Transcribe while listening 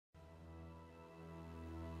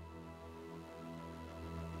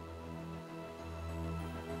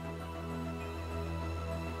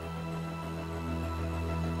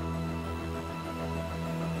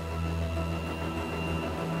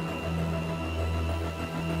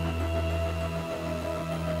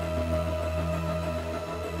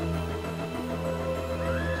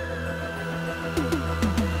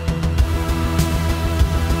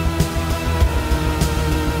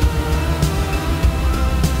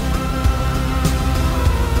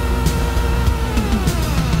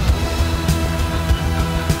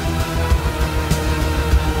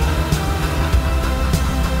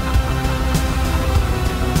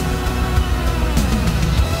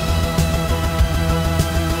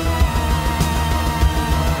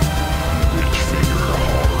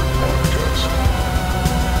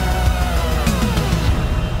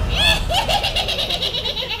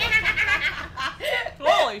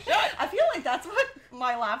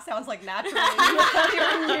laugh sounds like naturally.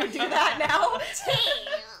 You do that now.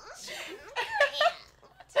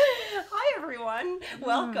 Hi everyone,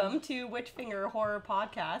 welcome to Witchfinger Horror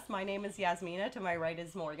Podcast. My name is Yasmina. To my right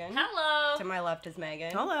is Morgan. Hello. To my left is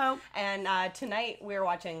Megan. Hello. And tonight we're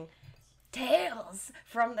watching Tales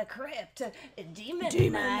from the Crypt,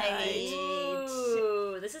 Demon Night.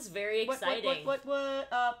 Ooh, this is very exciting. What?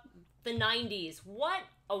 The 90s. What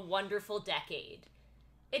a wonderful decade.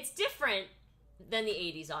 It's different than the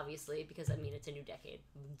 80s, obviously, because, I mean, it's a new decade.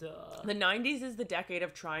 Duh. The 90s is the decade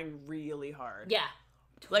of trying really hard. Yeah.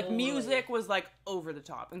 Like, Totally. music was, like, over the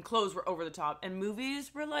top, and clothes were over the top, and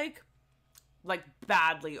movies were, like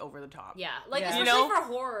badly over the top. Yeah. Like, Yeah. especially You know? for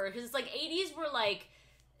horror, because it's like 80s were, like,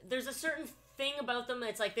 there's a certain thing about them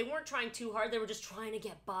that's, like, they weren't trying too hard, they were just trying to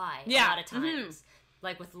get by a lot of times.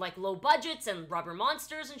 Like, with, like, low budgets and rubber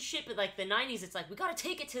monsters and shit, but, like, the 90s, it's like, we gotta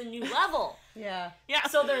take it to a new level. Yeah. Yeah.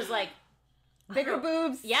 So there's, like... Bigger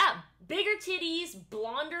boobs. Yeah, bigger titties,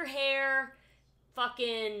 blonder hair,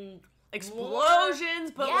 fucking...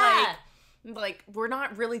 Explosions, but, Yeah. like, we're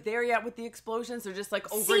not really there yet with the explosions. They're just,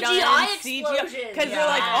 like, overdone CGI CGI. explosions. Because they're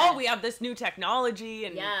like, oh, we have this new technology,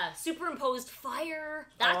 and... Yeah, superimposed fire.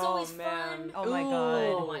 That's always man. fun. Oh my Ooh. god.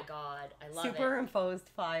 Oh my god, I love it. Superimposed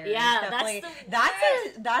fire. Yeah, is definitely,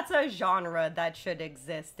 that's that's a genre that should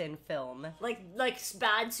exist in film. Like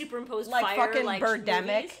bad superimposed Like fire, fucking like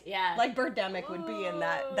Birdemic. movies. Yeah. Like Birdemic would be in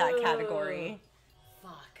that category.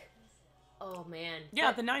 Fuck. Oh man. Yeah,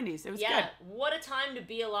 But- the 90s. It was yeah. good. What a time to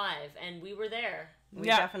be alive, and we were there. We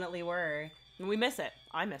Yeah. definitely were. We miss it.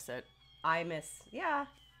 I miss it. I miss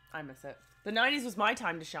it. The 90s was my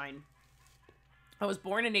time to shine. I was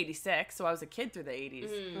born in 86, so I was a kid through the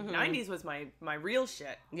 80s. 90s was my real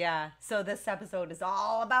shit. Yeah. So this episode is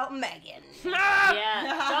all about Megan. Yeah.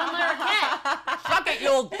 John Larroquette. Fuck it, you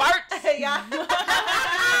old fart! Yeah.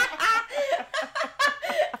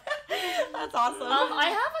 That's awesome. I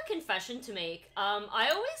have a confession to make. I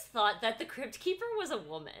always thought that the Crypt Keeper was a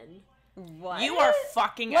woman. What? You are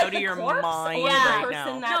fucking Like out the of your corpse mind or the right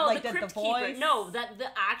person now. that- No, like, the did the Crypt Keeper. voice? No, that the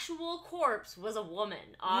actual corpse was a woman.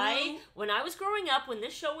 When I was growing up, when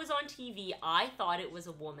this show was on TV, I thought it was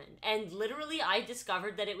a woman, and literally, I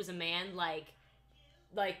discovered that it was a man. Like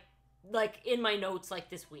in my notes, like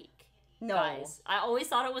this week. No. Guys, I always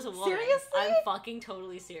thought it was a woman. Seriously? I'm fucking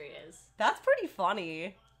totally serious. That's pretty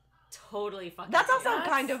funny. Totally fucking. That's also serious.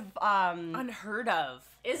 kind of Unheard of.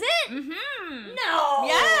 Is it? Mm-hmm. No.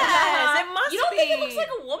 Yes, it must You don't be. think it looks like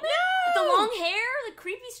a woman? With the long hair, the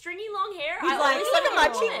creepy stringy long hair. He's I like, always look thought at it my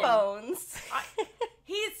was a woman.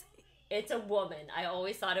 cheekbones. It's a woman. I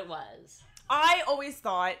always thought it was. I always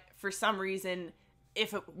thought, for some reason,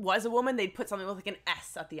 if it was a woman, they'd put something with like an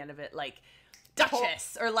S at the end of it, like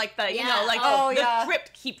Duchess, or like the, you know, like Oh, the yeah.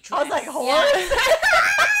 Crypt Keeper. I was like, horse.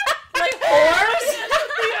 Like whores?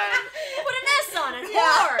 Put an S on it.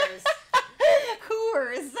 Whores.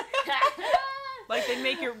 Coors. Like, they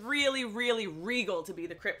make it really, really regal to be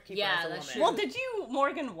the Crypt Keeper Yeah, as a that's woman. true. Well, did you,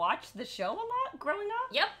 Morgan, watch the show a lot growing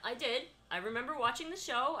up? Yep, I did. I remember watching the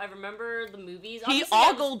show. I remember the movies. He Obviously,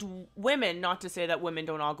 I was- ogled women, not to say that women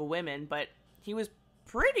don't ogle women, but he was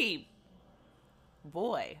pretty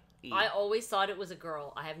boy. I always thought it was a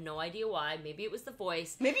girl. I have no idea why. Maybe it was the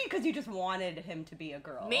voice. Maybe because you just wanted him to be a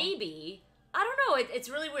girl. Maybe. I don't know. It's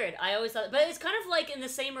really weird. I always thought, but it's kind of like in the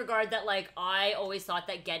same regard that like I always thought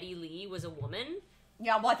that Geddy Lee was a woman.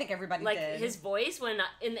 Yeah, well, I think everybody Like did. his voice when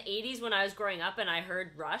in the 80s when I was growing up and I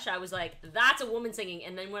heard Rush, I was like, that's a woman singing.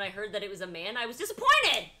 And then when I heard that it was a man, I was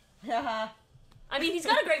disappointed. Haha. I mean, he's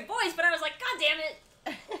got a great voice, but I was like, God damn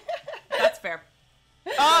it. That's fair.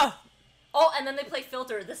 Oh, Oh, and then they play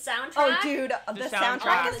Filter, the soundtrack. Oh, dude, the soundtrack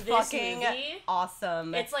soundtrack is of this fucking movie.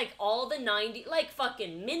 awesome. It's like all the 90s, like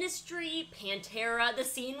fucking Ministry, Pantera, the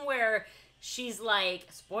scene where she's like,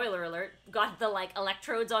 spoiler alert, got the like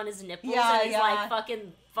electrodes on his nipples Yeah, and he's yeah. like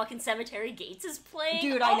fucking Cemetery Gates is playing.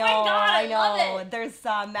 Dude, oh I know, my God, I know. love it. There's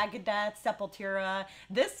Megadeth, Sepultura.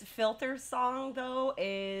 This Filter song, though,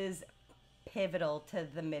 is pivotal to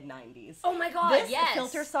the mid-90s. Oh my God, This yes.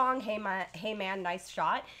 Filter song, hey Man, Nice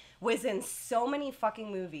Shot, was in so many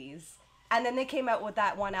fucking movies. And then they came out with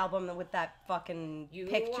that one album with that fucking You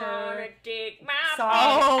picture wanna take my song.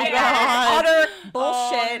 Oh, and God. utter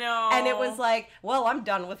bullshit. Oh, no. And it was like, well, I'm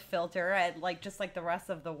done with Filter, and like just like the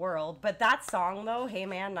rest of the world. But that song though, Hey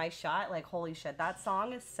Man, Nice Shot, like holy shit, that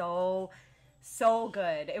song is so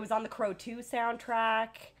good. It was on the Crow 2 soundtrack.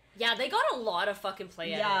 Yeah, they got a lot of fucking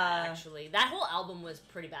play out of Yeah. it, actually. That whole album was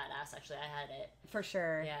pretty badass, actually. I had it. For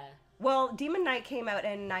sure. Yeah. Well, Demon Night came out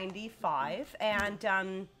in 95,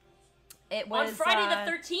 and It was on Friday the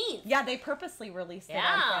 13th. Yeah, they purposely released it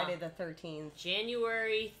on Friday the 13th.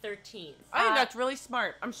 January 13th. I think that's really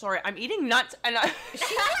smart. I'm sorry. I'm eating nuts and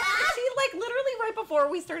She like literally right before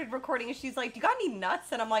we started recording, she's like, "Do you got any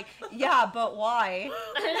nuts?" And I'm like, "Yeah, but why?"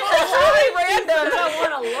 really random. I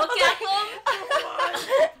want to look at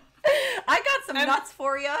them. I got some nuts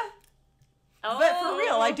for you. Oh. But for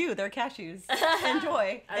real, I do. They're cashews.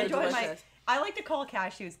 Enjoy. They're Enjoy my. delicious. I like to call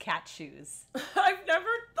cashews cat shoes. I've never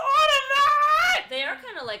thought of that. They are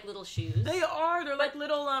kind of like little shoes. They are. They're like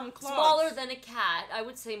little clogs. Smaller than a cat. I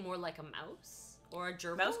would say more like a mouse or a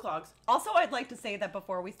gerbil. mouse clogs. Also, I'd like to say that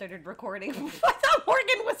before we started recording, I thought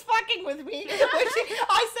Morgan was fucking with me.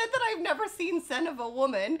 I said that I've never seen Son of a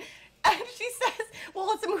Woman. And she says, well,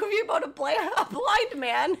 it's a movie about a blind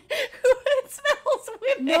man who smells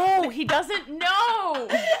women. No, he doesn't know. And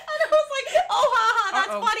I was like, oh, haha, that's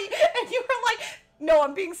Uh-oh. funny. And you were like, no,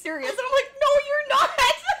 I'm being serious. And I'm like, no, you're not.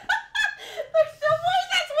 There's no way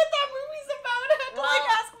that's what that movie's about. I had to like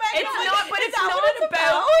ask Megan. It's like, not, but is it's that what not it's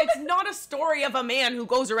about. It's not a story of a man who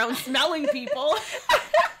goes around smelling people.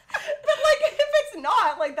 But like, if it's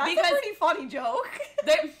not, like, that's Because a pretty funny joke.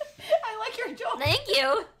 They, I like your joke. Thank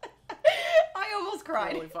you. I almost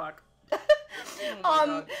cried. holy fuck.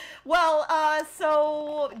 Oh my God.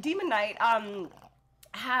 So Demon Knight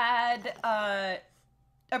had a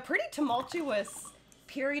pretty tumultuous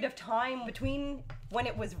period of time between when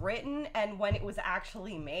it was written and when it was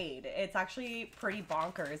actually made. It's actually pretty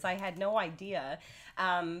bonkers. I had no idea.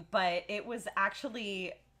 But it was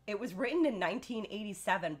written in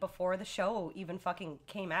 1987 before the show even fucking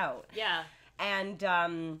came out. Yeah.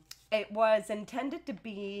 And it was intended to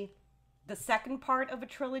be the second part of a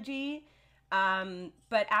trilogy,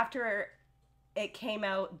 but after it came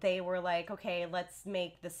out, they were like, okay, let's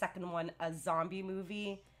make the second one a zombie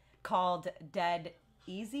movie called Dead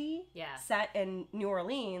Easy, set in New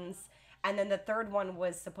Orleans, and then the third one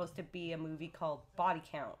was supposed to be a movie called Body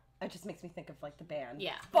Count. It just makes me think of like the band.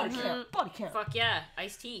 Yeah. Body Count. Body Count. Fuck yeah.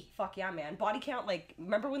 Ice-T. Fuck yeah, man. Body Count, like,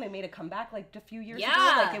 remember when they made a comeback like a few years ago?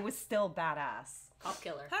 Yeah. Like, it was still badass. Cop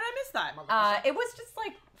killer. How did I miss that? It was just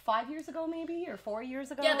like 5 years ago, maybe, or 4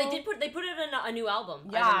 years ago. Yeah, they put it in a new album.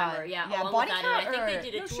 Yeah. I remember. Yeah, Yeah, along Body with that, and I Count think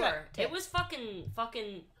they did a no tour. shit. It was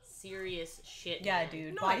fucking serious shit. Yeah, man.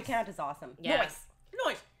 dude. Nice. Body Count is awesome. Yeah. Nice.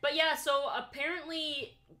 Noise. But yeah, so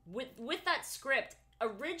apparently with that script,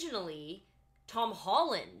 originally Tom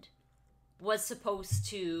Holland was supposed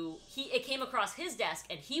to it came across his desk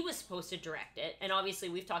and he was supposed to direct it. And obviously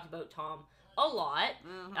we've talked about Tom a lot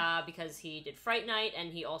because he did Fright Night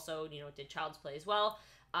and he also, did Child's Play as well.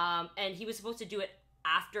 And he was supposed to do it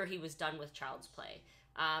after he was done with Child's Play.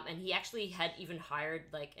 And he actually had even hired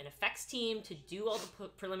like an effects team to do all the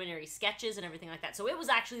preliminary sketches and everything like that. So it was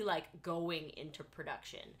actually like going into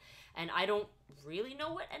production. And I don't really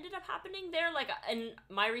know what ended up happening there. Like in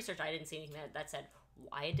my research, I didn't see anything that said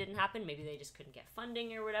why it didn't happen. Maybe they just couldn't get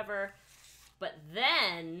funding or whatever. But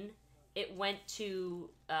then it went to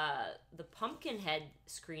the Pumpkinhead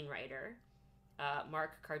screenwriter,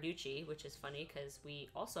 Mark Carducci, which is funny because we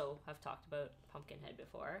also have talked about Pumpkinhead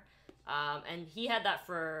before. And he had that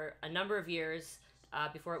for a number of years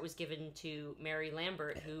before it was given to Mary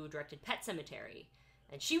Lambert, who directed Pet Sematary.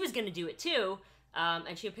 And she was going to do it too.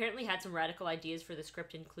 And she apparently had some radical ideas for the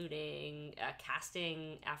script, including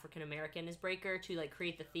casting African American as Breaker to like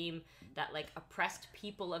create the theme that like oppressed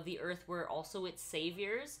people of the earth were also its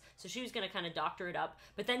saviors. So she was going to kind of doctor it up.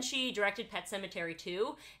 But then she directed Pet Sematary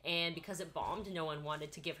 2, and because it bombed, no one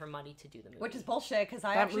wanted to give her money to do the movie. Which is bullshit because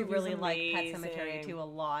I That actually movie's really like Pet amazing. Sematary 2 a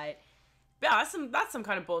lot. Yeah, that's some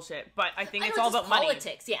kind of bullshit. But I think I it's know, all just about money.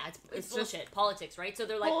 politics. Yeah, it's just bullshit. Politics, right? So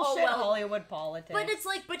they're like, Bullshit oh well. Hollywood politics. But it's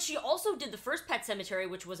like, but she also did the first Pet Sematary,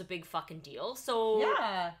 which was a big fucking deal. So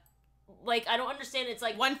yeah. like, I don't understand. It's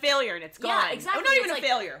like One failure and it's gone. Yeah, exactly. Oh, not It's even like- a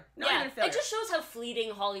failure. Not yeah, even a failure. it just shows how fleeting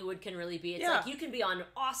Hollywood can really be. It's Yeah. like you can be on an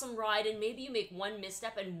awesome ride and maybe you make one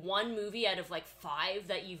misstep and one movie out of like 5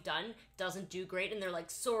 that you've done doesn't do great and they're like,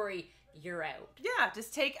 sorry, you're out. Yeah,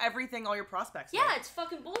 just take everything, all your prospects. Yeah, man. it's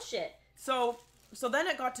fucking bullshit. So then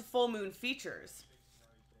it got to Full Moon Features.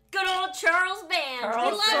 Good old Charles Band.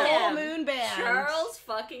 Charles we love Full him. Moon Band. Charles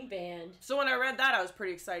fucking Band. So when I read that, I was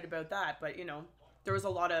pretty excited about that. But, there was a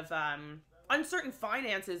lot of uncertain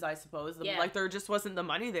finances, I suppose. Yeah. Like, there just wasn't the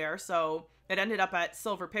money there. So it ended up at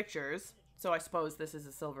Silver Pictures. So I suppose this is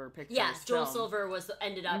a Silver Pictures Yeah, Joel film. Silver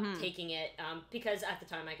ended up taking it because at the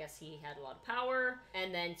time I guess he had a lot of power,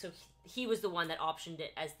 and then so he was the one that optioned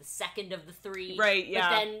it as the second of the 3. Right, yeah.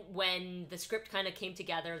 But then when the script kind of came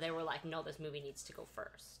together, they were like, no, this movie needs to go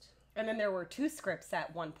first. And then there were 2 scripts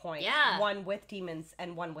at one point. Yeah. One with demons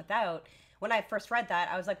and one without. when I first read that,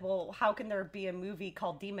 I was like, well, how can there be a movie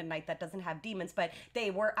called Demon Knight that doesn't have demons? But they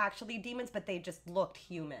were actually demons, but they just looked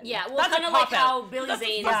human. Yeah, well, That's a kind of like cop-out. how Billy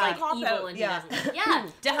Zane is a like cop-out. evil and Yeah. he doesn't. Yeah.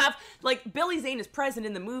 To have, like, Billy Zane is present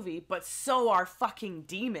in the movie, but so are fucking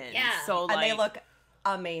demons. Yeah. So, like, And they look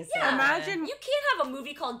amazing. Yeah. imagine. You can't have a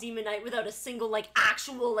movie called Demon Knight without a single, like,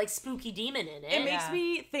 actual, like, spooky demon in it. It makes Yeah.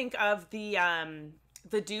 me think of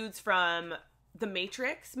the dudes from the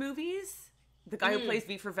Matrix movies. The guy who plays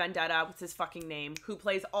V for Vendetta, what's his fucking name? Who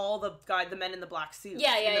plays all the men in the black suits?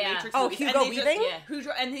 Yeah, in yeah, the yeah. Matrix Oh, movies. Hugo And they just- Weaving?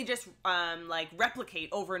 Yeah. and they just like replicate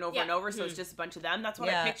over and over Yeah. and over. So it's just a bunch of them. That's what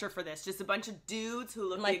Yeah. I picture for this. Just a bunch of dudes who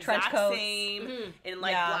look Like the trench exact coats. same in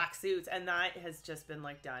like Yeah. black suits, and that has just been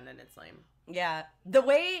like done, and it's lame. Yeah. The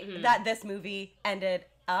way that this movie ended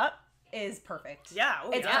up is perfect. Yeah,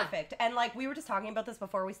 oh, it's yeah. perfect. And like we were just talking about this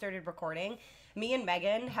before we started recording. Me and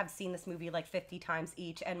Megan have seen this movie like 50 times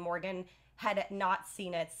each, and Morgan had not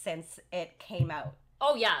seen it since it came out.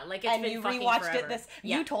 Oh, yeah, like, it's And been you fucking rewatched forever. it this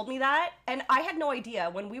Yeah. you told me that, and I had no idea.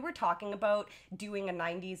 When we were talking about doing a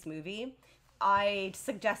 90s movie, I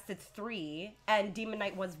suggested 3, and Demon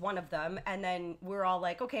Knight was one of them, and then we're all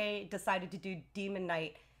like, okay, decided to do Demon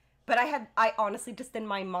Knight. But I honestly just in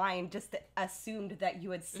my mind just assumed that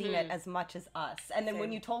you had seen it as much as us. And then when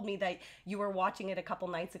Same. you told me that you were watching it a couple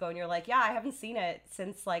nights ago and you're like, yeah, I haven't seen it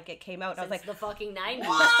since like it came out. And I was Since like, the fucking 90s.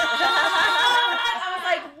 I was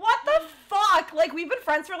like, what the fuck? Like, we've been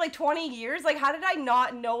friends for like 20 years. Like, how did I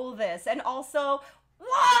not know this? And also,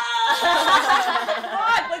 what?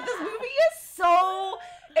 Fuck, like, this movie is so,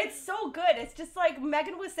 it's so good. It's just like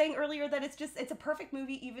Megan was saying earlier that it's a perfect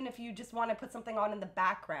movie even if you just want to put something on in the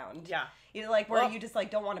background. Yeah. You know, like, where Well- you just like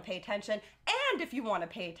don't want to pay attention. And if you want to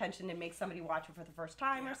pay attention and make somebody watch it for the first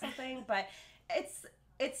time or something. But it's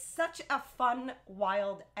such a fun,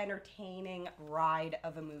 wild, entertaining ride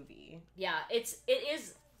of a movie. Yeah, it's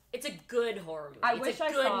a good horror movie. I It's wish a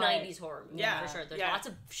I good saw it. 90s horror movie, Yeah, for sure. There's yeah. lots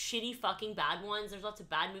of shitty fucking bad ones. There's lots of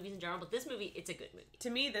bad movies in general, but this movie, it's a good movie. To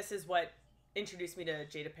me, this is what introduced me to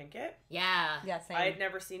Jada Pinkett. Yeah. Yeah, same. I had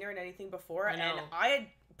never seen her in anything before, I know. and I had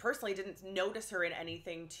personally didn't notice her in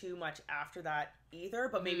anything too much after that either,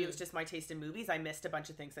 but maybe it was just my taste in movies. I missed a bunch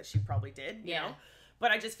of things that she probably did, you Yeah. know? But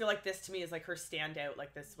I just feel like this to me is like her standout,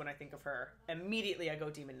 like this when I think of her. Immediately I go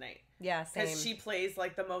Demon Knight. Yeah, same. Because she plays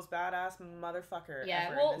like the most badass motherfucker Yeah,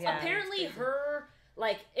 ever. well, in this Yeah. movie. apparently It's crazy. her,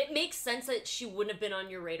 like, it makes sense that she wouldn't have been on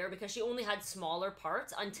your radar because she only had smaller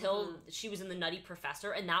parts until she was in The Nutty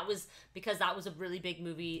Professor, and that was because that was a really big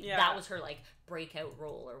movie. Yeah. That was her, like, breakout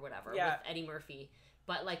role or whatever Yeah. with Eddie Murphy.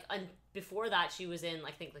 But, like, before that, she was in,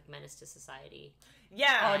 like, I think, like, Menace to Society.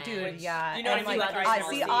 Yeah. Oh, dude, which, yeah. You know, And, what I mean? like, Like, I I small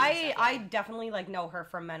see. things, I definitely like know her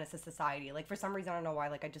from Menace to Society. Like for some reason, I don't know why.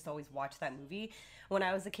 Like I just always watched that movie when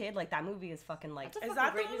I was a kid. Like that movie is fucking like. That's a Is fucking that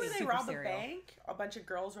the great one where movie. they Super rob serial. a bank? A bunch of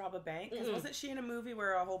girls rob a bank? Because wasn't she in a movie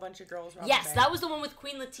where a whole bunch of girls rob a Yes, bank? that was the one with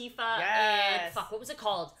Queen Latifah and Yes. fuck, what was it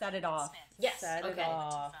called? Set it off. Yes, Set it okay,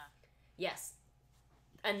 off. yes,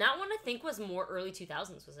 and that one I think was more early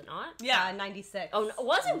 2000s, was it not? Yeah. 96. Oh, no,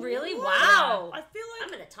 was it really? What? Wow, I feel like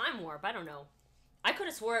I'm in a time warp. I don't know. I could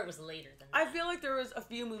have swore it was later than that. I feel like there was a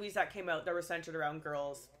few movies that came out that were centered around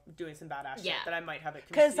girls doing some badass shit Yeah. that I might have it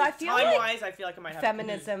 'Cause I feel like time-wise, I feel like I might have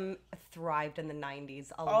Feminism thrived in the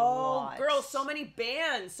 90s a Oh, lot. girls, so many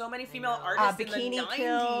bands, so many female know. artists Bikini in the 90s.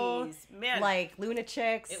 Kill, Man, like Luna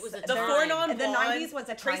Chicks. It was a the time. Four Non The Blondes, 90s was a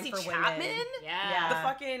time Tracy for Chapman, women. yeah. the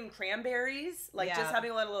fucking Cranberries, like Yeah. just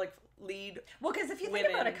having a little like lead. Well, because if you think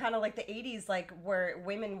about women. it, kind of like the 80s, like where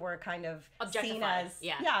women were kind of seen Objectified, as,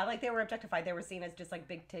 yeah. like they were objectified. They were seen as just like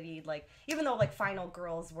big titty, like even though like final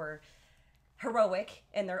girls were heroic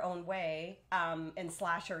in their own way, and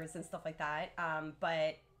slashers and stuff like that.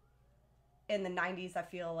 But in the 90s, I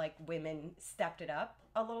feel like women stepped it up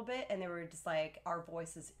a little bit, and they were just like, our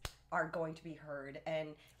voices are going to be heard,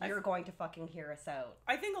 and you're going to fucking hear us out.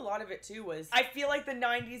 I think a lot of it too was I feel like the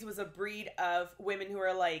 90s was a breed of women who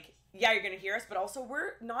are like, yeah, you're gonna hear us, but also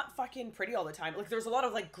we're not fucking pretty all the time. Like there's a lot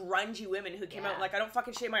of like grungy women who came Yeah. out like, I don't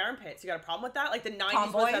fucking shave my armpits. You got a problem with that? Like the 90s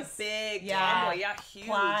Tomboys? was a big Yeah. tomboy, yeah, huge.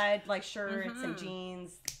 Plaid, like shirts and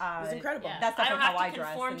jeans. It was incredible. Yeah. That's I definitely don't have how I to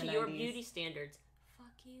dressed conform in to the your 90s. beauty standards. Fuck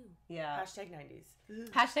you. Yeah. Hashtag 90s.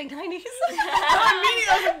 Hashtag 90s.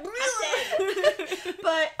 Immediately.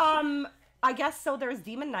 But I guess so there's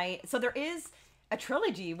Demon Knight. So there is a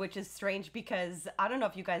trilogy, which is strange because I don't know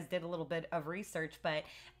if you guys did a little bit of research, but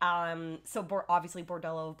obviously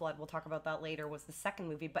Bordello of Blood, we'll talk about that later, was the second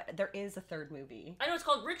movie, but there is a third movie. I know it's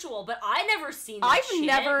called Ritual, but I never seen that I've shit.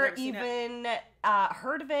 never seen it. even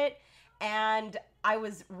heard of it, and I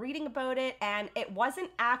was reading about it, and it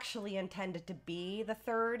wasn't actually intended to be the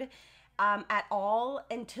third. at all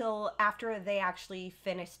until after they actually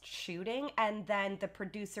finished shooting, and then the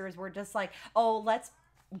producers were just like, "Oh, let's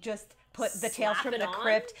just put the Tales Slap from it the on?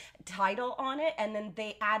 Crypt title on it," and then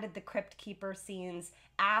they added the Crypt Keeper scenes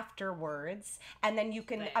afterwards, and then you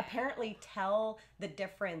can Fair. apparently tell the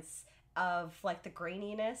difference of like the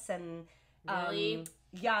graininess and Really?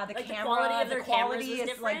 yeah, the Like, the camera, quality of the their cameras quality was is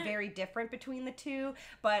like different? very different between the two.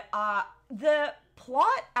 But the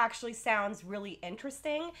plot actually sounds really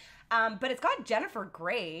interesting. But it's got Jennifer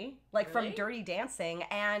Grey, like Really? from Dirty Dancing,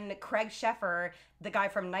 and Craig Sheffer, the guy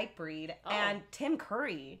from Nightbreed, Oh. and Tim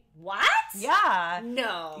Curry. What? Yeah.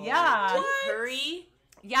 No. Yeah. Tim What? Curry?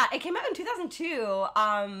 Yeah, it came out in 2002.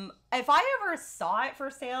 If I ever saw it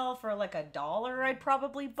for sale for like $1, I'd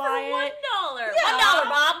probably buy For $1. it. $1,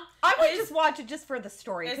 Bob. I would just watch it just for the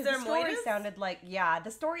story, Is because there the story moitas? sounded like, yeah,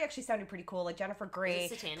 the story actually sounded pretty cool. Like Jennifer Grey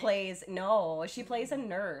satanic? she plays a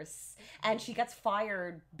nurse, and she gets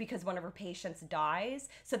fired because one of her patients dies.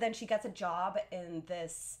 So then she gets a job in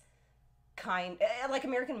this like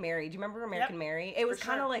American Mary. Do you remember American Mary? It was for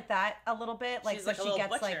kind of sure. like that a little bit. Like, She's so like a she little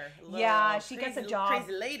gets butcher, like, a little yeah, she gets a crazy- job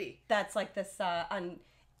Crazy lady. that's like this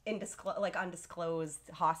undisclosed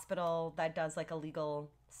hospital that does like illegal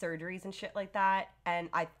surgeries and shit like that, and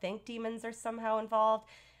I think demons are somehow involved.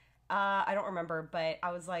 I don't remember, but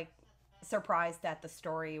I was like surprised that the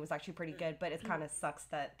story was actually pretty good, but it kind of sucks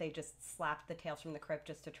that they just slapped the Tales from the Crypt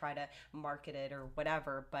just to try to market it or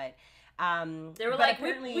whatever. But They were but like,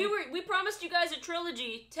 apparently, we promised you guys a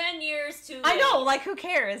trilogy. 10 years too late. I know, like, who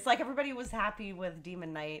cares? Like, everybody was happy with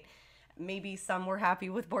Demon Knight. Maybe some were happy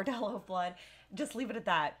with Bordello of Blood. Just leave it at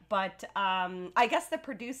that. But I guess the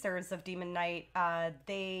producers of Demon Knight,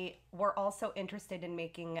 they were also interested in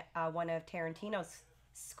making one of Tarantino's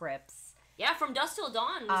scripts. Yeah, From Dusk Till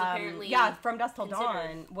Dawn was apparently. Yeah, From Dusk Till considered.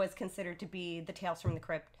 Dawn was considered to be the Tales from the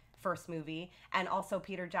Crypt first movie. And also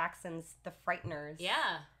Peter Jackson's The Frighteners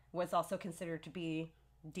Yeah. was also considered to be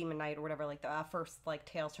Demon Knight or whatever, like the first like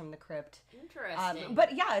Tales from the Crypt. Interesting.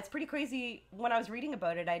 But yeah, it's pretty crazy. When I was reading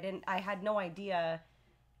about it, I had no idea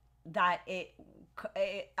that it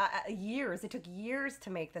took years to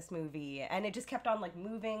make this movie, and it just kept on like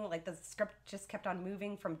moving, like the script just kept on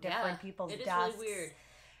moving from different people's it is desks. really weird.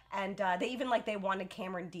 And they even they wanted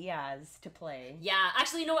Cameron Diaz to play. Yeah,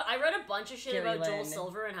 actually, you know what? I read a bunch of shit Jerry about Joel Lynn.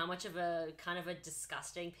 Silver and how much of a kind of a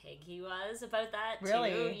disgusting pig he was about that. Really?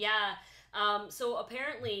 Too. Yeah. So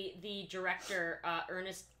apparently, the director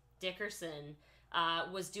Ernest Dickerson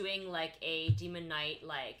was doing like a Demon Knight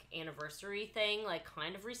like anniversary thing, like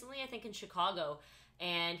kind of recently, I think in Chicago.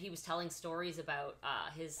 And he was telling stories about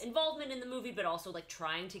his involvement in the movie, but also like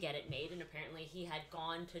trying to get it made. And apparently, he had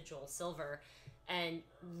gone to Joel Silver and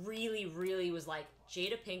really, really was like,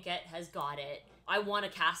 Jada Pinkett has got it. I want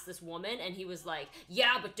to cast this woman. And he was like,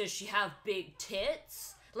 yeah, but does she have big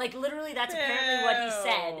tits? Like, literally, that's apparently what he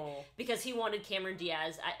said. Ew. Because he wanted Cameron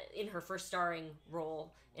Diaz in her first starring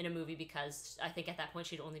role in a movie, because I think at that point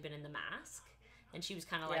she'd only been in The Mask. And she was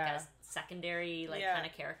kind of like Yeah. a secondary, like, Yeah. kind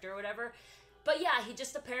of character or whatever. But yeah, he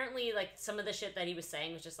just apparently, like, some of the shit that he was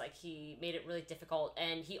saying was just, like, he made it really difficult.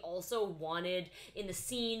 And he also wanted, in the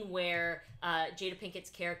scene where Jada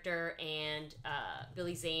Pinkett's character and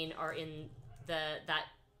Billy Zane are in that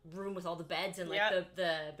room with all the beds and, like, Yep.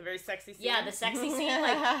 the The very sexy scene. yeah, the sexy scene.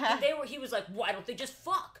 Like, he was like, why don't they just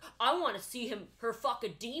fuck? I want to see her fuck a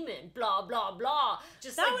demon, blah, blah, blah.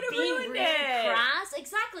 Just, That like, would've being ruined really it. crass.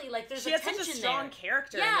 Exactly. Like, there's She a had tension such a strong there.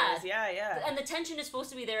 character. Yeah. In this. Yeah. And the tension is supposed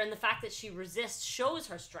to be there, and the fact that she resists shows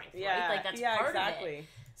her strength, Yeah. right? Like, that's yeah, part exactly. of it.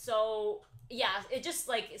 So, yeah, it just,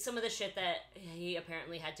 like, some of the shit that he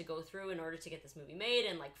apparently had to go through in order to get this movie made,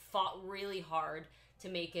 and, like, fought really hard to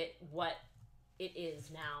make it what it is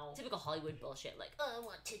now. Typical Hollywood bullshit, like, oh, I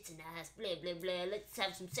want tits and ass, blah, blah, blah, let's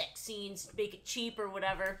have some sex scenes, make it cheap or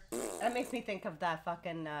whatever. That makes me think of that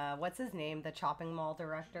fucking what's his name, the Chopping Mall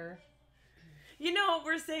director. You know,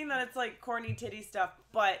 we're saying that it's like corny titty stuff,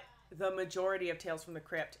 but the majority of Tales from the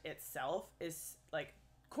Crypt itself is like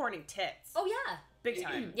corny tits. Oh, yeah. Big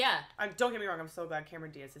time. Yeah. Don't get me wrong, I'm so glad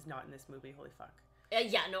Cameron Diaz is not in this movie. Holy fuck.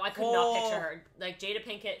 Yeah, no, I could not picture her. Like, Jada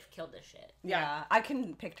Pinkett killed this shit. Yeah, I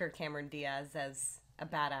can picture Cameron Diaz as a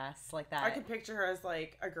badass like that. I could picture her as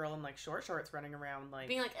like a girl in like short shorts running around like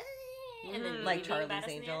Being like, and then like being badass Charlie's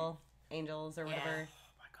in the Angels or Yeah. whatever.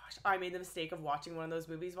 Oh my gosh. I made the mistake of watching one of those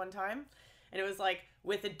movies one time. And it was like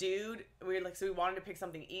with a dude. We were like, so we wanted to pick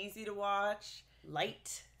something easy to watch.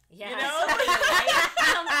 Light. Yeah, You know? something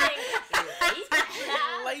light. Something light.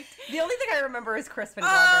 Light. The only thing I remember is Crispin Oh,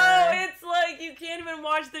 Glover. it's like you can't even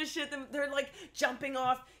watch this shit. They're like jumping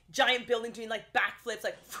off giant buildings doing like backflips,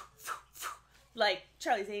 like like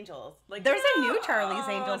Charlie's Angels. Like There's a new Charlie's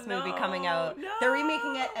Angels movie coming out. No. They're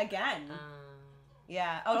remaking it again.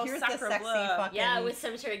 Yeah. Oh, here's the Sacre sexy Bleu. fucking. Yeah, with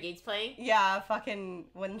Cemetery Gates playing. Yeah, fucking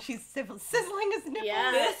when she's sizzling his nipples.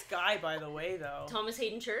 Yeah. This guy, by the way, though, Thomas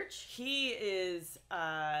Hayden Church. he is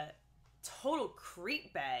total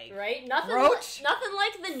creep bag. Right? Nothing Roach? nothing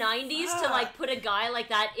like the 90s to Fuck. like put a guy like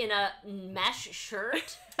that in a mesh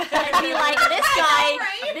shirt and be like, Right?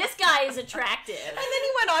 this guy is attractive. And then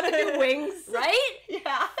he went on to do Wings. Right?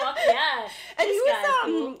 Yeah. Fuck yeah. And he This was guy's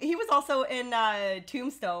cool. he was also in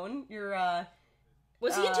Tombstone. Your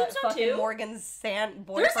Was he in Tombstone fucking too? Morgan's There's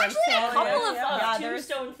boyfriend. actually a Sandler. couple of Yeah, there's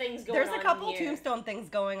Tombstone things going on. there's a couple here. Tombstone things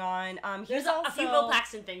going on. There's He's a also few Bill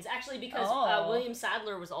Paxton things, actually, because Oh. William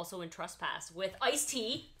Sadler was also in Trespass with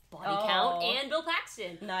Ice-T, Body Oh. Count, and Bill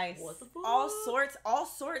Paxton. Nice. What the fuck? All sorts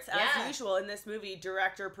Yeah. as usual in this movie.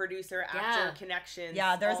 Director, producer, actor Yeah. connections.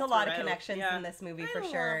 Yeah, there's all a lot of throughout. connections Yeah. in this movie I for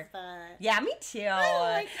love sure. that. Yeah, me too.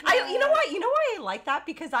 like You know that. what? You know why I like that?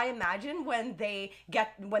 Because I imagine when they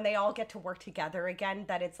all get to work together again,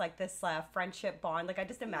 that it's like this friendship bond. Like I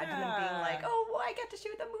just imagine them being Yeah. like, "Oh, well, I get to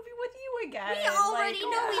shoot the movie with you again." We already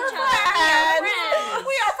Like, know we're each other. friends. We are friends.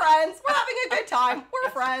 We are friends. We're having a good time. We're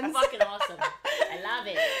friends. Fucking awesome. I love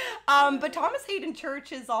it. But Thomas Hayden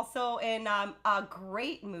Church is also in a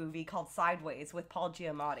great movie called Sideways with Paul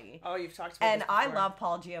Giamatti. Oh, you've talked about And this I before. love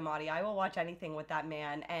Paul Giamatti. I will watch anything with that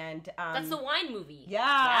man. And That's the wine movie. yeah,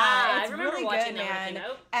 I it's remember really watching good, that when it man.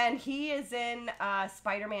 came out. And he is in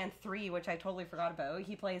Spider-Man 3, which I totally forgot about.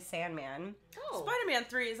 He plays Sandman. Oh. Spider-Man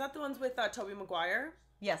 3, is that the ones with Tobey Maguire?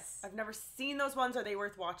 Yes, I've never seen those ones. Are they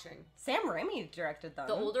worth watching? Sam Raimi directed them.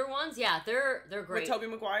 The older ones, yeah, they're great. With Tobey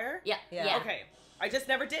Maguire? Yeah, Yeah. yeah. Okay. I just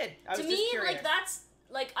never did. I To was me, just curious. like that's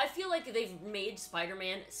like I feel like they've made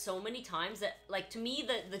Spider-Man so many times that like to me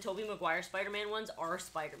the Tobey Maguire Spider-Man ones are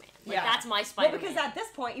Spider-Man. Like Yeah. that's my Well, Spider-Man. because at this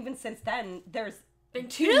point, even since then, there's been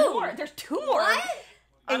two more. There's two more. What?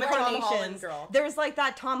 I'm a Tom incarnations. Holland girl. There's like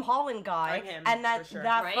that Tom Holland guy, I'm him, and that for sure.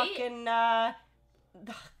 that Right? fucking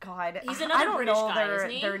God. He's I another don't British know. guy, they're isn't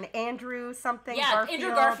he? they're an Andrew something. Yeah, Andrew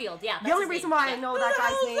Garfield. Yeah, The that's only his reason name. why I Yeah. know Who that the guy's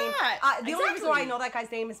hell is name, that? the only reason why I Exactly. know that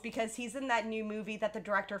guy's name is because he's in that new movie that the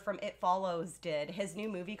director from It Follows did. His new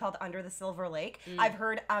movie called Under the Silver Lake. I've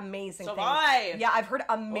heard amazing So things. have I. Yeah, I've heard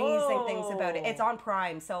amazing things about it. Oh. It's on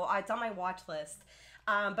Prime, so it's on my watch list.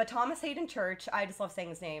 But Thomas Hayden Church, I just love saying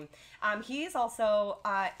his name. He is also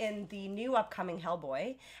in the new upcoming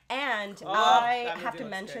Hellboy, and I that movie have to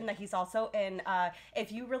looks mention good. that he's also in.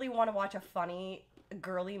 If you really want to watch a funny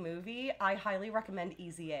girly movie, I highly recommend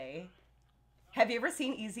Easy A. Have you ever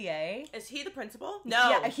seen Easy A? Is he the principal? No.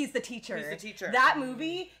 Yeah, he's the teacher. He's the teacher. That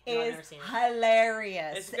movie No, I've is never seen it.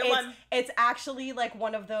 hilarious. It's a good one. It's actually like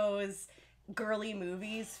one of those girly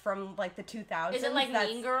movies from like the 2000s. Is it like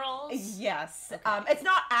that's- Mean Girls? Yes. It's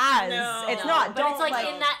not as. No. It's No, not. but Don't it's like, like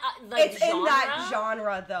in that like it's genre? in that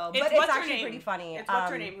genre though. But it's what's her actually name? pretty funny. It's what's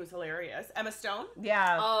her name who's hilarious? Emma Stone?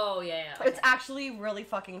 Yeah. Oh yeah, yeah. It's actually really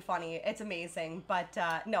fucking funny. It's amazing. But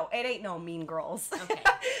no, it ain't no Mean Girls. Okay.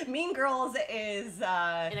 Mean Girls is in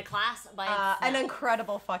a class by an itself.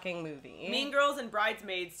 incredible fucking movie. Mean Girls and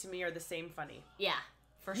Bridesmaids to me are the same funny. Yeah,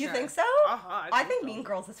 for You sure. think so? Uh-huh, I think so. Mean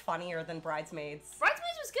Girls is funnier than Bridesmaids.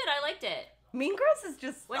 Bridesmaids was good. I liked it. Mean Girls is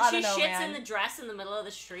just When I she don't know, shits man. in the dress in the middle of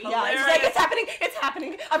the street. Yeah, it's Hilarious. like it's happening. It's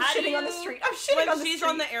happening. I'm How do shitting on the you- street. I'm shitting When on the she's street.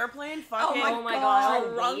 on the airplane, Oh fucking Oh my God.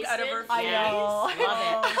 god, drunk out of her I face. know. Love it.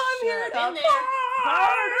 I'm here Sure. to Been there.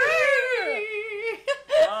 party.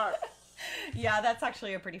 Yeah, that's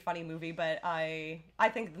actually a pretty funny movie, but I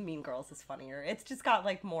think The Mean Girls is funnier. It's just got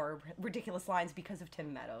like more ridiculous lines because of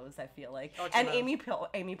Tim Meadows. I feel like, Oh, Tim and Meadows.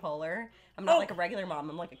 Amy Poehler. I'm not Oh. like a regular mom.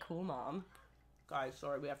 I'm like a cool mom. Guys,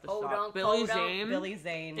 sorry, we have to Hold stop. on, Billy hold on. Zane Billy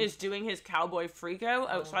Zane. is doing his cowboy freakout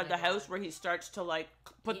outside my the house God. where he starts to like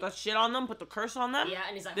put the shit on them, put the curse on them. Yeah,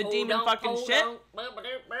 and he's like, the hold demon on, fucking hold shit. on. Burp, burp,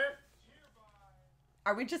 burp.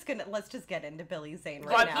 Are we just gonna let's just get into Billy Zane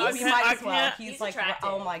God, right now? I We can't- might I as well. can't. He's He's like, attractive.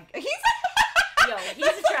 oh my, he's Yo, he's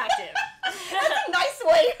attractive. that's a nice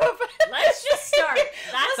way of. Let's just start.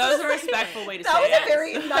 That's That was the a first respectful thing. way to That say was it. a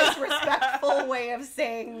very nice, respectful way of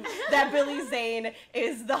saying that Billy Zane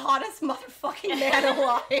is the hottest motherfucking man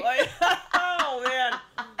alive. Like, oh man,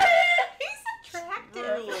 He's attractive.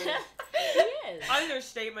 Really. He is.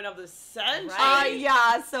 understatement of the century. Right.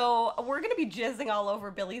 Yeah, so we're gonna be jizzing all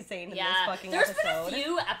over Billy Zane in this fucking There's episode. been a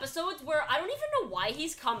few episodes where I don't even know why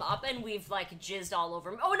he's come up and we've like jizzed all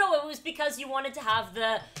over him. Oh no, it was because you wanted to have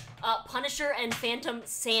the Punisher and Phantom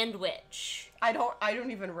sandwich. I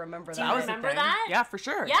don't even remember Do that. you was a remember thing. that? Yeah, for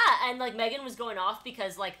sure. Yeah, and like Megan was going off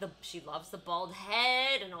because like she loves the bald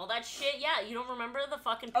head and all that shit. Yeah, you don't remember the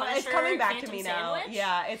fucking Oh, Punisher it's coming and back Phantom to me now. sandwich?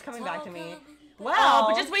 Yeah, it's coming back to me. Wow.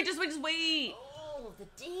 but just wait. Oh, the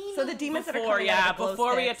demons. So the demons that are Before, coming out of the glow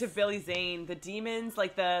before we get to sticks. Billy Zane, the demons,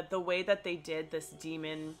 like the way that they did this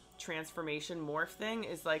demon transformation morph thing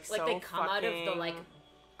is like so they come out of the fucking- like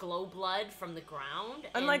glow blood from the ground.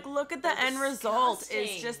 And like, look at the they're end result.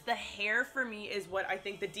 disgusting. Is just the hair for me is what I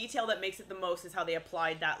think the detail that makes it the most is how they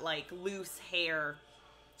applied that like loose hair.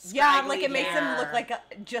 Yeah, scraggly like it makes hair. them look like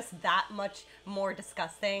just that much more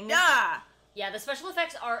disgusting. Yeah. Yeah, the special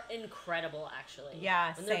effects are incredible, actually. Yeah,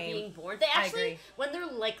 when same. they're being born, they I actually, agree. when they're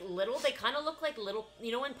like little, they kind of look like little.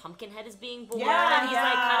 You know, when Pumpkinhead is being born, Yeah, and he's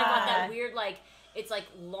like kind of got yeah. that weird like it's like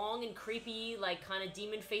long and creepy, like kind of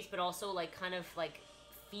demon face, but also like kind of like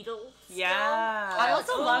fetal. Still. Yeah. I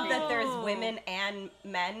also Oh. love that there's women and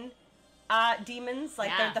men demons. Like,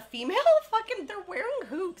 Yeah. they're the female fucking, they're wearing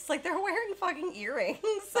hoops. Like, they're wearing fucking earrings.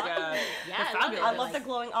 Yeah. Yeah, They're I love it. fabulous. I love the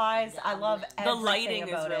glowing eyes. I love The everything lighting is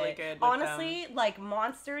about really it. good with Honestly, like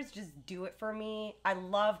monsters just do it for me. I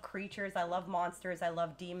love creatures. I love monsters. I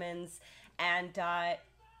love demons. And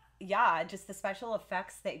yeah, just the special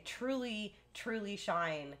effects, they truly, truly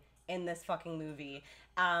shine in this fucking movie.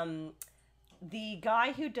 The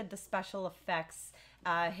guy who did the special effects,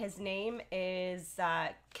 his name is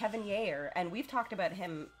Kevin Yeager, and we've talked about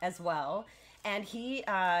him as well. And he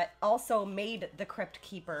also made the Crypt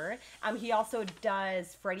Keeper. He also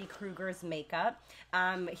does Freddy Krueger's makeup.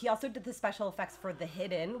 He also did the special effects for The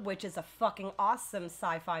Hidden, which is a fucking awesome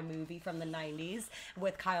sci-fi movie from the 90s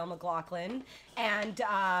with Kyle MacLachlan. And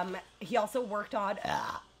he also worked on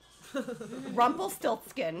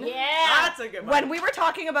Rumpelstiltskin. Yeah. That's a good one. When we were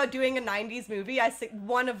talking about doing a 90s movie,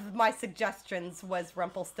 one of my suggestions was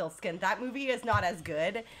Rumpelstiltskin. That movie is not as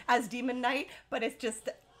good as Demon Knight, but it's just,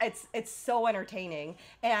 it's so entertaining.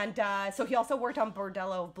 And so he also worked on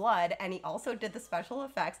Bordello of Blood, and he also did the special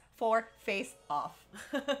effects for Face Off.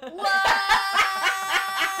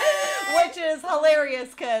 Which is hilarious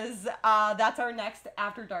because that's our next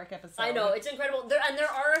After Dark episode. I know, it's incredible. There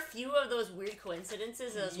are a few of those weird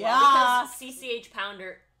coincidences as Yeah. well, because CCH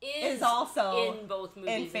Pounder is also in both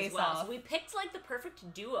movies Face as well. Off. So we picked like the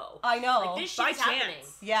perfect duo. I know. Like this By shit's happening.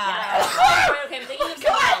 chance. Yeah. Oh, okay, I'm thinking of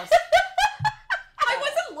something else. I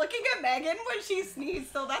wasn't looking at Megan when she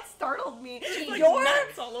sneezed, so that startled me. Like Your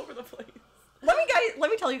nuts all over the place. let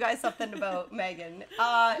me tell you guys something about Megan.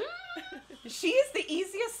 She is the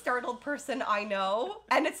easiest startled person I know,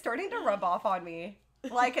 and it's starting to rub off on me.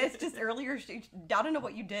 Like, it's just earlier, I don't know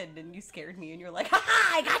what you did, and you scared me, and you're like, ha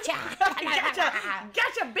ha, I gotcha!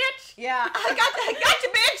 Gotcha, bitch. Yeah, I gotcha,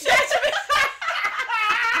 bitch!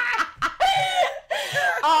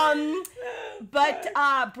 But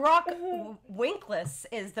Brock Winkless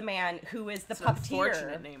is the man who is the It's an puppeteer.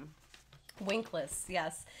 unfortunate name. Winkless,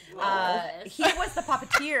 yes. Winkless. He was the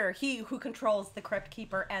puppeteer, he who controls the Crypt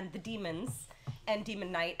Keeper and the demons and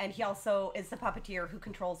Demon Knight, and he also is the puppeteer who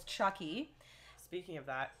controls Chucky. Speaking of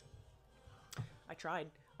that, I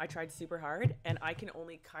tried super hard, and I can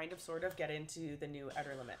only kind of sort of get into the new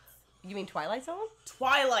Outer Limits. You mean Twilight Zone?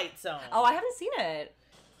 Twilight Zone. Oh, I haven't seen it.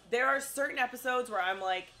 There are certain episodes where I'm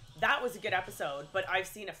like, that was a good episode, but I've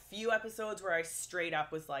seen a few episodes where I straight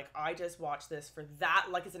up was like, I just watched this for that,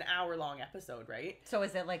 like it's an hour-long episode, right? So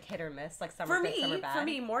is it like hit or miss, like summer For good, summer bad?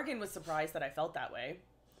 me, Morgan was surprised that I felt that way.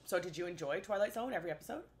 So did you enjoy Twilight Zone every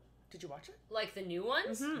episode? Did you watch it? Like the new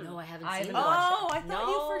ones? No, I haven't I seen haven't them. watched Oh, I thought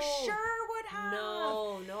you for No. sure would have.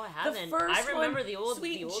 No, I haven't. The first I remember one, the old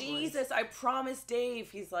Sweet the old Jesus, ones. I promised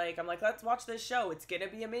Dave. I'm like, let's watch this show. It's gonna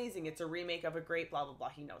be amazing. It's a remake of a great blah blah blah.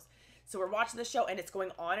 He knows. So we're watching the show, and it's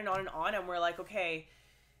going on and on and on, and we're like, okay.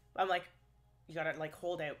 I'm like, you gotta like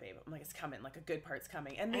hold out, babe. I'm like, it's coming. Like a good part's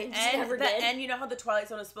coming. And the And it just never the did. end. You know how the Twilight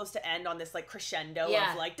Zone is supposed to end on this like crescendo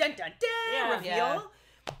Yeah. of like dun dun dun Yeah. reveal. Yeah.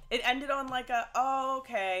 It ended on like a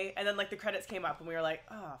okay, and then like the credits came up, and we were like,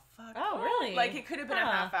 oh fuck. Oh, really? Like it could have been a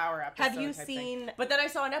Huh. half-hour episode. Have you type thing. seen... But then I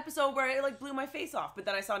saw an episode where it like blew my face off. But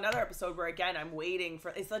then I saw another episode where again I'm waiting for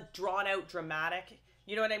it's a drawn out dramatic.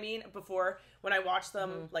 You know what I mean? Before when I watched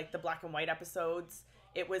them like the black and white episodes,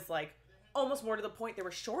 it was like almost more to the point. They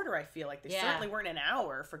were shorter. I feel like they Yeah. certainly weren't an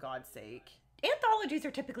hour for God's sake. Anthologies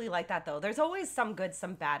are typically like that, though. There's always some good,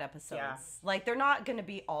 some bad episodes. Yeah. Like, they're not going to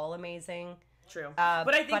be all amazing. True. Uh,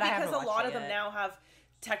 but I think but I because haven't a lot watched of it them yet. now have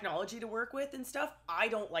technology to work with and stuff, I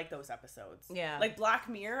don't like those episodes. Yeah. Like Black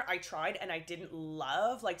Mirror, I tried and I didn't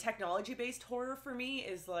love. Like technology-based horror for me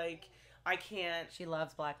is like I can't. She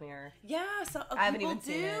loves Black Mirror. Yeah, some I haven't people even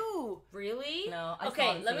seen it. do. Really? No, I still Okay,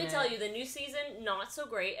 haven't let me seen tell it. you, the new season not so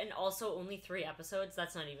great, and also only 3 episodes.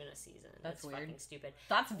 That's not even a season. That's weird. Fucking stupid.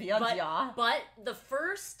 That's beyond But, but the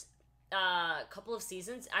first couple of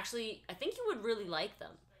seasons, actually, I think you would really like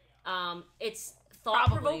them. It's thought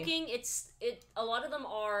provoking. A lot of them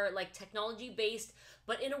are like technology based,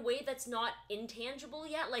 but in a way that's not intangible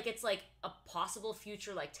yet. Like it's like a possible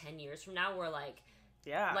future, like 10 years from now, where like.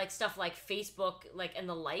 Yeah. Like stuff like Facebook, like and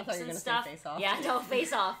the likes I thought you were and gonna stuff. say Face Off. Yeah, no,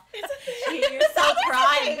 Face Off. You're so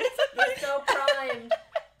primed. You're so primed.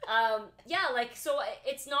 Yeah, like so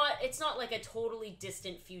it's not like a totally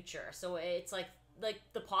distant future. So it's like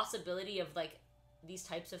the possibility of like these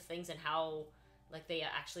types of things and how like they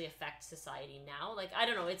actually affect society now. Like I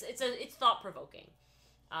don't know, it's thought provoking.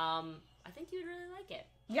 I think you'd really like it.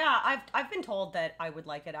 Yeah, I've been told that I would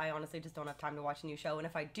like it. I honestly just don't have time to watch a new show, and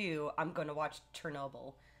if I do, I'm gonna watch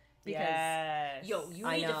Chernobyl. Because yes. Yo, you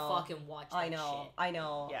I need to know. fucking watch that shit. I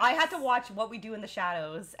know. Yes. I had to watch What We Do in the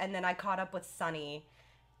Shadows, and then I caught up with Sunny,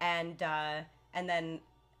 and then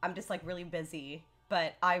I'm just like really busy.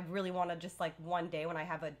 But I really want to just like one day when I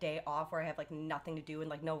have a day off where I have like nothing to do and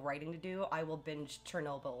like no writing to do, I will binge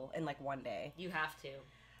Chernobyl in like one day. You have to.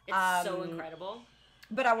 It's so incredible.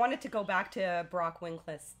 But I wanted to go back to Brock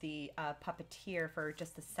Winkless, the puppeteer, for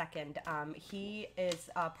just a second. He is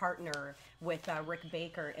a partner with Rick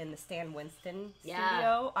Baker in the Stan Winston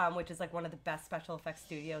studio, which is like one of the best special effects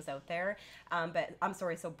studios out there. But I'm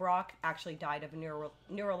sorry, so Brock actually died of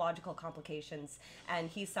neurological complications, and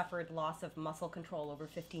he suffered loss of muscle control over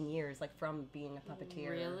 15 years, like from being a puppeteer.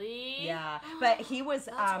 Really? Yeah. But he was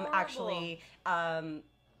horrible. actually...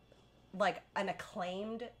 like an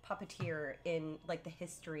acclaimed puppeteer in like the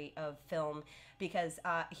history of film, because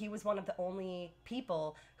he was one of the only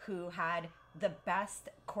people who had the best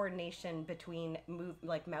coordination between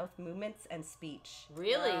mouth movements and speech.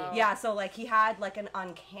 Really? Wow. Yeah, so like he had like an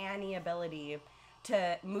uncanny ability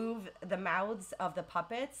to move the mouths of the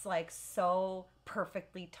puppets like so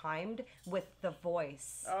perfectly timed with the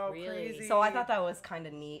voice. Oh, Really? crazy. So I thought that was kind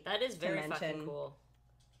of neat. That is very to fucking mention. cool.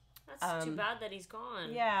 That's too bad that he's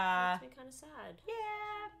gone. Yeah. Makes me kind of sad. Yeah,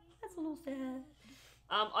 that's a little sad.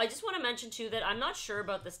 I just want to mention too that I'm not sure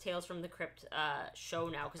about this Tales from the Crypt show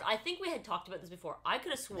now, because I think we had talked about this before. I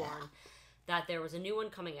could have sworn that there was a new one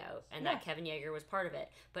coming out and that Kevin Yeager was part of it,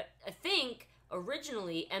 but I think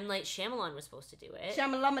originally M. Night Shyamalan was supposed to do it.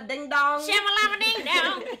 Shamalama ding dong. Shamalama ding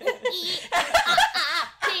dong.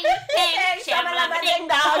 Ding ding. Shamalama ding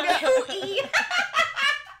dong.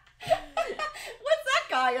 What's that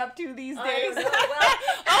guy up to these days?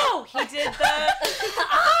 Oh, he did the...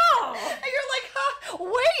 Oh! And you're like, huh,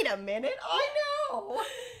 wait a minute, I know.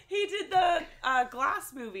 He did the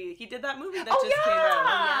Glass movie. He did that movie that Oh, just came out.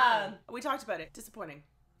 yeah. We talked about it. Disappointing.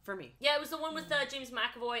 For me. Yeah, it was the one with James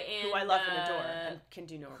McAvoy and Who I love and adore and can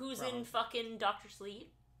do no who's wrong. in fucking Dr.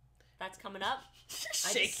 Sleep. That's coming up.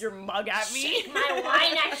 Shake your mug at me. Shake my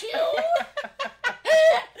wine at you.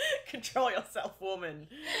 Control yourself, woman.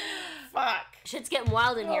 Fuck. Shit's getting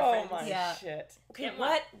wild in here, Oh friends. my Yeah. shit. Okay, Get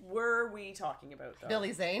what were we talking about though?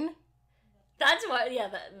 Billy Zane. That's what, yeah,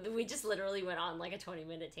 we just literally went on like a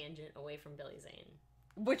 20-minute tangent away from Billy Zane.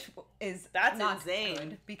 Which is That's not insane.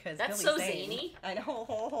 good because That's Billy so Zane, zany. I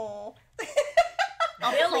know.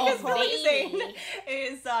 Billy Zane Zane.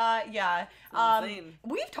 is yeah. Insane.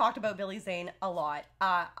 We've talked about Billy Zane a lot,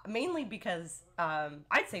 mainly because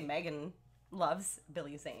I'd say Megan loves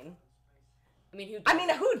Billy Zane. I I mean,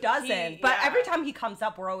 who doesn't? But yeah. every time he comes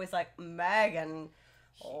up, we're always like, Megan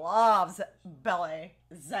loves Billy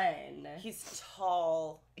Zane. He's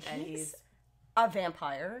tall and he's a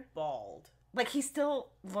vampire. bald. Like, he still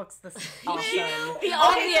looks this awesome. the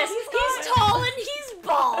obvious. He's tall and he's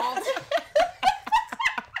bald.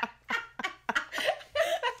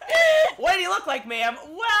 What did he look like, ma'am?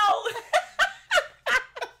 Well.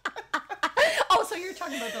 Oh, so you're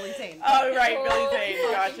talking about Billy Zane. Oh, right, Billy Holy Zane.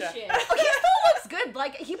 fucking Gotcha. shit. Oh, he still looks good.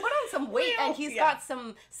 Like, he put on some weight and he's yeah. got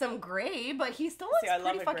some gray, but he still looks See, I love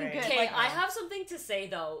pretty the fucking gray. good. Okay, Like, I have something to say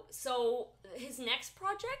though. So his next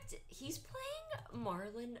project, he's playing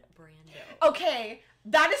Marlon Brando. Okay,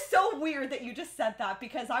 that is so weird that you just said that,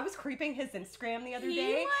 because I was creeping his Instagram the other He,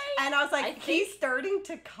 day, like- and I was I like, think he's starting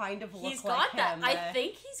to kind of look He's like got that. him. I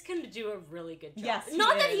think he's gonna do a really good job. Yes, he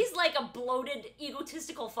Not that is. he's like a bloated,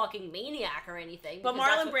 egotistical fucking maniac or anything. But because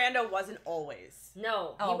that's Marlon what- Brando wasn't always.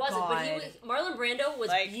 No, Oh, he wasn't. But God. Marlon Brando was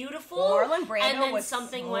Like, beautiful. Marlon Brando and then was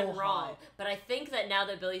something so went wrong. hot. But I think that now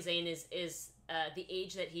that Billy Zane is the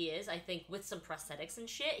age that he is, I think with some prosthetics and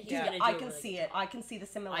shit, he's Yeah. gonna do. I a can really see good it. job. I can see the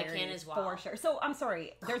similarities as well. for sure. So I'm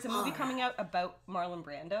sorry. There's a movie coming out about Marlon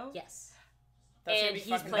Brando. Yes. That's gonna And be he's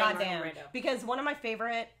fucking playing awesome. Goddamn. Marlon Brando. Because one of my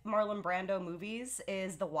favorite Marlon Brando movies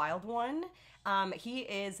is The Wild One. He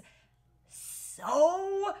is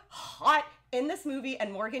so hot in this movie,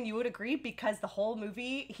 and Morgan, you would agree, because the whole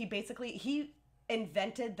movie, he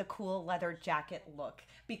invented the cool leather jacket look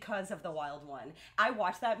because of The Wild One. I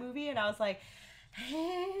watched that movie and I was like,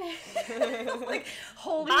 Like,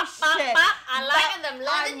 holy Bop, bop, shit. bop. I like them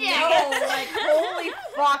leather jackets. know, like, holy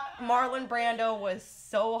fuck, Marlon Brando was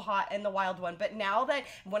so hot in The Wild One. But now that,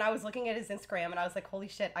 when I was looking at his Instagram and I was like, holy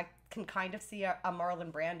shit, I can kind of see a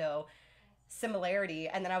Marlon Brando similarity.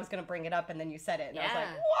 And then I was going to bring it up and then you said it. And I was like,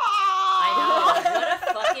 I wow.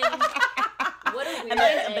 know. What a fucking, what a weird And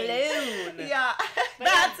then a thing. balloon. Yeah. But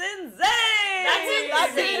That's insane.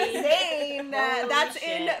 That's Zane. Holy That's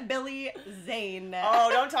shit. in Billy Zane. Oh,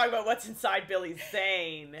 don't talk about what's inside Billy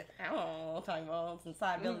Zane. Oh, I'm talking about what's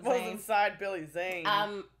inside Billy What's Zane. inside Billy Zane?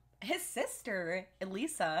 His sister,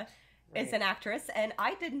 Elisa, is Right. an actress, and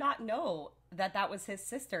I did not know that that was his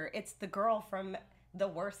sister. It's the girl from the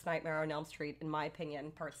worst Nightmare on Elm Street, in my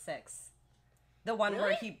opinion, part 6. The one where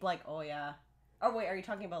Really? he, like, oh yeah. Oh, wait, are you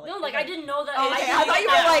talking about, like... No, like I didn't know that. Oh, okay, I I thought you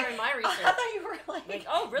that were like... in my I research. thought you were like... Like,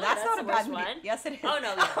 oh, really? That's not the a bad worst movie. one? Yes, it is. Oh,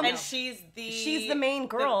 no, yeah. and she's the... She's the main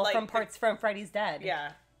girl like, from Freddy's Dead.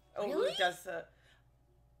 Yeah. Oh, Really? who does the...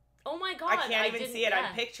 Oh my god. I can't even didn't- see it. yeah.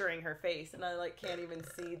 I'm picturing her face, and I, like, can't even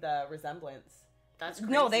see the resemblance. That's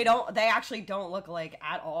crazy. No, they don't. They actually don't look like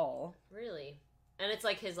at all. Really? And it's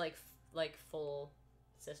like his like full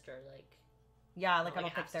sister, like Yeah, like Not I like don't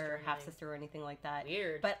think half-sister they're or half sister or anything like that.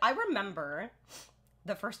 weird. But I remember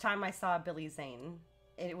the first time I saw Billy Zane.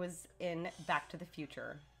 It was in Back to the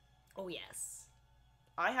Future. oh yes.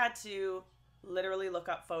 I had to literally look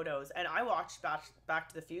up photos, and I watched Back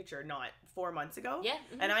to the Future not 4 months ago. Yeah.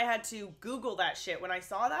 mhm. And I had to Google that shit when I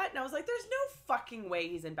saw that, and I was like, there's no fucking way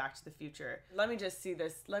he's in Back to the Future. Let me just see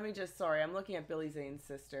this. Sorry, I'm looking at Billy Zane's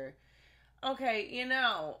sister. Okay,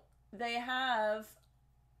 they have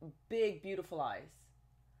big, beautiful eyes.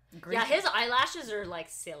 Greek. Yeah, his eyelashes are like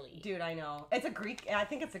silly. Dude, I know. It's a Greek. I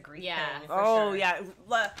think it's a Greek Yeah. thing. For Oh, sure. yeah.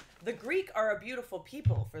 The Greek are a beautiful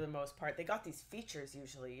people for the most part. They got these features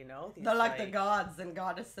usually, These, They're like the gods and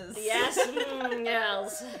goddesses. Yes.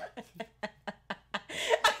 Yes. It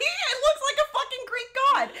looks like a fucking Greek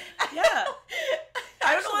god. Yeah.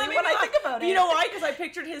 I don't know Actually, when when I think about it. You know why? Because I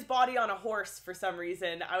pictured his body on a horse for some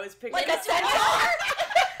reason. I was picturing Like a centaur.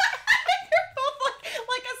 You're both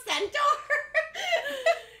like a centaur.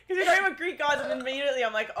 Because you're talking about Greek gods, and then immediately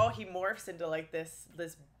I'm like, oh, he morphs into like this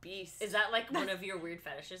beast. Is that like one of your weird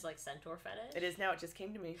fetishes, like centaur fetish? It is now. It just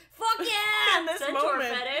came to me. Fuck yeah! In this Centaur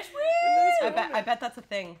moment. fetish. I bet that's a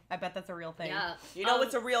thing. I bet that's a real thing. Yeah. You know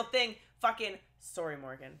what's a real thing? Fucking sorry,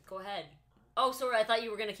 Morgan. Go ahead. Oh, sorry. I thought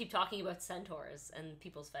you were gonna keep talking about centaurs and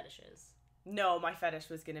people's fetishes. No, my fetish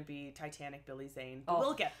was gonna be Titanic Billy Zane. But Oh.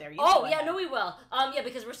 we'll get there. You Oh go yeah, ahead. no, we will. Yeah,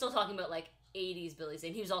 because we're still talking about like 80s Billy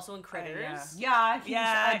Zane. He was also in Critters. yeah. Yeah, he's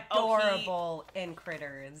Yeah, adorable in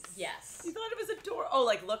Critters. Yes. You thought it was adorable. Oh,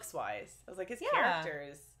 like looks wise. I was like his Yeah.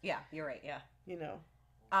 characters. Yeah, you're right. Yeah.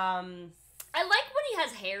 I like when he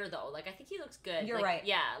has hair though. Like I think he looks good. You're Like, right.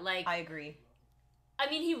 Yeah, like I agree. I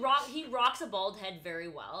mean he rocks a bald head very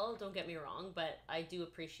well. Don't get me wrong, but I do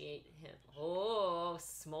appreciate him. Oh,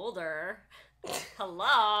 Smolder.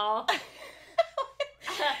 Hello.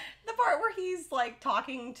 The part where he's like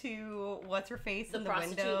talking to what's her face The in the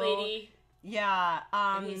prostitute window. lady. Yeah.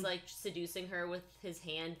 And he's like seducing her with his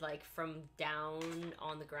hand like from down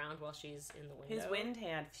on the ground while she's in the window. His wind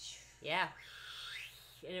hand. Yeah.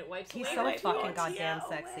 And it wipes He's away. so Away, fucking away, goddamn away.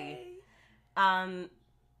 sexy.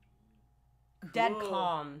 Dead Cool.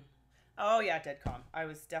 Calm. Oh yeah, Dead Calm. I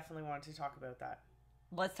was definitely wanting to talk about that.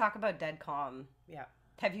 Let's talk about Dead Calm. Yeah.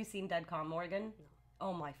 Have you seen Dead Calm, Morgan?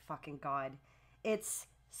 Oh my fucking god. It's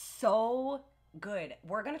so good.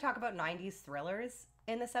 We're going to talk about 90s thrillers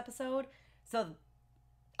in this episode. So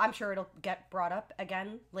I'm sure it'll get brought up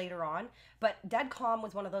again later on. But Dead Calm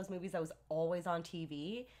was one of those movies that was always on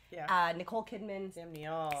TV. Yeah. Nicole Kidman, Sam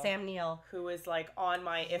Neill. Neill. Who is like on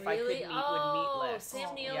my if I could Really? meet would meet list.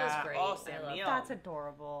 Sam Neill yeah. is great. Oh, I Sam love Neill. That's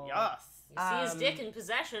adorable. Yes. You see his Um, dick in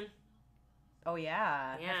Possession. Oh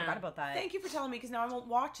yeah. Yeah. I forgot about that. Thank you for telling me because now I won't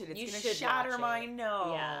watch it. It's You gonna should shatter watch my it.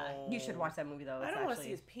 nose. Yeah. You should watch that movie though. I It's don't want to actually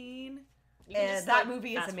see his peen. You can just, that like,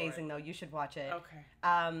 movie is fast forward. amazing though. You should watch it.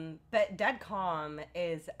 Okay. But Dead Calm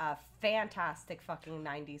is a fantastic fucking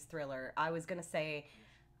 90s thriller. I was gonna say,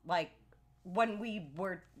 like, when we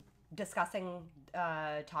were discussing,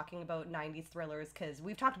 talking about 90s thrillers, because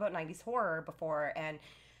we've talked about 90s horror before, and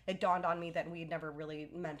it dawned on me that we'd never really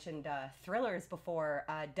mentioned thrillers before.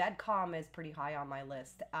 Dead Calm is pretty high on my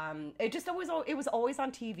list. It was always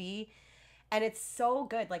on TV. And it's so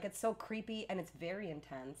good. Like, it's so creepy and it's very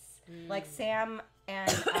intense. Like, Sam and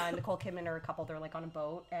Nicole Kidman are a couple. They're, like, on a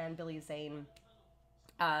boat. And Billy Zane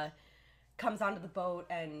comes onto the boat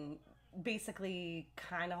and basically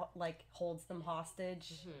kind of, like, holds them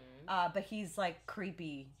hostage. But he's, like,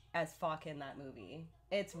 creepy as fuck in that movie.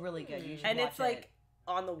 It's really good. You should And watch it's like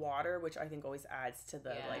on the water, which I think always adds to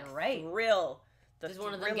the Yeah. Right. thrill. The Does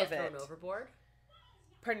one of thrill them get it. thrown overboard?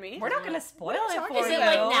 Pardon me? We're not gonna spoil What are you it for talking Is you. it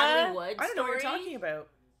like about? Natalie Wood's I don't know what story? you're talking about.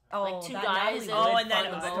 Oh, Like two that guys Natalie and Wood then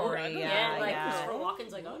it fucking was story. story. Yeah, like yeah. Christopher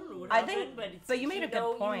Walken's like, I don't know what I happened, think- but it's, but you made a good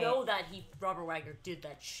know, point. You know that Robert Wagner did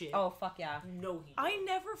that shit. Oh fuck yeah. You know he did. I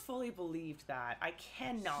never fully believed that. I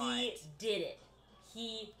cannot. He did it.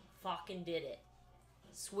 He fucking did it.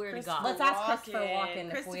 Swear to God. Let's ask Christopher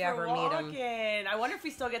Walken if we ever meet him. Walken. I wonder if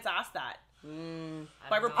he still gets asked that. I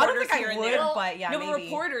By don't know. I don't reporters think I here and would, there. but yeah, no, maybe. but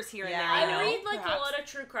reporters here and Yeah. there. I you know, read like perhaps. a lot of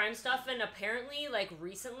true crime stuff, and apparently, like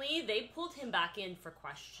recently, they pulled him back in for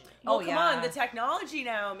questioning. Well, Oh, come yeah. on, the technology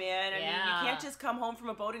now, man. I mean, Yeah. you can't just come home from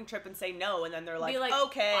a boating trip and say no, and then they're Be like,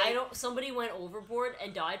 okay. I don't. Somebody went overboard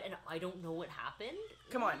and died, and I don't know what happened.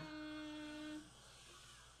 Come on.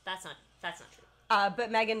 That's not true.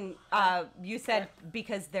 But Megan, you said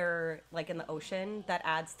because they're like in the ocean, that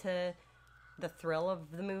adds to the thrill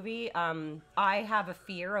of the movie. I have a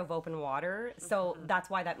fear of open water, so that's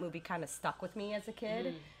why that movie kind of stuck with me as a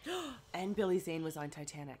kid. And Billy Zane was on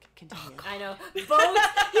Titanic. Continue. I know. Boat.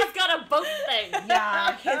 He's got a boat thing.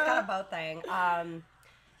 Yeah, he's got a boat thing.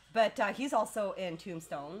 But he's also in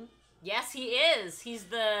Tombstone. Yes, he is. He's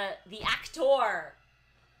the actor.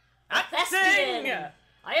 Acting! Thespian.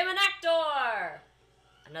 I am an actor.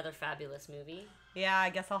 Another fabulous movie. Yeah, I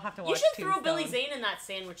guess I'll have to watch You should throw Tombstone. Billy Zane in that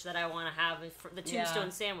sandwich that I want to have, the Tombstone Yeah.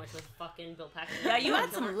 sandwich with fucking Bill Paxton. Yeah, you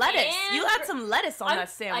had some lettuce. You had some lettuce on that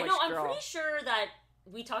sandwich, I know. girl. I'm pretty sure that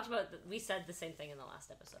we talked about. We said the same thing in the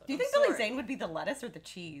last episode. Do you I'm think sorry. Billy Zane would be the lettuce or the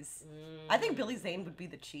cheese? I think Billy Zane would be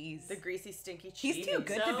the cheese. The greasy, stinky cheese. He's too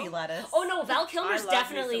good to So? be lettuce. Oh no, Val Kilmer's I love me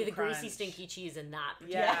definitely some the greasy, crunch. stinky cheese in that.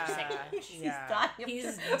 Yeah. sandwich. He's Yeah. dying. of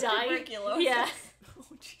He's dying. tuberculosis. Yeah. Oh,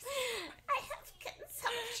 jeez. I have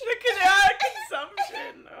consumption. The canal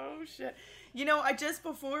consumption. Oh shit. You know, I just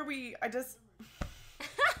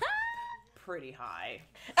pretty high.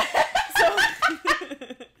 So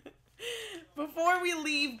before we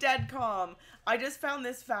leave Deadcom, I just found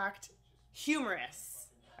this fact humorous.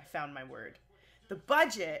 I found my word. The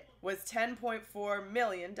budget was $10.4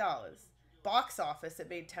 million. Box office, it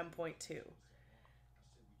made 10.2.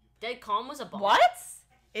 Deadcom was a bomb. What?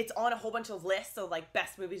 It's on a whole bunch of lists of like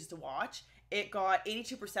best movies to watch. It got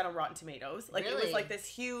 82% on Rotten Tomatoes. Like it was Really? like this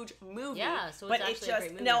huge movie. Yeah, so it's but actually it a just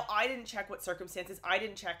great movie. now I didn't check what circumstances. I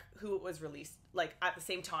didn't check who it was released like at the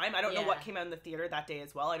same time. I don't know Yeah. what came out in the theater that day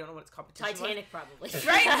as well. I don't know what its competition Titanic probably.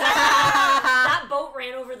 Right? That boat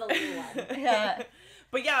ran over the little one. Yeah.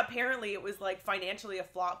 But yeah, apparently it was like financially a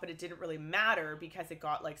flop, but it didn't really matter because it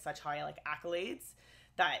got like such high like accolades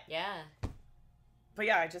that. Yeah. But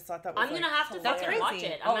yeah, I just thought that was. I'm gonna like, have to That's fucking crazy. watch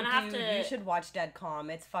it. I'm gonna have dude, to. You should watch Deadcom.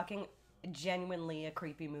 It's fucking genuinely a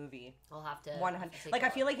creepy movie. I'll have to. 100. take Like a I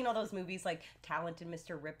feel look. like you know those movies like Talented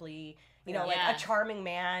Mr. Ripley. You know, Yeah. like a charming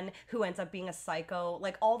man who ends up being a psycho.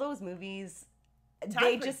 Like all those movies, It's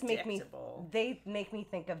they not just make me. predictable. They make me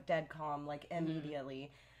think of Deadcom like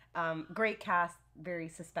immediately. Great cast, very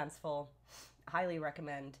suspenseful. Highly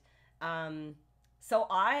recommend. So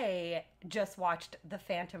I just watched The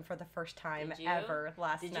Phantom for the first time Did you? ever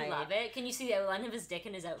last Did night. you love it? Can you see the outline of his dick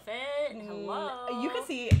in his outfit? Hello. You can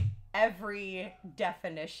see every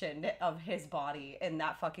definition of his body in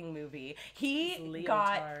that fucking movie. He His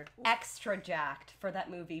got leotard. extra jacked for that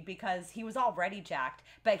movie because he was already jacked,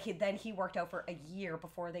 but then he worked out for a year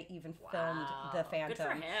before they even filmed The Wow. Phantom. Good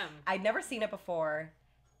for him. I'd never seen it before.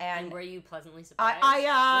 And were you pleasantly surprised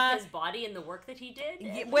I, with his body and the work that he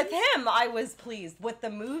did? With him, I was pleased. With the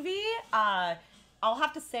movie, I'll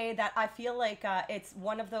have to say that I feel like it's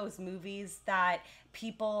one of those movies that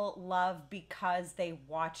people love because they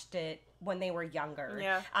watched it when they were younger.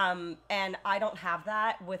 Yeah. And I don't have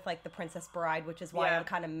that with like The Princess Bride, which is why Yeah. I'm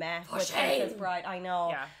kind of meh For with shame. Princess Bride. I know.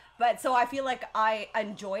 Yeah. But so I feel like I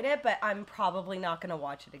enjoyed it, but I'm probably not gonna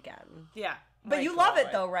watch it again. Yeah. But My you love it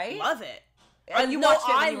God. though, right? Love it. And you no, watched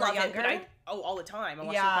it when I you were love younger? it, but all the time. I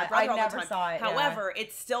watched Yeah, it with my brother I all never the time. saw it, yeah. However,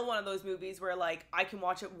 it's still one of those movies where like I can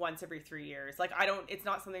watch it once every 3 years. Like I don't. It's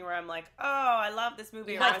not something where I'm like, oh, I love this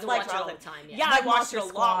movie. You or have I to watch watch it all the time, yeah. Yeah, Like I watched it a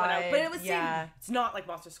Monster lot when I. Squad, But it was yeah. it's not like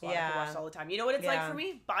Monster Squad. I Yeah. can watch it all the time. You know what it's like Yeah. for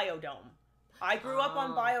me? Biodome. I grew up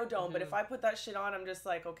on Oh, Biodome, but if I put that shit on, I'm just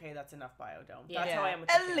like, okay, that's enough Biodome. That's Yeah. how I am with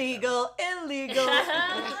the Phantom. Illegal.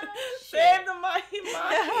 Save the money.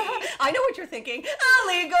 I know what you're thinking.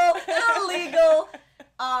 Illegal.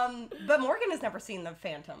 But Morgan has never seen The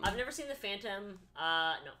Phantom. I've never seen The Phantom. No,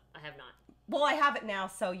 I have not. Well, I have it now,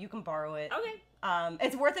 so you can borrow it. Okay.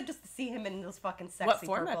 It's worth it just to see him in those fucking sexy What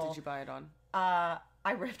format purple. did you buy it on?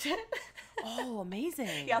 I ripped it. Oh,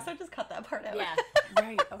 amazing. Yeah, so just cut that part out. Yeah.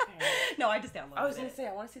 Right. Okay. No, I just downloaded I was gonna it. say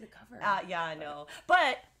I want to see the cover. Yeah, I know.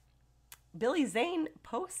 But Billy Zane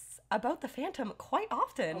posts about the Phantom quite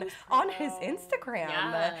often he's on pretty his well. Instagram.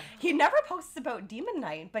 Yeah. He never posts about Demon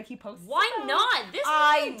Knight, but he posts. Why about- not? This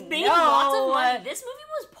I movie made know. lots of money. This movie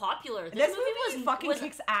was popular. This movie fucking was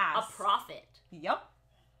kicks ass. a profit. Yep.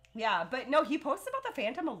 Yeah, but no, he posts about the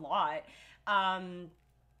Phantom a lot.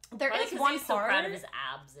 There Probably is 'cause one he's so part. proud of his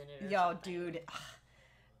abs in it. Or Yo, something. dude.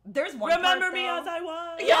 There's one Remember part, me though- as I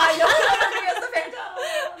was. Yeah, I know. Remember me as the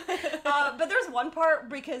Phantom. But there's one part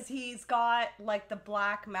because he's got like the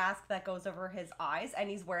black mask that goes over his eyes, and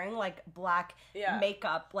he's wearing like black Yeah.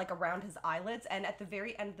 makeup like around his eyelids. And at the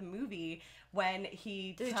very end of the movie, when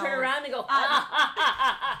he Does he tells- turn around and go like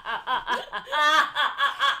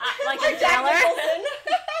like a Jack Geller? Nicholson.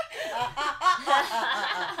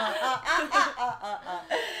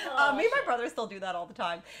 Me and my brother still do that all the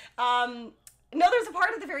time. No, there's a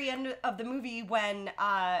part at the very end of the movie when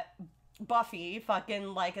Buffy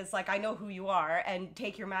fucking like is like, I know who you are, and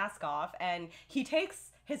take your mask off, and he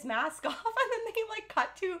takes his mask off, and then they like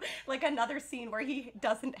cut to like another scene where he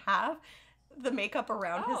doesn't have the makeup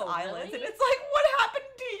around his Oh, eyelids, really? and it's like, what happened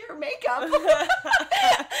to your makeup? I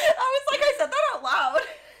was like, I said that out loud.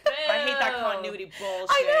 I hate that continuity bullshit.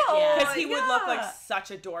 I know, Because he would look like yeah. such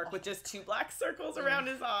a dork with just 2 black circles around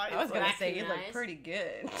his eyes. I was gonna Like, say you look Recognize. pretty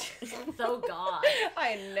good. So God.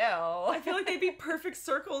 I know. I feel like they'd be perfect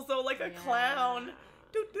circles though, like a Yeah. clown.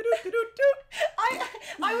 Doot, doot, doot, doot, doot.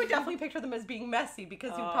 I would definitely picture them as being messy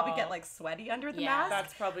because you would probably get like sweaty under the Yeah. mask.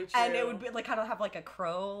 That's probably true. And it would be like kind of have like a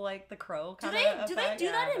crow, like the crow Do kind they of. do that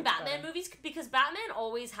Yeah, in that's Batman funny. movies? Because Batman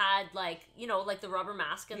always had like, you know, like the rubber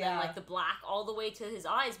mask and then Yeah. like the black all the way to his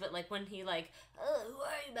eyes, but like when he like, oh, who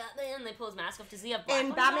are you, Batman? They pull his mask off. Does he have black In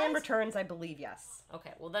on Batman his eyes? Returns, I believe, yes.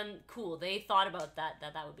 Okay, well then, cool. They thought about that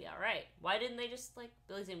would be all right. Why didn't they just like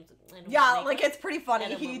Billy Zane? Yeah, like it's pretty funny.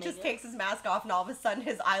 And it He will just make it. takes his mask off, and all of a sudden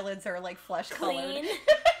his eyelids are like flesh colored. clean.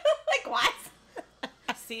 Like what?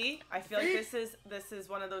 See, I feel like this is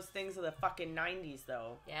one of those things of the fucking 90s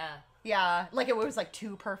though. Yeah. Yeah, like it was like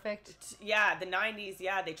too perfect. Yeah, the 90s,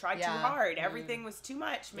 yeah, they tried too Yeah. hard. Everything was too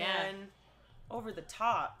much, Yeah. man. Over the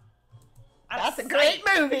top. That's a Out of great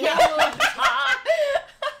sight. movie.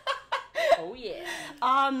 Oh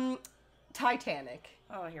yeah. Titanic.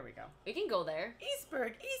 Oh, here we go. We can go there.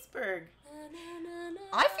 Eastburg.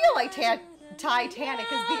 I feel like Titanic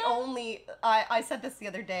is the only. I said this the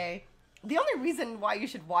other day. The only reason why you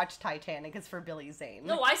should watch Titanic is for Billy Zane.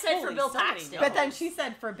 No, I said for Holy, Bill so many Paxton. no's. But then she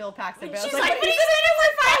said for Bill Paxton. But I was She's like, but but he he said it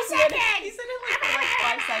for 5 seconds! seconds. He said it like for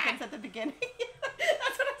like 5 seconds at the beginning.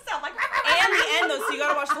 That's what I sound like. And the end though, so you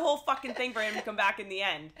gotta watch the whole fucking thing for him to come back in the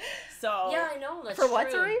end. So Yeah, I know. That's For what,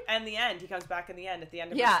 true. sorry? and the end, he comes back in the end at the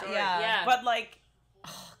end of Yeah, the story. yeah. Yeah. But like,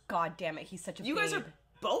 God damn it, he's such a you guys babe. are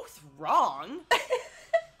both wrong.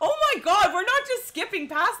 Oh my god, we're not just skipping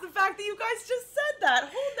past the fact that you guys just said that.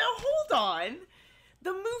 Hold on.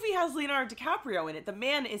 The movie has Leonardo DiCaprio in it. The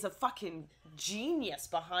man is a fucking genius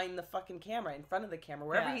behind the fucking camera, in front of the camera.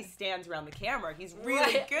 Wherever Yeah. he stands around the camera, he's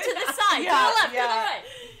really Right. good. To the side, Yeah, to the left, yeah. to the right.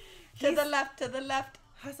 To the left, to the left.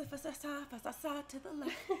 To the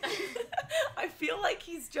left. I feel like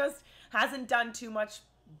he's just hasn't done too much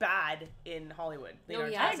bad in Hollywood. No,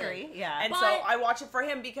 Leonardo he I hasn't. agree. Yeah. And But- so I watch it for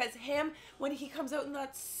him because him, when he comes out in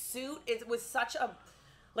that suit, it was such a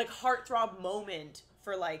like heartthrob moment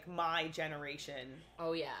for like my generation.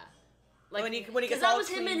 Oh yeah. Like When he gets because that all was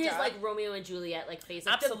him in cleaned his up. like Romeo and Juliet like face.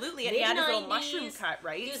 Like, the Absolutely, and he had his little mid-90s, mushroom cut,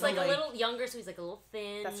 right? He was So, like a little younger, so he's like a little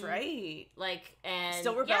thin. That's right. Like and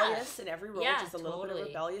Still rebellious in every role, Yeah, just a little bit totally. of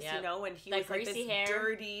rebellious, Yep. you know. And he That was like this greasy hair.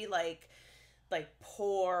 dirty, like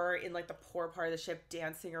poor in like the poor part of the ship,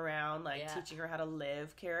 dancing around, like Yeah. teaching her how to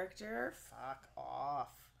live. Character, fuck off.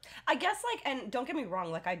 I guess like, and don't get me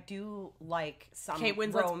wrong, like I do like some Kate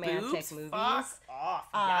Winslet's romantic boobs, movies. fuck off.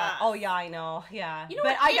 Yeah. Oh yeah, I know. Yeah, You know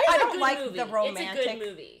but what? It is I a don't good like movie. the It's a romantic good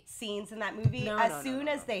movie. scenes in that movie. No, as no, no, soon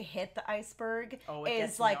no, as no. they hit the iceberg, Oh, it is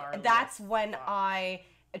gets like gnarly. that's when Fuck. I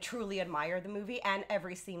truly admire the movie and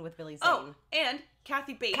every scene with Billy Zane. Oh, and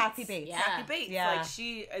Kathy Bates. Kathy Bates. Yeah. Kathy Bates. Yeah. Like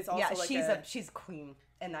she is also yeah, like she's queen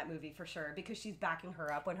in that movie for sure because she's backing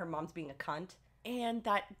her up when her mom's being a cunt. and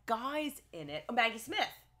that guy's in it. Oh, Maggie Smith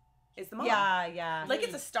is the mom. Yeah, yeah. Like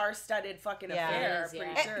it's a star-studded fucking Yeah. affair. It is, pretty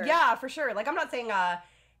yeah. sure. Yeah, for sure. Like I'm not saying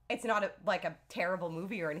it's not like a terrible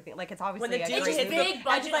movie or anything. Like it's obviously the a dude great hits movie. the big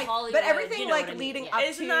budget And, like, Hollywood, but everything you know like what I mean, leading yeah. up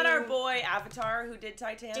Isn't to that our boy Avatar who did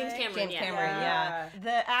Titanic? James Cameron. James Yeah. Cameron, yeah. Yeah.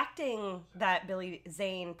 The acting that Billy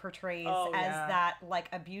Zane portrays Oh, as yeah. that like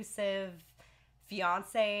abusive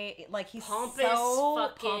fiance, like he's Pompous, so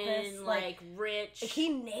fucking pompous, like rich. he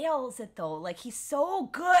nails it though. Like he's so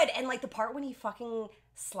good, and like the part when he fucking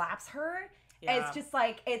slaps her Yeah. It's just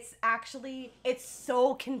like, it's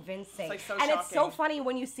so convincing. It's, like, so and it's so shocking. funny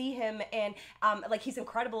when you see him and like he's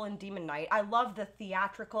incredible in Demon Knight. I love the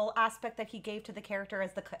theatrical aspect that he gave to the character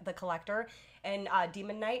as the collector in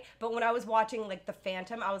Demon Knight. But when I was watching like The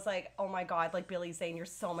Phantom, I was like, oh my god, like Billy Zane, you're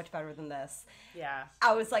so much better than this. Yeah.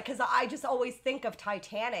 I was like, because I just always think of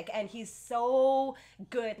Titanic, and he's so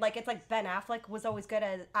good. Like, it's like Ben Affleck was always good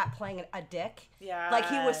at playing a dick. Yeah. Like,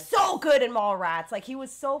 he was so good in Mallrats. Like, he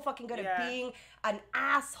was so fucking good Yeah. at being an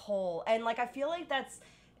asshole. And, like, I feel like that's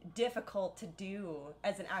difficult to do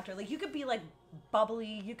as an actor. Like, you could be, like,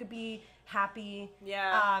 bubbly. You could be happy.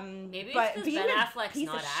 Yeah. Maybe it's but 'cause being Ben a Affleck's piece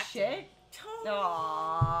not of acting. shit.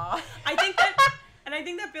 Aww. I think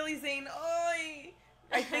that Billy Zane,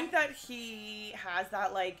 I think that he has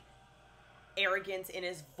that, like, arrogance in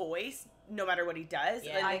his voice no matter what he does.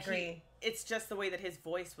 Yeah, And, I like, agree. It's just the way that his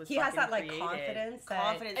voice was He has fucking that, like, created. confidence that-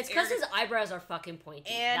 Confidence. It's because his arrogance, eyebrows are fucking pointy.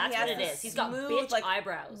 and That's he what has it the is. He's got smooth, bitch like,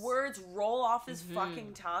 eyebrows. words roll off his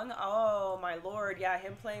fucking tongue. Oh, my lord. Yeah,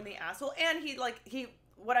 him playing the asshole. And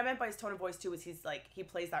what I meant by his tone of voice, too, is he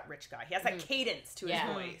plays that rich guy. He has that cadence to his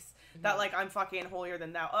Yeah. voice. That, like, I'm fucking holier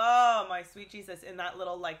than thou. Oh, my sweet Jesus. In that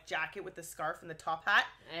little, like, jacket with the scarf and the top hat.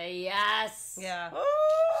 Yes. Yeah.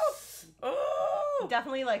 Oh! Oh!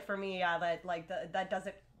 Definitely, like, for me, yeah, that does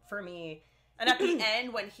it for me. And at the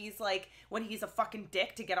end, when he's a fucking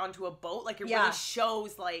dick to get onto a boat, like, it Yeah. really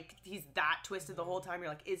shows, like, he's that twisted the whole time. You're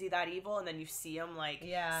like, is he that evil? And then you see him, like,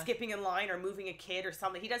 Yeah. skipping in line or moving a kid or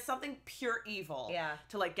something. He does something pure evil Yeah.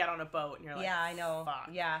 to, like, get on a boat. And you're like, Yeah, I know. fuck.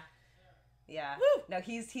 Yeah. Yeah. Woo. No,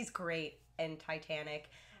 he's great in Titanic.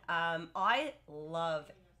 I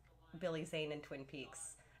love Billy Zane in Twin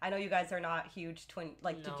Peaks. I know you guys are not huge did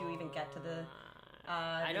you even get to the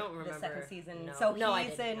I don't remember. the second season? No. So No, I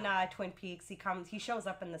he's didn't, in no. Twin Peaks. He shows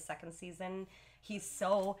up in the second season.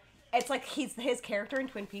 It's like his character in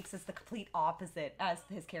Twin Peaks is the complete opposite as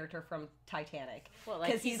his character from Titanic. Well,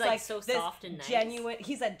 like, 'Cause he's like so this soft and nice. genuine.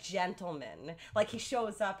 He's a gentleman. Like, he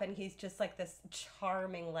shows up and he's just like this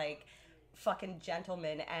charming, like, fucking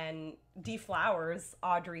gentleman, and deflowers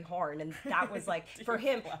Audrey Horne, and that was like for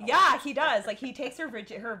him. Yeah, he does. Like, he takes her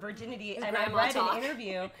virginity, and I grandma read talk. an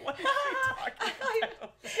interview. What are you talking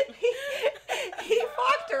about? he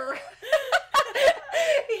fucked her.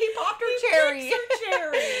 He popped her cherry.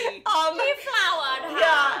 Cherry. Deflowered her.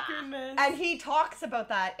 Yeah. Goodness. And he talks about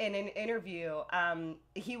that in an interview.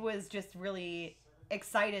 He was just really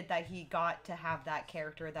excited that he got to have that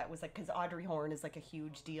character that was like, because Audrey Horne is like a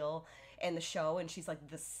huge deal in the show, and she's like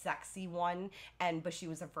the sexy one, but she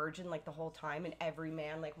was a virgin like the whole time, and every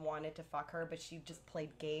man like wanted to fuck her, but she just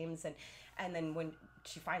played games, and then when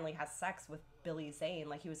she finally has sex with Billy Zane,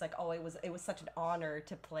 like, he was like, oh, it was such an honor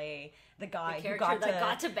to play the guy The who character that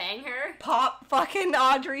got to bang her. pop fucking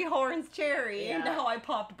Audrey Horne's cherry. Yeah. And now I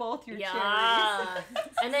popped both your cherries. Yeah.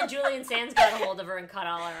 And then Julian Sands got a hold of her and cut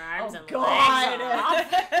all her arms Oh, and God.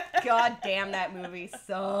 legs off. God damn, that movie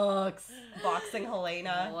sucks. Boxing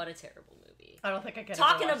Helena. What a terrible movie. I don't think I could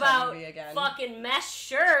Talking ever watch that about movie again. fucking mesh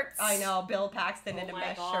shirts. I know, Bill Paxton in a Oh my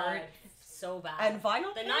mesh God. shirt. So bad. And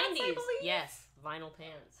vinyl the pants, I 90s. believe? Yes, vinyl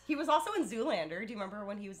pants. He was also in Zoolander. Do you remember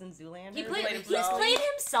when he was in Zoolander? He's played played himself.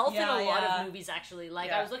 himself in Yeah, a lot yeah. of movies, actually. Like,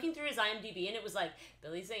 Yeah. I was looking through his IMDb, and it was like,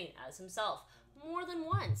 Billy Zane as himself. More than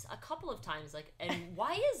once. A couple of times. Like, and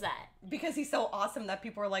why is that? Because he's so awesome that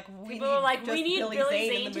people are like, we People are like, just we need Billy Billy Zane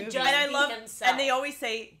in Zane the to movie. just- And I be love, himself. and they always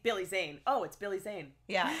say Billy Zane. Oh, it's Billy Zane.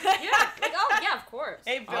 Yeah. Yeah. Like, oh, yeah, of course.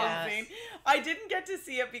 Hey, Billy Yes. Zane. I didn't get to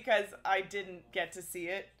see it because I didn't get to see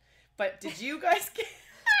it. But did you guys get?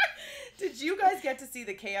 Did you guys get to see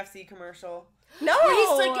the KFC commercial? No! Where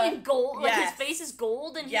he's like in gold, like Yes. his face is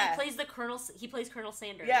gold, and Yes. he plays the Colonel. He plays Colonel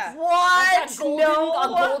Sanders. Yeah. What? A golden, No! a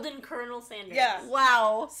golden Colonel Sanders. Yeah.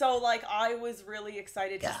 Wow. So, like, I was really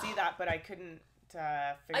excited to see that, but I couldn't figure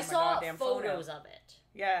I my saw goddamn phone photos out. of it.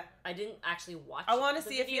 Yeah. I didn't actually watch. I want to the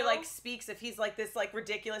see if he, video. like, speaks, if he's, like, this, like,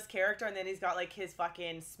 ridiculous character, and then he's got, like, his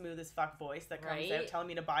fucking smooth as fuck voice that comes Right. out telling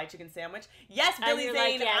me to buy a chicken sandwich. Yes, And Billy you're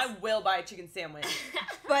Zane, like, yes. I will buy a chicken sandwich.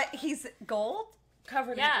 But he's gold?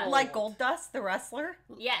 Covered Yeah. in gold. Like Goldust, the wrestler?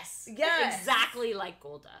 Yes. Yes. Exactly like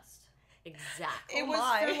Goldust. Exactly. It Oh was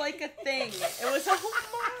my. for, like, a thing. It was,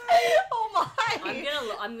 Oh my!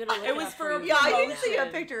 I'm gonna look It was up for you Yeah, I right need to see a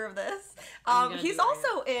now. picture of this. I'm gonna He's do it.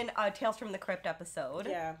 also in a Tales from the Crypt episode.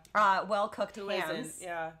 Yeah. Well Cooked Who Hands. isn't?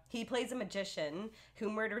 Yeah. He plays a magician who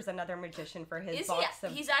murders another magician for his Is box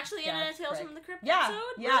of he? He's actually in a death Tales trick. from the Crypt Yeah, episode.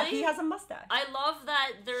 yeah. Really? He has a mustache. I love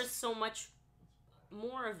that. There's so much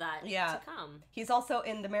more of that Yeah. to come. He's also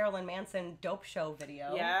in the Marilyn Manson Dope Show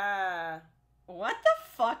video. Yeah. What the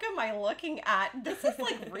fuck am I looking at? This is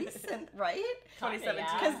like recent, right? 2017.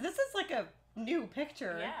 Yeah. Because this is like a New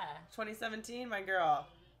picture. Yeah. 2017, my girl.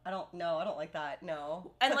 I don't know. I don't like that.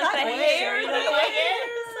 No. And But like that the hair, hair, the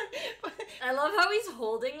the hair. I love how he's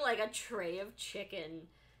holding like a tray of chicken.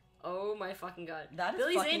 Oh my fucking god. That is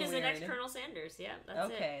Billy fucking Zane is the next weird. Colonel Sanders. Yeah, that's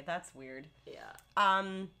it. Okay, that's weird.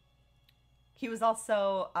 Yeah. He was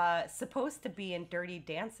also supposed to be in Dirty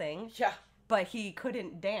Dancing, Yeah. but he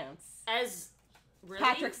couldn't dance. As really?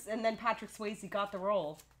 And then Patrick Swayze got the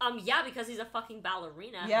role. Yeah, because he's a fucking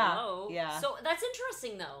ballerina. Yeah, Hello. yeah. So that's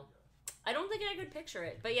interesting though. I don't think I could picture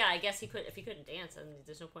it. But yeah, I guess he could if he couldn't dance, and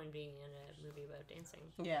there's no point in being in a movie about dancing.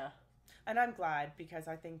 Yeah. And I'm glad because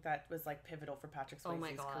I think that was like pivotal for Patrick Oh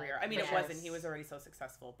my Swayze's God. career. I mean, Yes. it wasn't. He was already so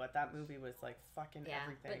successful, but that movie was like fucking Yeah.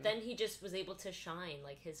 everything. But then he just was able to shine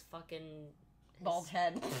like his Bald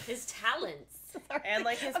head. his talents. Sorry. and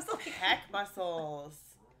like his I'm still pec muscles.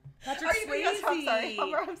 Patrick Are you, Swayze. yes, I'm sorry.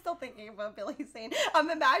 I'm still thinking about Billy Zane.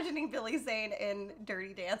 I'm imagining Billy Zane in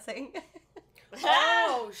Dirty Dancing.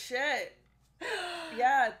 Oh shit.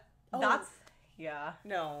 Yeah. Oh, That's yeah.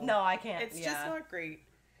 no. No, I can't. It's yeah. just not great.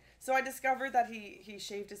 So I discovered that he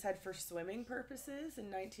shaved his head for swimming purposes in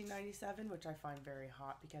 1997, which I find very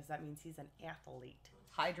hot because that means he's an athlete.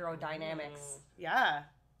 Hydrodynamics. Yeah.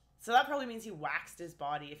 So that probably means he waxed his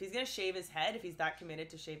body. If he's going to shave his head, if he's that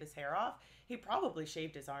committed to shave his hair off, he probably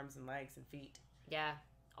shaved his arms and legs and feet. Yeah,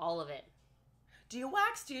 all of it. Do you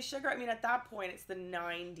wax? Do you sugar? I mean, at that point, it's the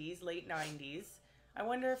 90s, late 90s. I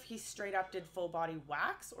wonder if he straight up did full body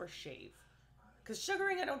wax or shave. Because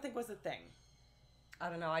sugaring, I don't think was a thing. I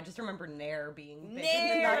don't know. I just remember Nair being big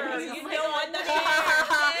Nair! in the 90s. You Oh my know God. what Nair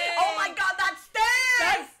Oh my god, that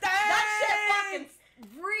stinks! That That shit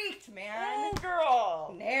fucking freaked, man. Oh,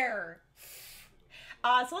 girl! Nair.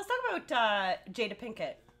 So let's talk about Jada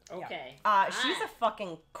Pinkett. Okay. She's a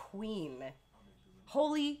fucking queen.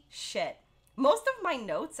 Holy shit. Most of my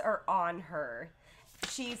notes are on her.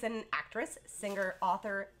 She's an actress, singer,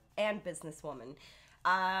 author, and businesswoman.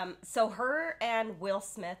 So her and Will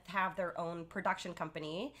Smith have their own production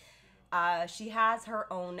company. She has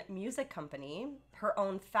her own music company, her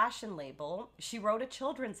own fashion label. She wrote a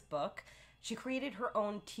children's book. She created her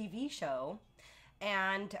own TV show.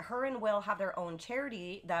 And her and Will have their own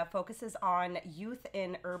charity that focuses on youth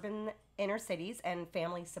in urban inner cities and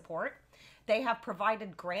family support. They have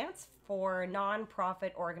provided grants for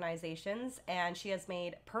nonprofit organizations, and she has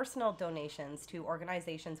made personal donations to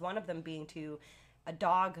organizations, one of them being to a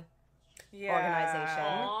dog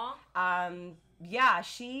organization. Aw. Yeah,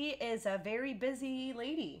 she is a very busy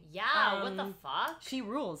lady. Yeah, what the fuck? She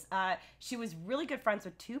rules. She was really good friends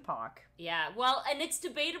with Tupac. Yeah, well, and it's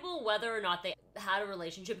debatable whether or not they had a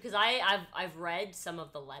relationship because I've read some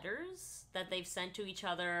of the letters that they've sent to each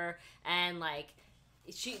other, and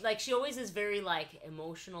she always is very like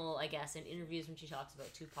emotional, I guess, in interviews when she talks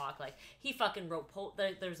about Tupac. Like he fucking wrote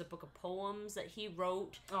there's a book of poems that he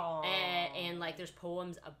wrote, and like there's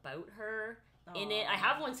poems about her in it. I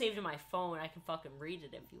have one saved in my phone. I can fucking read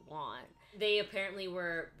it if you want. They apparently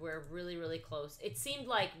were really, really close. It seemed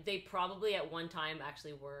like they probably at one time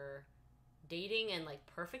actually were dating and like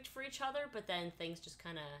perfect for each other, but then things just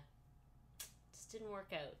kind of just didn't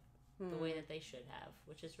work out the way that they should have,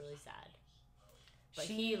 which is really sad. But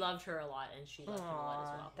he loved her a lot, and she loved him a lot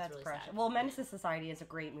as well. That's really precious. sad. Well, Menace to Society is a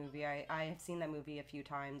great movie. I have seen that movie a few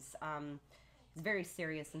times. It's very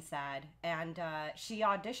serious and sad. And she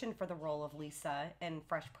auditioned for the role of Lisa in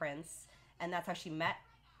Fresh Prince, and that's how she met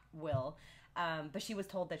Will. But she was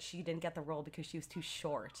told that she didn't get the role because she was too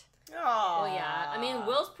short. Oh Well, yeah. I mean,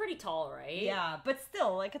 Will's pretty tall, right? Yeah, but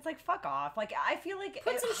still, like, it's like, fuck off. Like, I feel like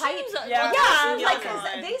Put some height- shoes on. Yeah. Yeah, Yeah. like 'cause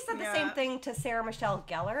they said the Yeah. same thing to Sarah Michelle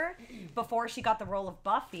Gellar before she got the role of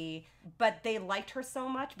Buffy, but they liked her so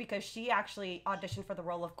much because she actually auditioned for the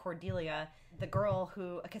role of Cordelia, the girl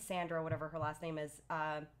who, Cassandra, whatever her last name is,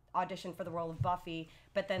 auditioned for the role of Buffy,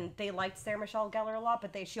 but then they liked Sarah Michelle Gellar a lot,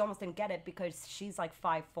 but she almost didn't get it because she's like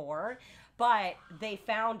 5'4", but they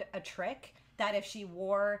found a trick that if she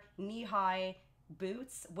wore knee-high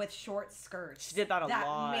boots with short skirts, She did that a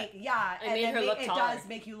lot. It made then her look it taller. does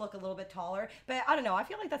make you look a little bit taller. But I don't know. I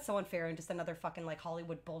feel like that's so unfair and just another fucking like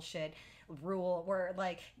Hollywood bullshit rule where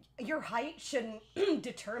like your height shouldn't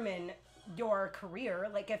determine your career.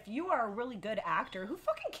 Like if you are a really good actor, who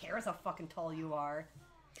fucking cares how fucking tall you are?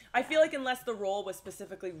 I feel like unless the role was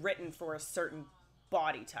specifically written for a certain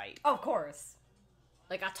body type. Of course.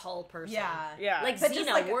 Like a tall person. Yeah. Yeah. Like But Xena, just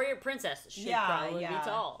like- warrior princess, should Yeah, probably yeah. be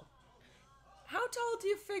tall. How tall do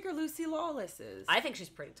you figure Lucy Lawless is? I think she's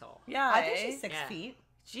pretty tall. yeah, I think she's 6 Yeah. feet.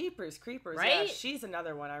 Jeepers Creepers, Right? Yeah, she's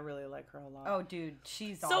another one. I really like her a lot. Oh, dude,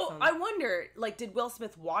 she's So awesome. I wonder, like, did Will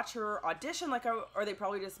Smith watch her audition? Like, or they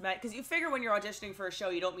probably just met? Because you figure when you're auditioning for a show,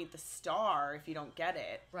 you don't meet the star if you don't get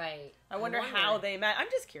it. Right. I wonder how they met. I'm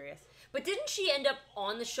just curious. But didn't she end up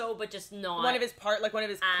on the show, but just not One of his quick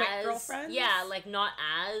as girlfriends? Yeah, like not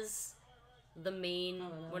as the main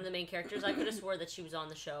one of the main characters. I could have swore that she was on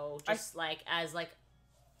the show, just like as like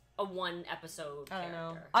a one episode I don't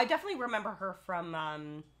character. know. I definitely remember her from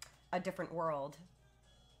A Different World.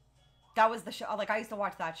 That was the show. Like, I used to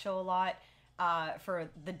watch that show a lot for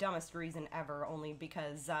the dumbest reason ever, only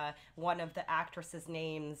because one of the actresses'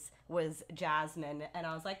 names was Jasmine, and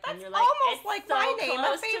I was like, that's you're like, almost "It's like so my name. A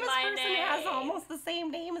close to famous my person has name." almost the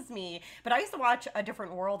same name as me. But I used to watch A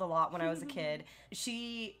Different World a lot when I was a kid.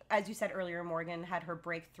 She, as you said earlier, Morgan, had her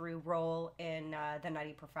breakthrough role in The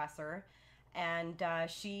Nutty Professor, and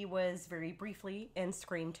she was very briefly in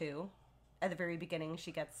Scream 2. At the very beginning,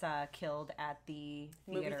 she gets killed at the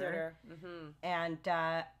Movie theater. and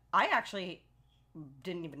I actually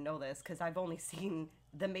didn't even know this because I've only seen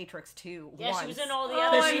The Matrix 2 Yeah, once. she was in all the Oh,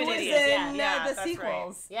 other But she I'm an was movies. idiot. in Yeah. the that's right.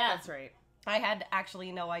 sequels. Yeah. That's right. I had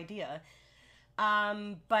actually no idea.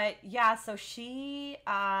 But yeah, so she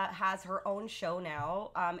has her own show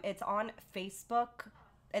now. It's on Facebook.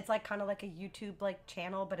 It's like kind of like a YouTube like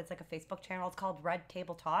channel, but it's like a Facebook channel. It's called Red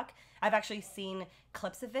Table Talk. I've actually seen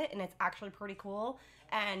clips of it, and it's actually pretty cool.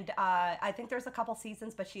 And I think there's a couple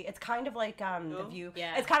seasons, but it's kind of like The View.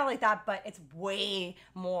 Yeah. It's kind of like that, but it's way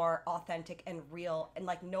more authentic and real, and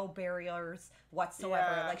like no barriers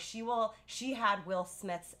whatsoever. Yeah. Like she had Will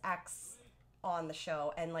Smith's ex on the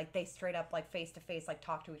show, and like they straight up like face to face like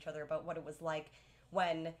talk to each other about what it was like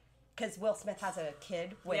when, because Will Smith has a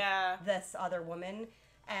kid with Yeah. this other woman,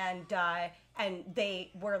 and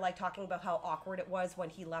they were like talking about how awkward it was when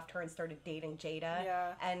he left her and started dating Jada.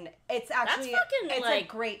 Yeah. And it's actually fucking, it's like, a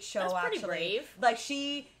great show. that's pretty actually, brave. like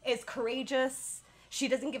she is courageous. She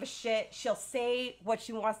doesn't give a shit. She'll say what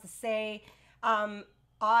she wants to say.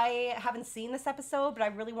 I haven't seen this episode, but I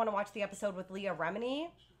really want to watch the episode with Leah Remini,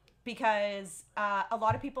 because a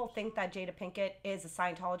lot of people think that Jada Pinkett is a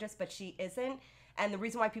Scientologist, but she isn't. And the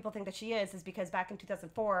reason why people think that she is because back in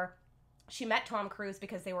 2004, she met Tom Cruise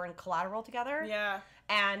because they were in Collateral together. Yeah.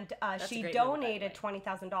 And a she great movie, by the donated way.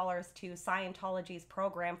 $20,000 to Scientology's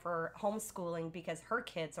program for homeschooling because her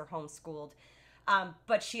kids are homeschooled.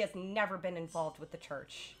 But she has never been involved with the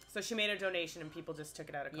church. So she made a donation and people just took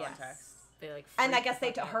it out of context. Yes. They like. And I freak guess the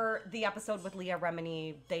they fuck out. the episode with Leah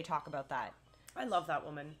Remini, they talk about that. I love that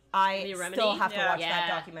woman. I Leah Remini? still have to Yeah. watch that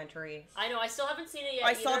Yeah. documentary. I know. I still haven't seen it yet.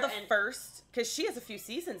 I saw either, the and- first, because she has a few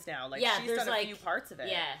seasons now. Like, Yeah, she's there's, done a like- few parts of it.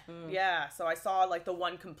 Yeah. Yeah, so I saw like the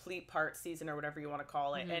one complete part season or whatever you want to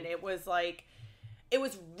call it, and it was like, it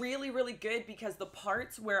was really, really good because the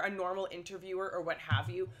parts where a normal interviewer or what have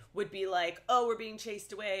you would be like, oh, we're being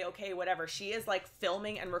chased away, okay, whatever. She is like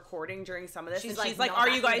filming and recording during some of this, She's, and like, she's like, not are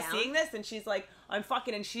you backing guys down? seeing this? And she's like, I'm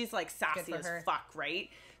fucking, and she's like sassy for as her. fuck, right?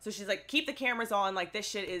 So she's like, keep the cameras on, like this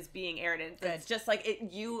shit is being aired, and it's just like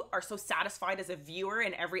you are so satisfied as a viewer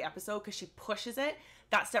in every episode because she pushes it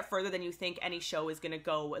that step further than you think any show is gonna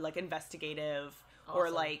go, like investigative or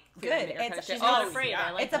Awesome. like Good. filmmaker kind It's- of shit. she's not afraid.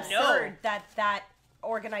 I like It's that. absurd that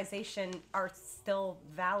organization are still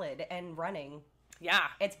valid and running. Yeah.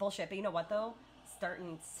 It's bullshit. But you know what though?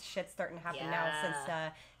 Shit's starting to happen now Yeah.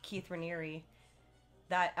 since Keith Raniere.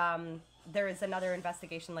 That there is another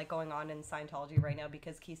investigation like going on in Scientology right now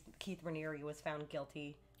because Keith Raniere was found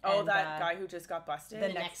guilty. Oh, And, that guy who just got busted? the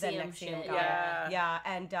The Nexium Nexium shit, guy. yeah.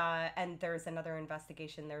 Yeah, and there's another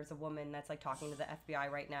investigation. There's a woman that's like talking to the FBI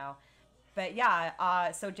right now. But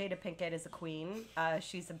yeah, so Jada Pinkett is a queen.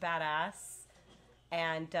 She's a badass,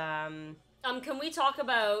 and Can we talk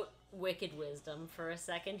about Wicked Wisdom for a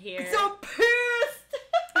second here? so pissed.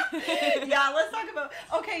 Yeah, let's talk about.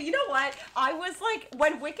 Okay, you know what? I was like,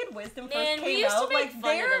 when Wicked Wisdom first Man, we came used out, to make like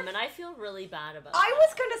fun of them, and I feel really bad about I that.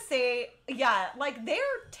 was gonna say, yeah, like they're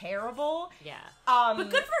terrible. Yeah. But But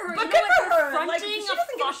good for her. But you good know what? for her. Fronting Like, she doesn't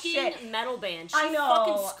give a a fucking shit. metal band. She I know.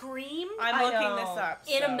 fucking screamed I'm I looking know. this up.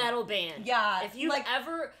 in so. a metal band. Yeah, If you've like-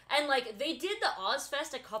 ever and like they did the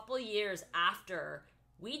Ozfest a couple years after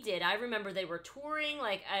we did. I remember they were touring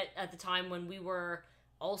like at the time when we were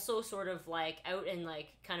also sort of like out and like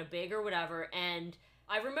kind of big or whatever, and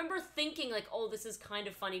I remember thinking like, oh, this is kind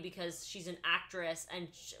of funny because she's an actress, and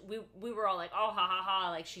we were all like, oh, ha ha ha,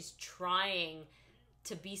 like she's trying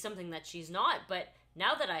to be something that she's not. But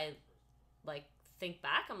now that I like think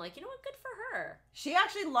back, I'm like, you know what, good for her. She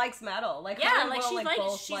actually likes metal. Like, her Yeah, and like Will, she's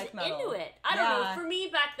both she's like metal. into it. I don't know. Yeah. For me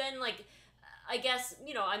back then, like, I guess,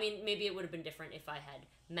 you know, I mean, maybe it would have been different if I had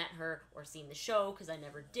met her or seen the show, because I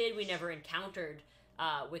never did. We never encountered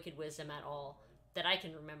Wicked Wisdom at all that I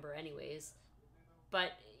can remember anyways.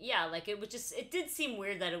 But yeah, like it did seem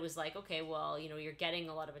weird that it was like, okay, well, you know, you're getting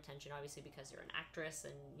a lot of attention obviously because you're an actress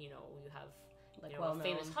and, you know, you have like, you know, a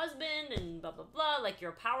famous husband and blah blah blah, like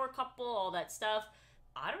you're a power couple, all that stuff.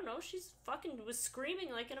 I don't know, she's fucking was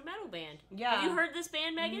screaming like in a metal band. Yeah. Have you heard this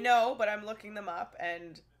band, Megan? No, but I'm looking them up,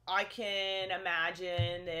 and I can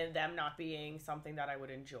imagine them not being something that I would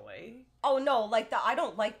enjoy. Oh no, like I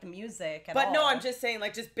don't like the music at all. But no, I'm just saying,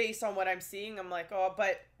 like, just based on what I'm seeing, I'm like, oh,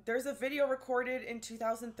 but there's a video recorded in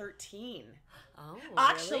 2013. Oh,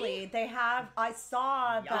 actually, really? they have. I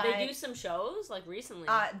saw that Did they do some shows like recently?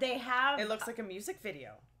 they have. It looks like a music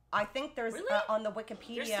video. I think there's Really? On the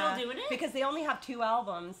Wikipedia. They're still doing it? Because they only have 2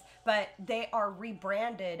 albums, but they are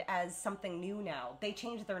rebranded as something new now. They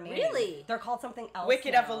changed their name. Really? They're called something else.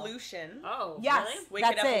 Wicked now. Evolution. Oh, Yes, really?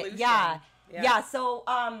 Wicked that's Evolution. it. Yeah. Yeah. So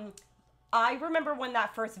I remember when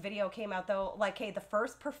that first video came out though. Like, hey, the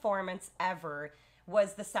first performance ever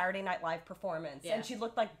was the Saturday Night Live performance, Yeah. and she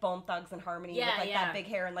looked like Bone Thugs and Harmony with like that big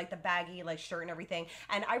hair and like the baggy like shirt and everything.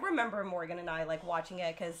 And I remember Morgan and I like watching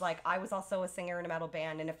it because like I was also a singer in a metal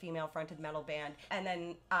band, in a female fronted metal band, and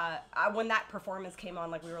then when that performance came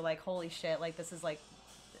on, like we were like, holy shit, like this is like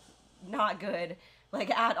not good. Like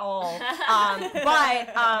at all,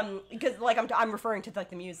 but because like I'm referring to like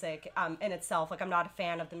the music in itself, like I'm not a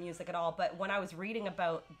fan of the music at all. But when I was reading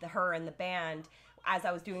about her and the band, as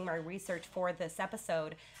I was doing my research for this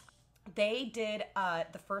episode, they did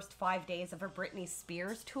the first 5 days of a Britney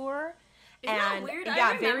Spears tour. Isn't that weird? I Yeah,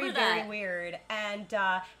 remember very, that. very weird. And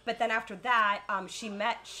but then after that, she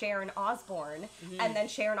met Sharon Osbourne, and then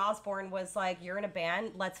Sharon Osbourne was like, "You're in a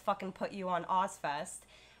band. Let's fucking put you on Ozfest."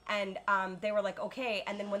 And they were like, okay.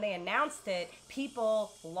 And then when they announced it,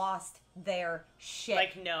 people lost their shit.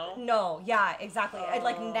 Like, no? No, yeah, exactly.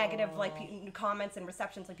 Like negative like comments and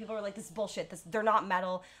receptions. Like people were like, this is bullshit. They're not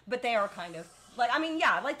metal, but they are kind of. Like, I mean,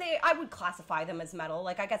 yeah, like I would classify them as metal.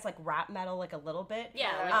 Like, I guess like rap metal, like a little bit.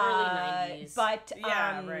 Yeah, like early 90s. But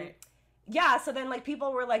Yeah, right. yeah, so then like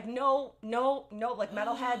people were like, no, like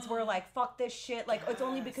metalheads were like, fuck this shit, like it's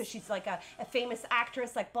only because she's like a famous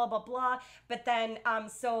actress, like blah blah blah. But then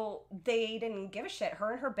so they didn't give a shit.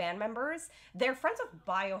 Her and her band members, they're friends with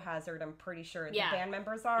Biohazard, I'm pretty sure. Yeah. The band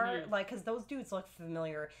members are like, because those dudes look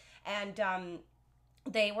familiar. And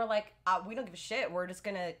they were like, we don't give a shit, we're just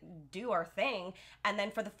gonna do our thing. And then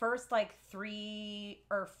for the first like 3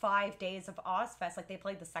 or 5 days of Ozfest, like they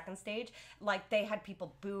played the second stage, like they had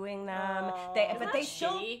people booing them. But they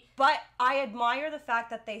still, shitty? but I admire the fact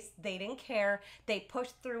that they didn't care. They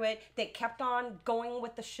pushed through it. They kept on going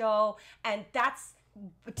with the show, and that's,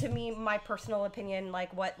 to me, my personal opinion,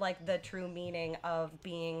 like what like the true meaning of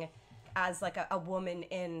being as like a woman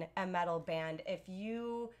in a metal band. If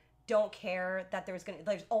you don't care that there's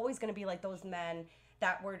always gonna be like those men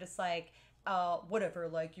that were just like, whatever,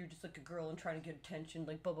 like you're just like a girl and trying to get attention,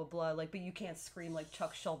 like blah blah blah, like but you can't scream like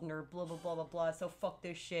Chuck Schuldiner, blah blah blah blah blah, so fuck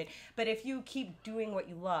this shit. But if you keep doing what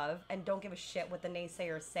you love and don't give a shit what the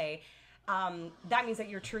naysayers say, that means that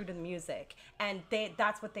you're true to the music. And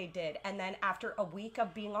that's what they did. And then after a week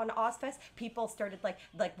of being on Ozfest, people started like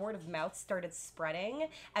word of mouth started spreading,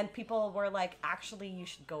 and people were like, actually you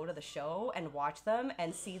should go to the show and watch them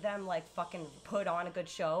and see them like fucking put on a good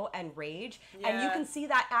show and rage. And you Yeah. can see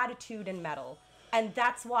that attitude in metal. And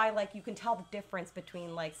that's why like you can tell the difference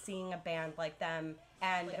between like seeing a band like them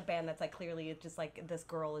and a band that's like clearly just like, this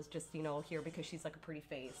girl is just, you know, here because she's like a pretty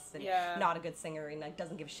face and Yeah. not a good singer and like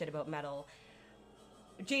doesn't give a shit about metal.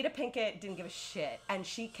 Jada Pinkett didn't give a shit, and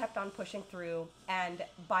she kept on pushing through. And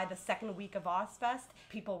by the second week of Ozfest,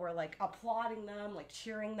 people were like applauding them, like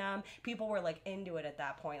cheering them. People were like into it at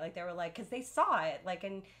that point. Like they were like, because they saw it, like,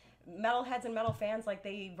 and metalheads and metal fans, like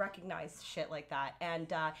they recognize shit like that.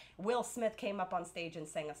 And Will Smith came up on stage and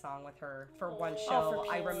sang a song with her for one show.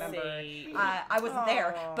 for I Pete's remember. sake. I wasn't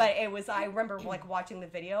there, Aw. but it was. I remember like watching the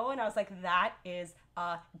video, and I was like, that is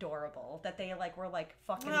adorable. That they like were like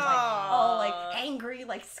fucking like all like angry,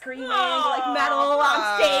 like screaming, like metal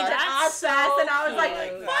on stage at That's Ozfest, so and I was like,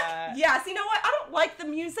 cute. fuck yes. You know what? I don't like the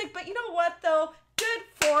music, but you know what though? Good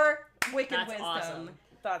for Wicked That's Wisdom. awesome.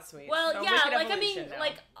 That's sweet. Well, No, yeah, Wicked like I Evolution mean, now.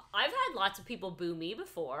 like I've had lots of people boo me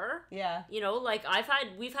before. Yeah. You know, like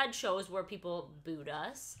we've had shows where people booed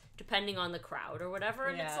us, depending on the crowd or whatever,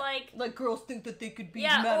 and it's like girls think that they could be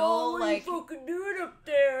yeah, metal, oh, what like are you fucking doing up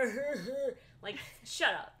there? Like,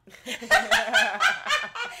 shut up.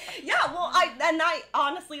 yeah. Well, I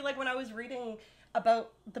honestly, like when I was reading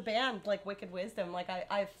about the band, like Wicked Wisdom, like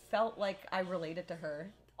I felt like I related to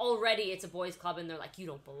her. Already, it's a boys' club, and they're like, you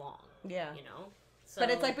don't belong. Yeah. You know. So, But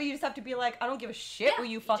it's like, but you just have to be like, I don't give a shit Yeah, what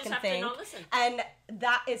you you just fucking have to think. not listen. And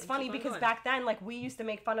that is And funny keep on because going. back then, like, we used to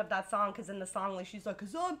make fun of that song because in the song, like, she's like,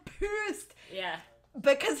 cause I'm pissed. yeah.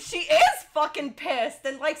 Because she is fucking pissed,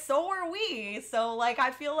 and like, so are we. So, like,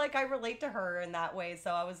 I feel like I relate to her in that way. So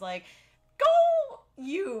I was like, go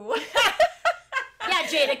you. Yeah,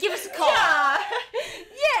 Jada, give us a call. Yeah.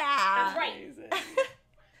 Yeah. That's right. Amazing.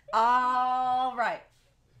 All right.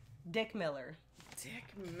 Dick Miller. Dick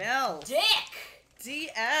Mills. Dick!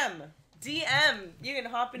 DM. You can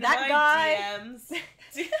hop into That my guy- DMs.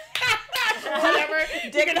 Whatever.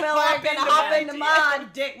 Dick You're Miller, gonna hop into my mine,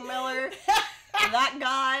 Dick Miller. That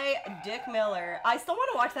guy, Dick Miller. I still want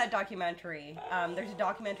to watch that documentary. There's a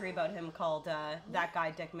documentary about him called That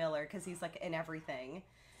Guy, Dick Miller, because he's like in everything.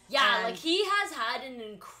 Yeah, And- like he has had an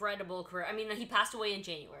incredible career. I mean, he passed away in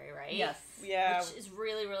January, right? Yes. Yeah. Which is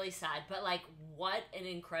really, really sad. But like, what an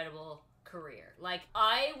incredible career. Like,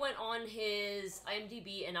 I went on his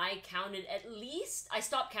IMDb and I counted at least, I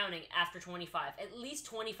stopped counting after 25, at least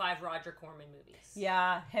 25 Roger Corman movies.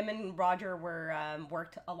 Yeah, him and Roger were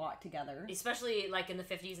worked a lot together. Especially like in the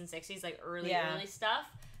 50s and 60s, like early stuff,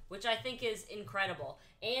 which I think is incredible.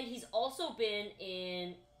 And he's also been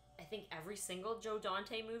in, I think, every single Joe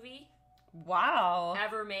Dante movie Wow.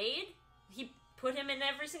 ever made. He put him in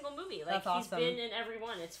every single movie. Like, That's awesome. he's been in every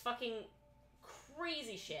one. It's fucking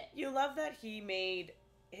crazy shit. You love that he made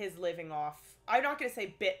his living off, I'm not going to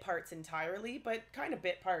say bit parts entirely, but kind of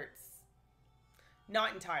bit parts.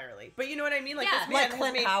 Not entirely. But you know what I mean? Like, Yeah. this man Like has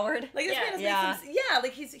Clint made, Howard. Like, this Yeah. man has Yeah. made some... Yeah,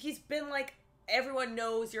 like, he's been, like, everyone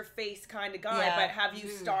knows your face kind of guy, Yeah. but have you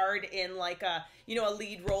starred in, like, a, you know, a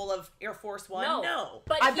lead role of Air Force One? No.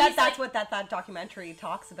 But I he's bet that's like, what that documentary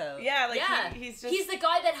talks about. Yeah, like, yeah, he's just... he's the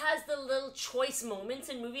guy that has the little choice moments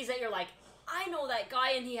in movies that you're like, I know that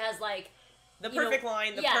guy, and he has like the you know, perfect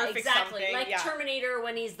line, the yeah, perfect exactly. something. Like yeah. Terminator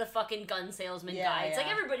when he's the fucking gun salesman Yeah, guy. It's like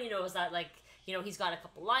yeah. everybody knows that. Like, you know, he's got a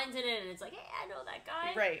couple lines in it, and it's like, hey, I know that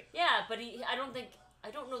guy. Right. Yeah, but I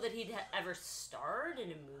don't know that he'd ever starred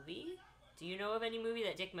in a movie. Do you know of any movie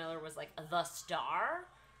that Dick Miller was like the star?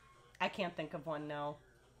 I can't think of one, no.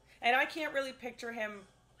 And I can't really picture him,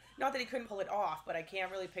 not that he couldn't pull it off, but I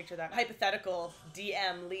can't really picture that hypothetical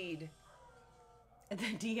DM lead. The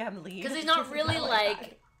DM lead. Because he's not really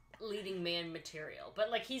like leading man material, but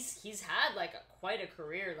like he's had like quite a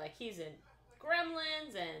career. Like, he's in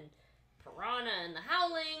Gremlins and Piranha and The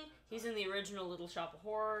Howling. He's in the original Little Shop of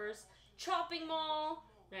Horrors, Chopping Mall,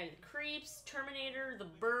 Night of the Creeps, Terminator, The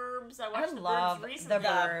Burbs. I watched The love Burbs recently. The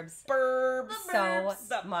Burbs. Burbs. The So Burbs.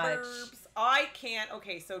 The much. Burbs. I can't.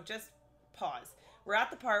 Okay, so just pause. We're at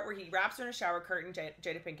the part where he wraps her in a shower curtain,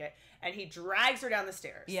 Jada Pinkett, and he drags her down the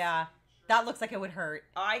stairs. Yeah. That looks like it would hurt.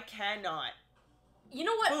 I cannot. You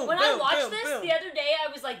know what? Boom, when I boom, watched boom, this boom. the other day, I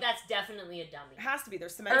was like, "That's definitely a dummy." It has to be.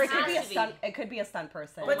 There's cement. Or it It could be a has to be. stunt. It could be a stunt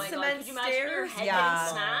person. Oh But my god! cement Could you imagine your stairs? head Yeah.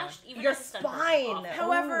 getting smashed? Even Your as a stunt person? spine. Awful.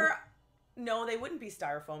 However, no, they wouldn't be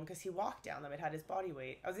styrofoam because he walked down them. It had his body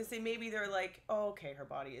weight. I was gonna say maybe they're like, oh, okay, her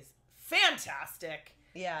body is fantastic.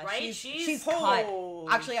 Yeah, Right? She's She's- cut.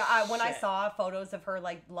 Holy Actually, when I shit. saw photos of her,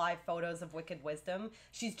 like live photos of Wicked Wisdom,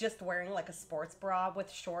 she's just wearing like a sports bra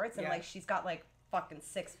with shorts, and Yeah. like she's got like fucking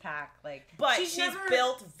 6-pack. Like, But She's she's never-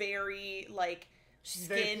 built very like She's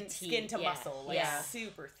very skin petite, to yeah. muscle, like Yeah.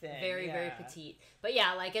 super thin, Very, very yeah. petite. But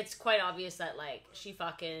yeah, like, it's quite obvious that, like, she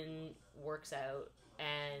fucking works out.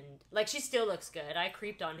 And, like, she still looks good. I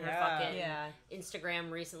creeped on her Yeah. fucking Yeah.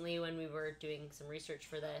 Instagram recently when we were doing some research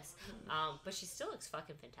for this. But she still looks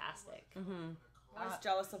fucking fantastic. I was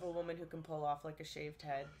jealous of a woman who can pull off like a shaved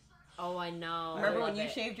head. Oh, I know. remember I when love you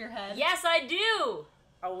it. shaved your head? Yes, I do!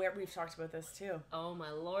 Oh, we've talked about this too. Oh,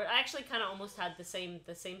 my lord. I actually kind of almost had the same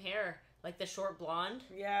hair. Like, the short blonde.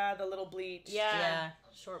 Yeah, the little bleach. Yeah. Yeah.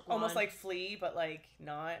 Short blonde. Almost like Flea, but like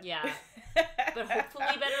not. Yeah. But hopefully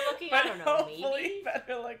better looking? I don't know, Hopefully maybe?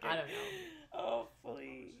 better looking. I don't know.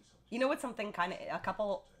 Hopefully. You know what's something a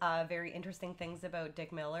couple very interesting things about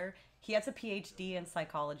Dick Miller? He has a PhD in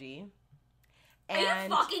psychology. Are you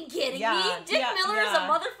fucking kidding Yeah, me? Dick yeah, Miller is a yeah.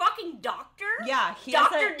 motherfucking doctor? Yeah, he has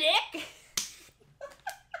Dr. a- Dick?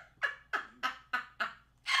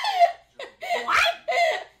 What?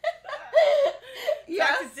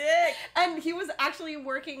 Yes. Dr. Dick. And he was actually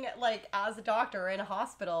working like as a doctor in a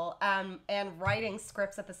hospital and writing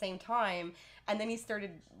scripts at the same time. And then he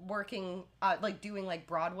started working, like doing like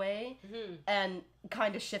Broadway and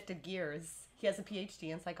kind of shifted gears. He has a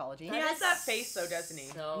PhD in psychology. He has that face though, doesn't he?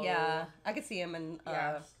 So... Yeah, I could see him in.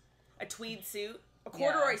 Yeah. A tweed suit. A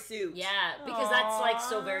corduroy suit. Yeah, because that's like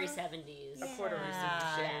so very 70s. A corduroy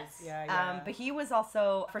Yeah. suit. Yes. Yeah. But he was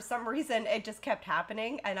also, for some reason, it just kept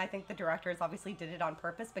happening, and I think the directors obviously did it on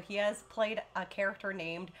purpose, but he has played a character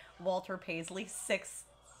named Walter Paisley 6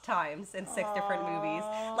 times in 6 different movies.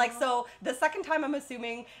 Like, so the second time, I'm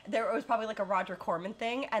assuming there was probably like a Roger Corman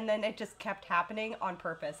thing, and then it just kept happening on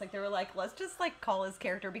purpose. Like, they were like, let's just like call his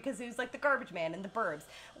character, because he was like the garbage man in The Burbs,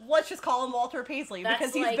 let's just call him Walter Paisley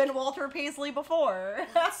because he's like- been Walter Paisley before.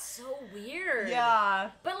 That's so weird. Yeah.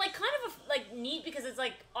 But like kind of like neat because it's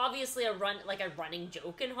like obviously a running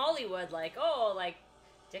joke in Hollywood. Like, oh, like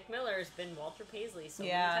Dick Miller's been Walter Paisley so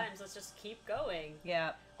many times. Let's just keep going.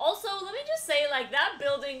 Yeah. Also, let me just say, like, that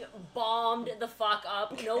building bombed the fuck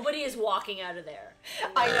up. Nobody is walking out of there.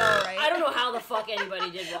 I know, right? I don't know how the fuck anybody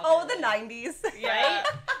did walk Oh, out the of there. 90s. Yeah.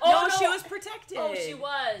 Oh, no, no. she was protected. Oh, she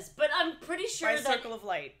was. But I'm pretty By sure a that circle of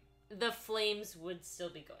light. the flames would still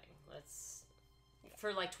be going. Let's...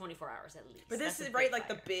 For, like, 24 hours at least. But this That's a is right, big like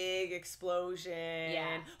the fire. big explosion.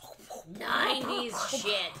 Yeah. 90s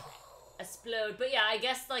shit. Explode. But yeah, I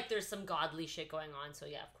guess, like, there's some godly shit going on, so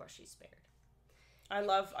yeah, of course she's spared. I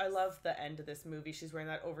love the end of this movie. She's wearing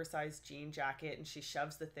that oversized jean jacket, and she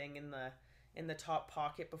shoves the thing in the top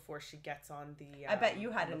pocket before she gets on the. I bet you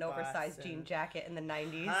had on an the bus oversized jean and- jacket in the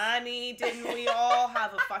 90s. Honey, didn't we all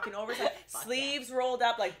have a fucking oversized sleeves rolled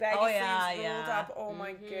up like baggy Oh, yeah, sleeves rolled yeah. up? Oh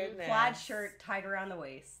my goodness! Plaid shirt tied around the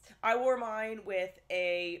waist. I wore mine with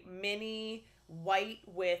a mini white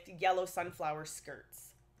with yellow sunflower skirts.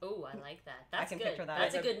 Oh, I like that. That's can good. picture that.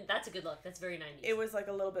 That's a good look. That's very 90s. It was like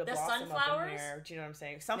a little bit of The blossom up in sunflowers? there. Do you know what I'm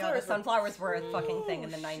saying? Yeah, the Sunflowers. sunflowers were a fucking thing in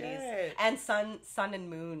the Ooh, 90s. shit. And sun and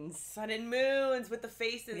moons. Sun and moons with the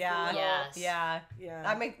faces. Yeah. The little, Yes. Yeah. Yeah.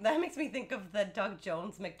 That makes me think of the Doug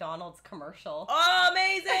Jones McDonald's commercial. Oh,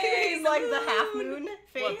 amazing! He's like the half moon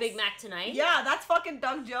face. What, Big Mac Tonight? Yeah, that's fucking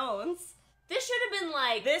Doug Jones. This should have been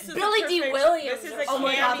like This is Billy a D. perfect- Williams. this is or a Oh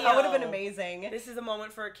my something. god, that would have been Cameo. amazing. This is a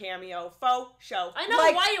moment for a cameo. Faux show. I know,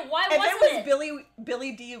 Like, why If wasn't it was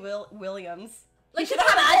Billy D. Williams, Like, he should can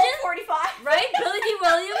have you had a imagine? whole 45. Right? Billy D.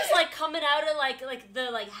 Williams like coming out and like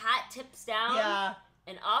the like hat tips down Yeah.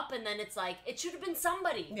 and up, and then it's like it should have been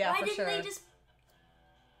somebody. Yeah, Why for didn't sure. they just?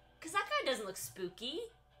 Because that guy doesn't look spooky.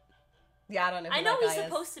 Yeah, I don't know who I know that he's guy is.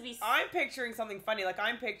 supposed to be. I'm picturing something funny. Like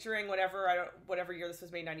I'm picturing whatever year this was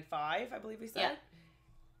made, 95, I believe we said. Yeah.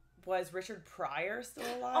 Was Richard Pryor still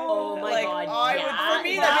alive? Oh my like, God, I yeah. would, for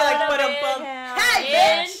me, That that'd be like, would've but been-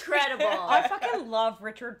 hey, bitch! Incredible. I fucking love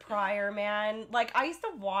Richard Pryor, man. Like, I used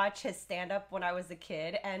to watch his stand-up when I was a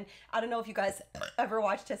kid, and I don't know if you guys ever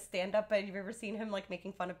watched his stand-up, but you've ever seen him, like,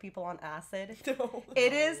 making fun of people on acid? No.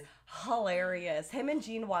 It is hilarious. Him and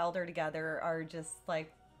Gene Wilder together are just,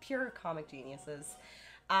 like, pure comic geniuses.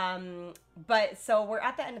 But so we're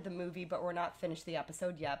at the end of the movie, but we're not finished the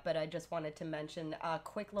episode yet. But I just wanted to mention a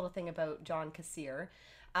quick little thing about John Kassir,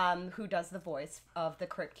 who does the voice of the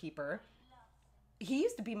Crypt Keeper. He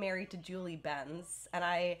used to be married to Julie Benz, and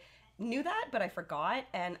I knew that, but I forgot.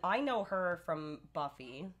 And I know her from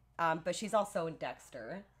Buffy, but she's also in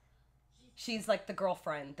Dexter. She's like the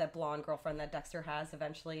girlfriend, that blonde girlfriend that Dexter has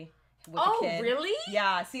eventually. With Oh, the kid. really?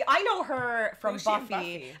 Yeah. See, I know her from Who's she in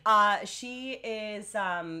Buffy. Buffy? She is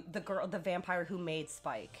the vampire who made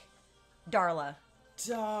Spike, Darla.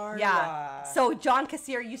 Darla. Yeah. So John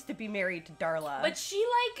Kassir used to be married to Darla. But she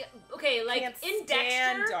like okay, like Can't in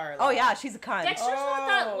stand Dexter. Darla. Oh yeah, she's a cunt. Dexter's not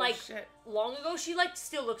that Oh, like shit. long ago. She like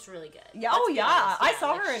still looks really good. Yeah. Let's Oh be yeah. honest. I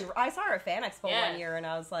saw like, her I saw her at Fan Expo Yeah. one year, and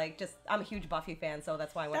I was like, I'm a huge Buffy fan, so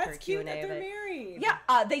that's why I went That's for a cute Q&A that of they're it. married.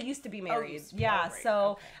 Yeah. They used to be married. used to be. Yeah. Oh, right.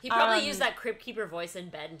 So Okay. He probably um, used that Crypt Keeper voice in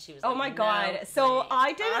bed, and she was Oh like, my "No god. So way."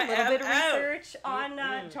 I did I a little am bit of out. research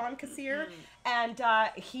on John Kassir, and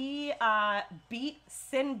he beat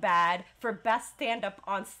Sinbad for best stand-up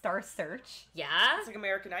on Star Search. Yeah. It's like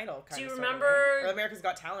American Idol kind Do you of. remember right? Or America's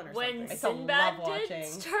Got Talent or when something. I still Sinbad love did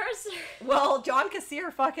watching. Star Search? Well, John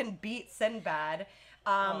Kassir fucking beat Sinbad.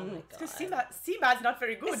 Oh my god. Because Sinbad's not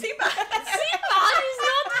very good. Sinbad. Sinbad is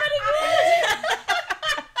not very good.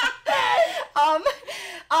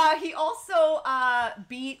 He also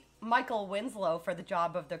beat Michael Winslow for the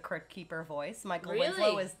job of the Crypt Keeper voice. Michael Really?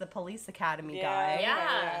 Winslow is the Police Academy Yeah. guy.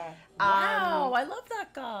 Yeah. Wow, I love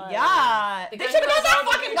that guy. Yeah. The They guy should have who got goes that all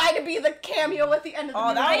the fucking way- guy to be the cameo at the end of the Oh,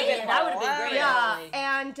 movie. that would've Right? been That would have been great. Yeah, actually.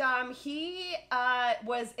 and he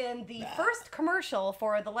was in the first commercial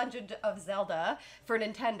for The Legend of Zelda for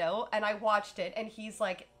Nintendo, and I watched it, and he's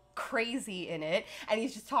like crazy in it, and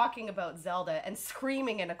he's just talking about Zelda and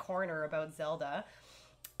screaming in a corner about Zelda.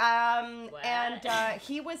 And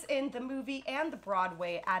he was in the movie and the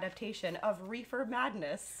Broadway adaptation of Reefer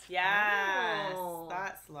Madness. Yes. Oh.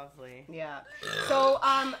 That's lovely. Yeah. So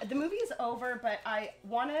the movie is over, but I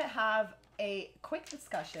want to have a quick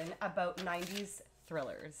discussion about 90s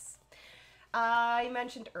thrillers. I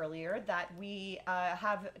mentioned earlier that we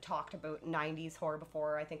have talked about 90s horror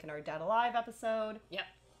before, I think in our Dead Alive episode. Yep.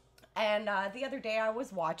 And the other day I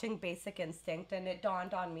was watching Basic Instinct, and it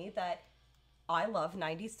dawned on me that I love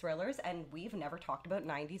 90s thrillers, and we've never talked about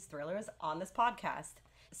 90s thrillers on this podcast.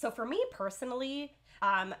 So for me personally,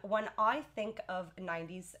 when I think of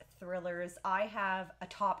 90s thrillers, I have a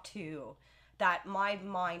top two that my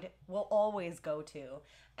mind will always go to.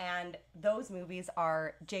 And those movies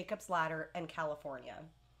are Jacob's Ladder and California.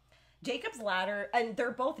 Jacob's Ladder, and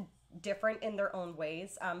they're both different in their own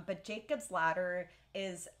ways, but Jacob's Ladder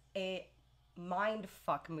is a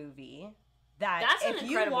mindfuck movie that That's an if you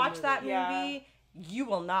incredible watch movie. that Yeah. movie, you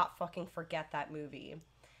will not fucking forget that movie.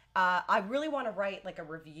 I really want to write like a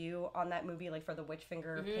review on that movie, like for the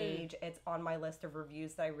Witchfinger page. It's on my list of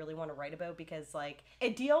reviews that I really want to write about because like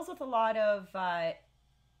it deals with a lot of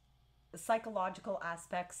psychological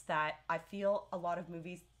aspects that I feel a lot of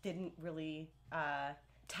movies didn't really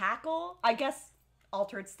tackle. I guess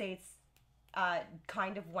Altered States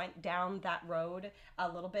kind of went down that road a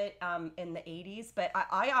little bit in the 80s, but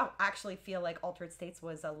I actually feel like Altered States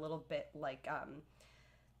was a little bit like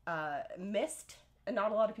missed. And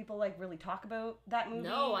not a lot of people like really talk about that movie.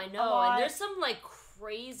 No, I a know. lot. And there's some like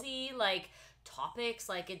crazy like topics.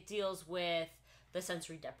 Like it deals with the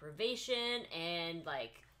sensory deprivation and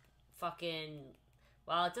like fucking.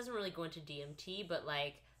 Well, it doesn't really go into DMT, but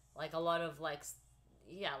like a lot of like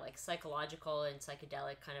like psychological and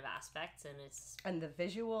psychedelic kind of aspects, and it's And the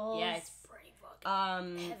visuals. yeah, it's pretty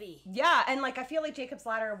fucking heavy. Yeah, and like I feel like Jacob's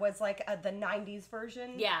Ladder was like the 90s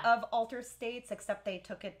version of Altered States, except they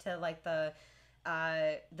took it to like the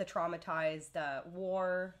traumatized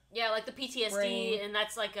war Yeah, like the PTSD, Brain. and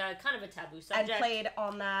that's like a kind of a taboo and subject. played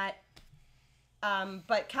on that.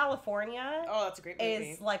 But California Oh, that's a great movie.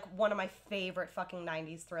 is like one of my favorite fucking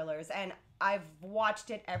 90s thrillers, and I've watched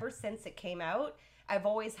it ever since it came out. I've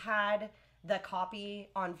always had the copy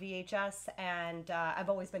on VHS, and I've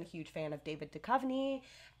always been a huge fan of David Duchovny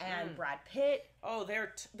and Brad Pitt. Oh,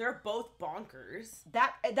 they're both bonkers.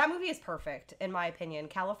 That movie is perfect in my opinion.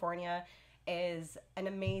 California is an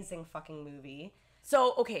amazing fucking movie.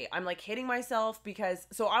 So, okay, I'm like hitting myself because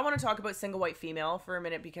I want to talk about Single White Female for a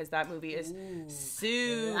minute because that movie is so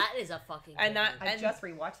That is a fucking and good that movie. I just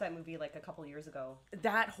rewatched that movie like a couple years ago.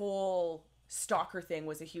 that whole stalker thing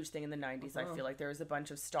was a huge thing in the 90s. I feel like there was a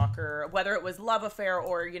bunch of stalker, whether it was love affair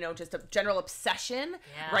or, just a general obsession,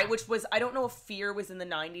 Yeah. right? Which was, I don't know if Fear was in the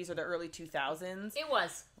 90s or the early 2000s. It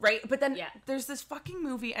was. Right? But then Yeah. there's this fucking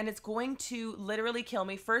movie and it's going to literally kill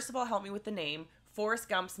me. First of all, help me with the name. Forrest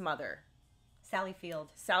Gump's mother. Sally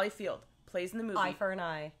Field. Sally Field plays in the movie Eye for an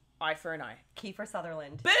Eye. Eye for an Eye. Kiefer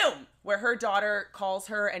Sutherland. Boom! Where her daughter calls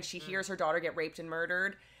her and she hears her daughter get raped and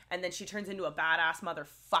murdered. And then she turns into a badass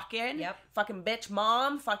motherfucking. Yep. Fucking bitch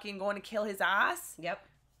mom. Fucking going to kill his ass. Yep.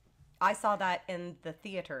 I saw that in the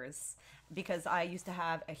theaters because I used to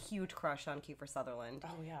have a huge crush on Kiefer Sutherland.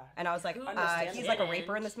 Oh, yeah. And I was like, Who he's like a didn't?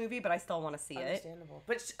 raper in this movie, but I still want to see it. Understandable.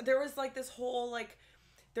 But there was like this whole like,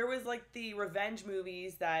 there was like the revenge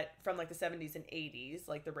movies that from like the 70s and 80s,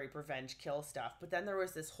 like the rape, revenge, kill stuff. But then there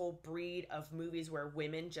was this whole breed of movies where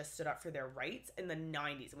women just stood up for their rights in the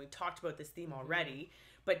 90s. And we've talked about this theme already.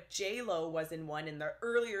 But J-Lo was in one in the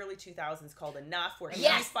early 2000s called Enough, where she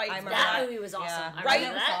Yes, fights I remember that Brad. movie was awesome. Yeah. I Right?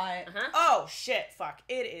 remember Never saw that. it. Uh-huh. Oh shit, fuck.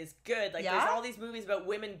 It is good. Like Yeah? there's all these movies about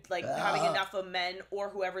women like having enough of men or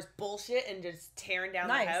whoever's bullshit and just tearing down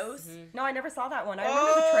Nice. the house. No, I never saw that one. I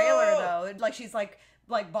remember the trailer though. Like she's like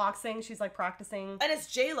boxing. She's like practicing. And it's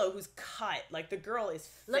J-Lo who's cut. Like the girl is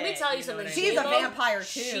fit, Let me tell you know something. what I She's a mean? J-Lo, vampire too.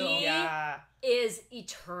 she- Yeah. Is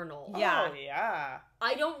eternal. Yeah. Oh yeah.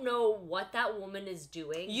 I don't know what that woman is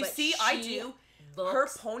doing. You but see, I she do. Her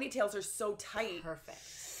looks ponytails are so tight. perfect.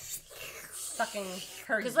 Sucking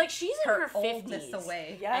her. Because like she's in her oldness 50s.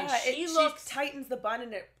 away. Yeah, And she she looks- tightens the bun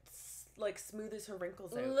and it like smoothes her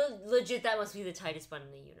wrinkles out. Legit, that must be the tightest bun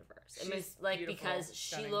in the universe. I mean, She's like beautiful, because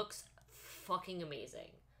she stunning. looks fucking amazing.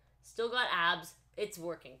 Still got abs. It's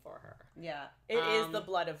working for her. Yeah. It is Um, the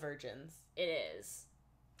blood of virgins. It is.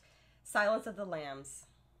 Silence of the Lambs.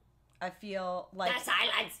 I feel like The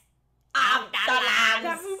silence of of the the lambs.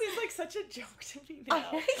 That movie's like such a joke to me now.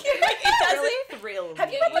 Really? It doesn't thrill Have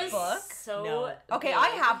me. you read the was book? so No. Okay,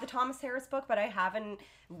 I good. have the Thomas Harris book, but I haven't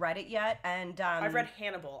read it yet. And I've read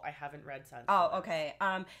Hannibal. I haven't read Silence. Oh, okay.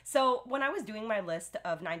 So when I was doing my list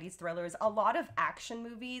of 90s thrillers, a lot of action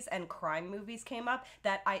movies and crime movies came up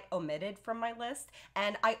that I omitted from my list,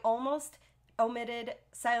 and I almost omitted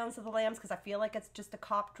Silence of the Lambs because I feel like it's just a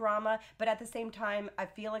cop drama, but at the same time, I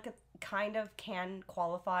feel like it kind of can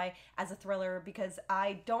qualify as a thriller because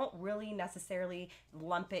I don't really necessarily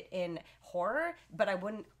lump it in horror, but I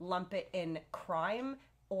wouldn't lump it in crime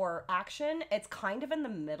or action. It's kind of in the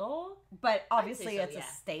middle, but obviously so, it's yeah. a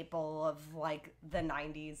staple of like the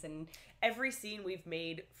 90s. And every scene we've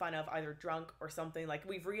made fun of either drunk or something. Like,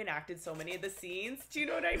 we've reenacted so many of the scenes. Do you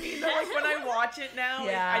know what I mean? That, like, when I watch it now,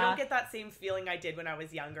 Yeah. I don't get that same feeling I did when I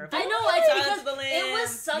was younger. I know, Silence it's of the because it was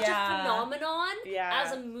Lambs. such Yeah. a phenomenon Yeah.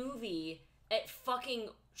 as a movie. It fucking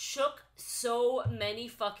shook so many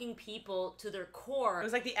fucking people to their core. It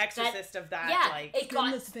was like the Exorcist of that. Yeah, like, it got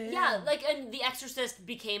Goodness, man. yeah, like, and The Exorcist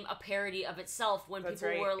became a parody of itself when That's people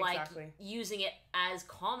right, were like exactly. using it as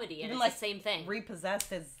comedy, and Even, it's like, the same thing.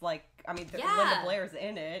 Repossessed is like, I mean, Yeah. Linda Blair's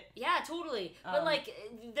in it. Yeah, totally. But like,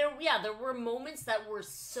 there were moments that were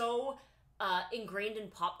so ingrained in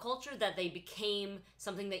pop culture that they became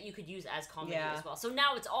something that you could use as comedy Yeah. as well. So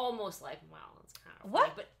now it's almost like, wow, that's kind of What?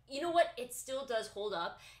 funny. But you know what? It still does hold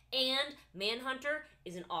up. And Manhunter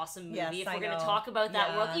is an awesome movie. Yes, if I we're going know. to talk about that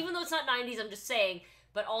Yeah. world, even though it's not 90s, I'm just saying.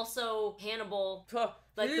 But also Hannibal, Huh.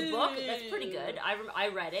 like the book, that's pretty good. I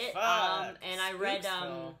read it, Fuck. and I read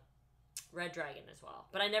Spooksville. Red Dragon as well.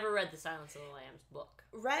 But I never read the Silence of the Lambs book.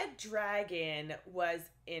 Red Dragon was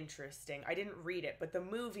interesting. I didn't read it, but the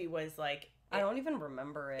movie was like... I don't even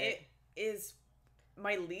remember it. It is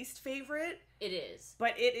my least favorite, It is.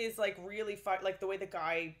 but it is like really fun. Like the way the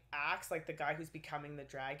guy acts, like the guy who's becoming the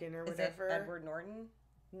dragon or Is it whatever. Edward Norton?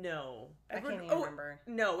 No, I can't even remember.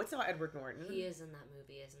 No, it's not Edward Norton. He is in that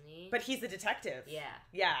movie, isn't he? But he's the detective. yeah,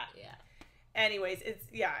 Yeah. yeah. Anyways,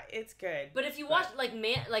 it's good. But if you watch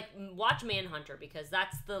watch Manhunter, because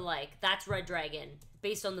that's Red Dragon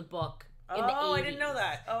based on the book in the 80s. Oh, I didn't know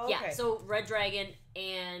that. Oh, okay. Yeah, so Red Dragon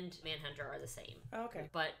and Manhunter are the same. Oh, okay.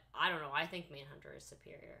 But I don't know. I think Manhunter is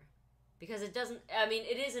superior because it doesn't. I mean,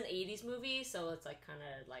 it is an '80s movie, so it's like kind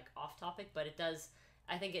of like off topic, but it does.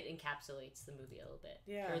 I think it encapsulates the movie a little bit.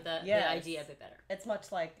 Yeah. Or the Yes. idea a bit better. It's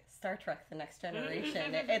much like Star Trek: The Next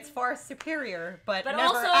Generation. It's far superior, but But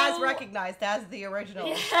never also- as recognized as the original.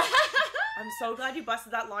 I'm so glad you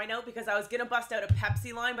busted that line out because I was gonna bust out a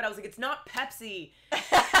Pepsi line, but I was like, it's not Pepsi.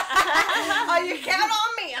 Oh, you count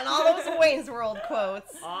on me and all those Wayne's World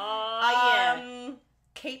quotes. Yeah.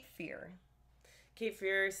 Cape Fear. Cape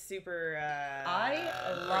Fear is super. I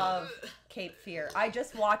love Cape Fear. I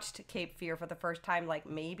just watched Cape Fear for the first time like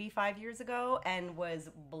maybe 5 years ago and was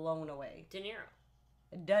blown away. De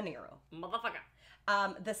Niro, De Niro.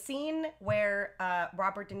 motherfucker. The scene where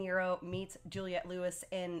Robert De Niro meets Juliette Lewis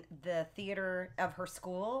in the theater of her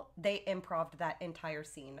school, they improv'd that entire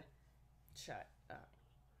scene. Shut up.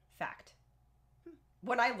 Fact.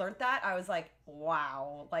 When I learned that, I was like,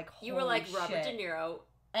 wow. Like, You were holy like Robert shit. De Niro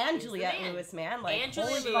And is the Juliette man. Lewis, man. Like, and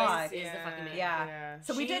holy Juliette fuck. Lewis is the fucking man. Yeah.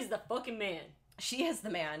 So we She's did. the fucking man. She is the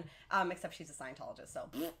man. Except she's a Scientologist, so.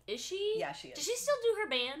 Is she? Yeah, she is. Does she still do her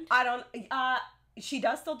band? I don't. She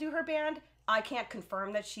does still do her band. I can't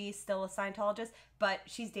confirm that she's still a Scientologist, but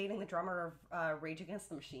she's dating the drummer of Rage Against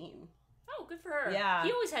the Machine. Oh, good for her. Yeah.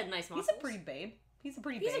 He always had nice muscles. He's a pretty babe. He's a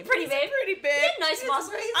pretty babe. pretty babe. Pretty big. He had nice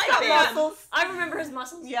muscles. He's got muscles. I remember his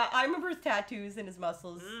muscles. Yeah, I remember his tattoos and his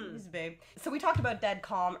muscles. He's a babe. So we talked about Dead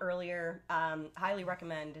Calm earlier. Highly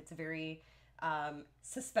recommend. It's a very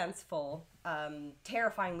suspenseful,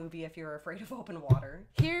 terrifying movie if you're afraid of open water.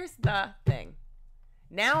 Here's the thing.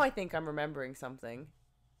 Now I think I'm remembering something,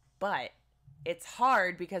 but it's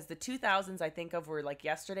hard because the 2000s I think of were like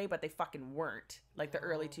yesterday, but they fucking weren't. Like the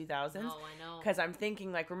early 2000s. Oh, I know. Because I'm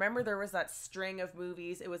thinking, like, remember there was that string of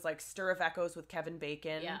movies? It was like Stir of Echoes with Kevin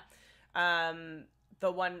Bacon. Yeah.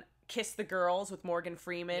 The one Kiss the Girls with Morgan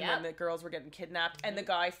Freeman Yep. when the girls were getting kidnapped. And the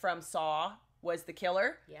guy from Saw was the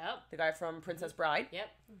killer. Yep. The guy from Princess Bride. Yep.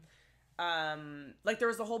 Like there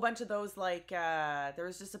was a whole bunch of those, like there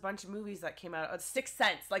was just a bunch of movies that came out. Sixth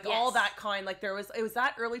Sense, like Yes. all that kind. Like it was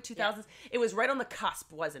that early 2000s. It was right on the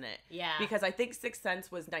cusp, wasn't it? Yeah. Because I think Sixth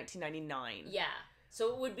Sense was 1999. Yeah.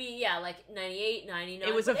 So it would be, like 98, 99.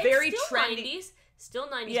 It was but a very it's still trendy- 90s. Still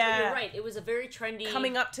 90s, Yeah. but you're right. It was a very trendy...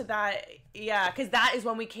 Coming up to that, yeah, because that is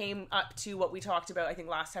when we came up to what we talked about, I think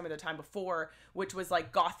last time or the time before, which was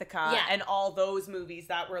like Gothica Yeah. and all those movies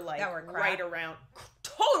that were like That were crap. right around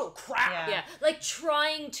total crap. Yeah, like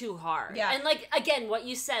trying too hard. Yeah. And like again, what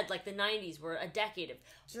you said, like the 90s were a decade of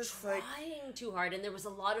Just trying like, too hard, and there was a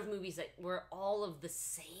lot of movies that were all of the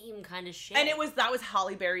same kind of shit. and that was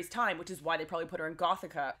Halle Berry's time, which is why they probably put her in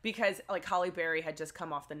Gothica, because like Halle Berry had just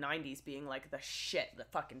come off the 90s being like the shit, the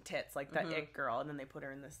fucking tits, like that it girl, and then they put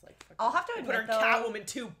her in this like fucking, I'll have to they put her admit, in though- Catwoman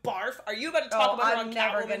 2. Barf. Are you about to talk about her I'm on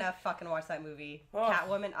never Catwoman? gonna fucking watch that movie. Oh,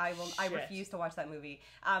 Catwoman, I shit. refuse to watch that movie.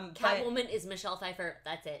 But- Catwoman is Michelle Pfeiffer.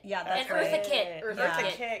 That's it. Yeah, that's and right. Eartha Kitt. Eartha Eartha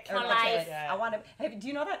Kitt. Kitt. Eartha For Eartha life. Kitt. I want to. Do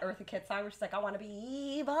you know that Eartha Kitt song? Where she's like, I want to be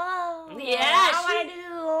evil. Yeah, I she- want to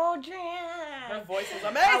do old Her drag. voice is I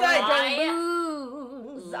amazing. wanna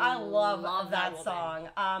do blues. I love Love that that song.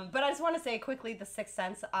 But I just want to say quickly, The Sixth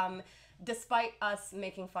Sense. Despite us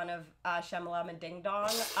making fun of Shyamalan and Ding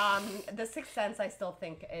Dong, The Sixth Sense I still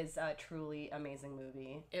think is a truly amazing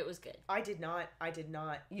movie. It was good. I did not.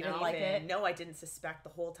 You didn't like it? No, I didn't suspect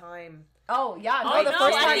the whole time. Oh yeah, Oh, the no,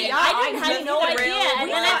 first time, I didn't have just no idea. thrilled. And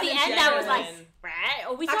We then at thought the in end, I was like, genuine. right?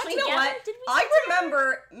 Oh, we saw Actually, it you know together? what? Did we I see it together?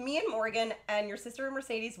 remember me and Morgan and your sister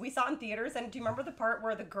Mercedes. We saw it in theaters, and do you remember the part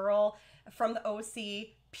where the girl from the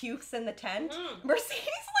OC pukes in the tent? Mm. Mercedes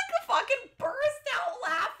like fucking burst out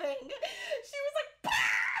laughing. She was like,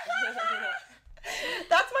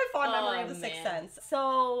 That's my fond memory of The Sixth man. Sense.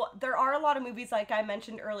 So there are a lot of movies like I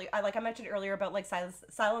mentioned earlier about like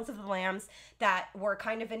Silence of the Lambs that were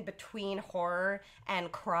kind of in between horror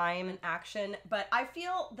and crime and action. But I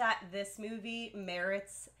feel that this movie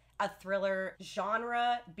merits a thriller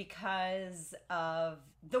genre because of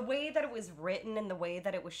the way that it was written and the way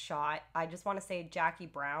that it was shot. I just want to say Jackie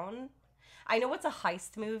Brown. I know it's a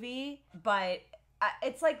heist movie, but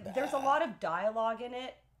it's like there's a lot of dialogue in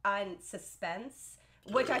it and suspense,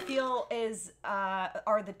 which I feel is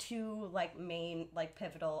are the two like main like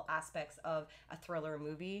pivotal aspects of a thriller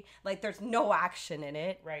movie. Like there's no action in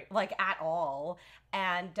it, Right. Like at all,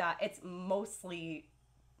 and it's mostly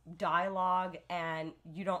dialogue, and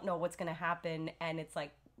you don't know what's gonna happen, and it's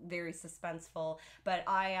like very suspenseful. But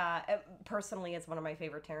I personally, it's one of my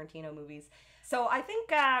favorite Tarantino movies. So I think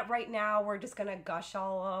right now we're just gonna gush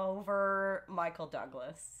all over Michael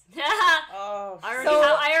Douglas. Oh,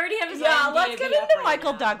 I already have his Yeah, IMDb let's get up into right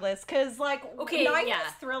Michael now. Douglas, because like Okay, 90s yeah.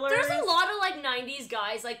 thrillers. There's a lot of like 90s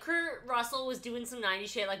guys. Like Kurt Russell was doing some 90s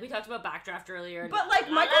shit. Like we talked about Backdraft earlier. But like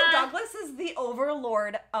Michael Douglas is the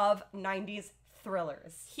overlord of 90s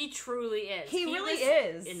thrillers. He truly is. He really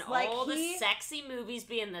was is. In Like, all the he- sexy movies,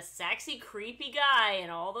 being the sexy, creepy guy in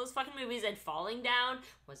all those fucking movies, and Falling Down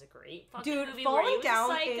was a great fucking Dude, movie where he Falling was Down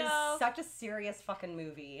a psycho. is such a serious fucking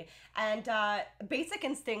movie. And Basic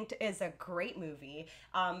Instinct is a great movie.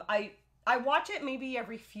 I watch it maybe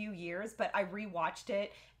every few years, but I rewatched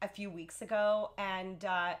it a few weeks ago, and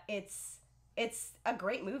it's a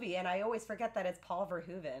great movie, and I always forget that it's Paul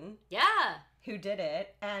Verhoeven Yeah. who did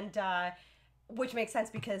it, and which makes sense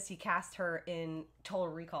because he cast her in Total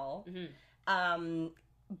Recall. Mm-hmm.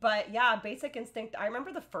 But yeah, Basic Instinct, I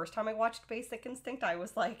remember the first time I watched Basic Instinct, I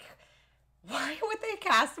was like, why would they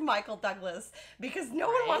cast Michael Douglas? Because no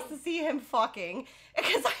one wants to see him fucking.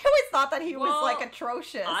 Because I always thought that he was Well, like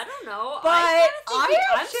atrocious. I don't know. But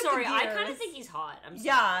I'm shifted sorry. I gears. kind of think he's hot. I'm sorry.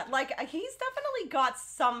 Yeah, like he's definitely got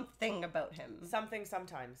something about him. something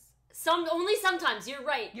sometimes. Only sometimes. You're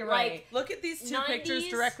right. You're Like, right. Look at these two 90s? pictures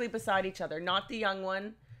directly beside each other. Not the young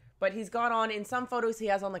one, but he's got on, in some photos, he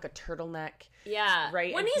has on like a turtleneck. Yeah.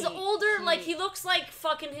 Right, When and he's he- older, he- like he looks like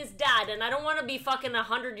fucking his dad, and I don't want to be fucking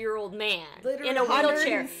 100-year-old man Literally in a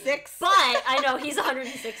wheelchair. 106. But I know he's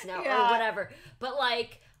 106 now Yeah. or whatever. But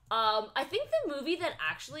like, I think the movie that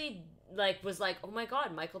actually like was like, oh my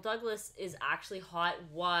god, Michael Douglas is actually hot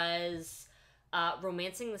was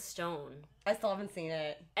Romancing the Stone. I still haven't seen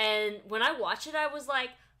it. And when I watched it, I was like,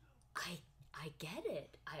 I get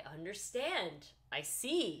it. I understand. I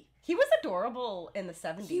see. He was adorable in the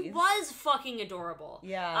 70s. He was fucking adorable.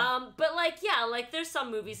 Yeah. But like, yeah, like there's some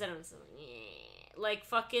movies that I'm just like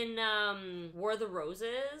fucking War of the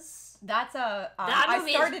Roses. That's a. That I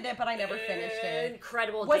movie started it, but I never finished it.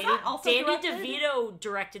 Incredible. Was Danny, that also Danny directed? DeVito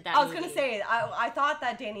directed that I was movie. gonna say, I thought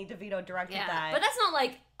that Danny DeVito directed Yeah, that. but that's not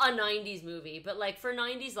like a 90s movie. But like for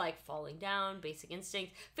 90s, like Falling Down, Basic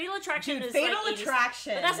Instinct, Fatal Attraction Dude, is Fatal like 80s.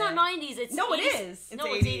 Attraction. But that's not 90s. It's No, it 80s. is. No,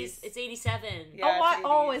 It's it's 80s. 80s. It's 87. Yeah. Oh, what? it's Oh,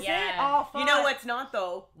 80s. is Yeah. it? Oh, fuck. You know what's not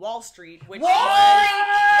though? Wall Street, which Wall was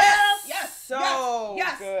Street! Yes! so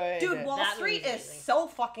yes! good. Dude, Wall That Street movie's is amazing. so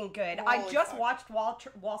fucking good. I Holy just fuck.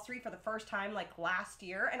 watched Wall Street for the first time like last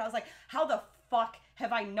year, and I was like, how the fuck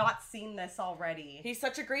have I not seen this already? He's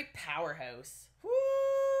such a great powerhouse. Woo!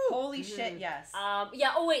 Holy shit, yes.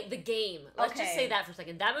 Yeah. Oh wait, The Game. Let's just Okay. say that for a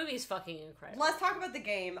second. That movie is fucking incredible. Let's talk about The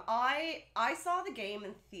Game. I saw The Game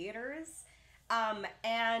in theaters.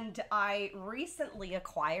 And I recently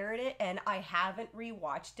acquired it, and I haven't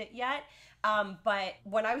rewatched it yet. But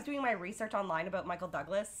when I was doing my research online about Michael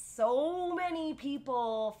Douglas, so many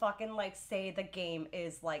people fucking like say the game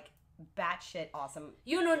is like batshit awesome.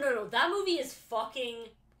 No. That movie is fucking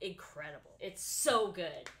incredible. It's so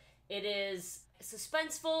good. It is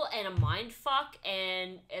suspenseful and a mind fuck,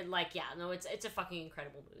 and like, yeah, no, it's a fucking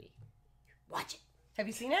incredible movie. Watch it. Have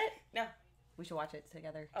you seen it? No. We should watch it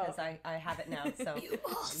together because I have it now. So You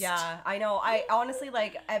must. yeah, I know. I honestly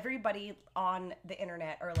like everybody on the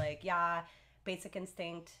internet are like, yeah, Basic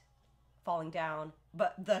Instinct, Falling Down,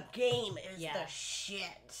 but the game is the shit.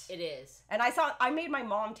 It is. And I made my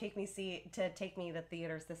mom take me to the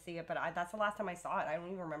theaters to see it, but that's the last time I saw it. I don't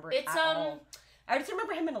even remember it at all. I just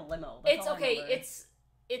remember him in a limo. That's It's all I okay. remember.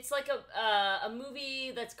 It's like a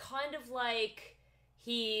movie that's kind of like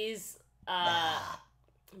he's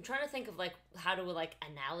I'm trying to think of like how to like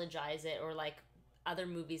analogize it, or like other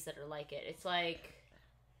movies that are like it. It's like,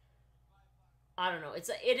 I don't know. It's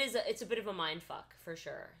a bit of a mind fuck for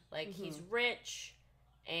sure. Like he's rich,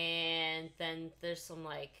 and then there's some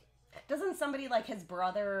like, doesn't somebody like his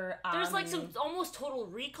brother? there's like some almost Total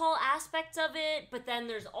Recall aspects of it, but then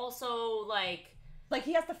there's also like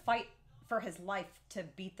he has to fight for his life to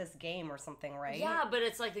beat this game or something, right? yeah, but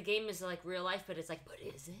it's like the game is like real life, but it's like, but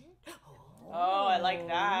is it? Oh, I like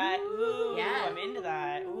that. Ooh, Yeah. I'm into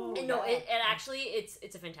that. Ooh, And no, yeah. it actually it's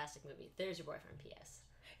a fantastic movie. There's your boyfriend. P.S.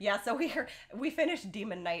 Yeah, so we finished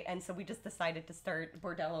Demon Knight, and so we just decided to start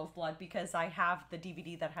Bordello of Blood because I have the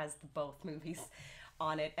DVD that has both movies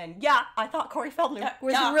on it. And yeah, I thought Corey Feldman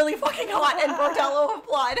was really fucking hot in Bordello of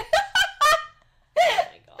Blood. Oh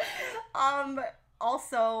my god.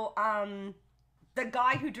 Also, the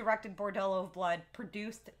guy who directed Bordello of Blood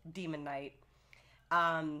produced Demon Knight.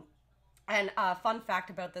 And a fun fact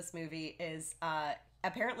about this movie is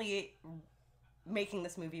apparently making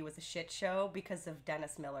this movie was a shit show because of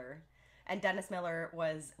Dennis Miller. And Dennis Miller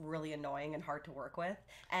was really annoying and hard to work with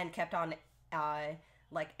and kept on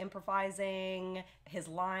like improvising his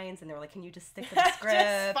lines, and they were like, can you just stick to the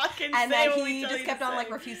script? fucking And say then what we he tell just you kept to on like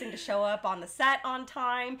say. refusing to show up on the set on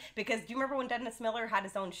time because do you remember when Dennis Miller had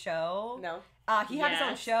his own show? No. He had his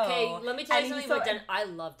own show. Okay, let me tell you and something he- about Dennis. I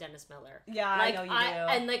love Dennis Miller. Yeah, like, I know you do.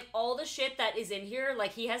 And like all the shit that is in here,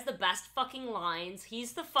 like he has the best fucking lines.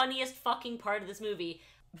 He's the funniest fucking part of this movie.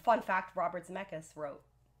 Fun fact, Robert Zemeckis wrote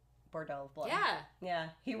Bordello of Blood. Yeah. Yeah,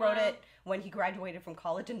 he wrote Wow. it when he graduated from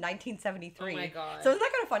college in 1973. Oh my God. So isn't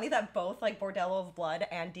that kind of funny that both like Bordello of Blood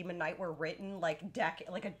and Demon Knight were written like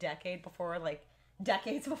a decade before, like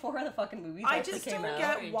decades before the fucking movies I actually just came don't out?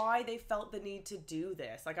 get Strange. why they felt the need to do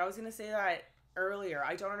this. Like, I was going to say that earlier.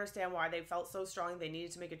 I don't understand why they felt so strong they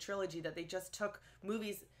needed to make a trilogy that they just took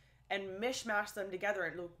movies and mishmashed them together.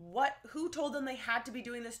 And look, who told them they had to be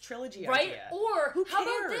doing this trilogy Right? idea? Or Who how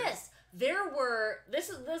about cares? this? This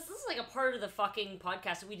is like a part of the fucking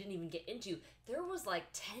podcast that we didn't even get into. There was like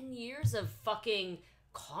 10 years of fucking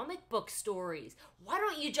comic book stories. Why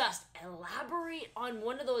don't you just elaborate on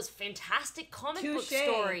one of those fantastic comic book Touché.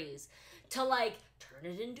 stories to like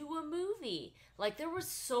turn it into a movie? Like there was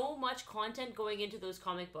so much content going into those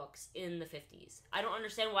comic books in the 50s. I don't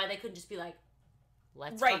understand why they couldn't just be like,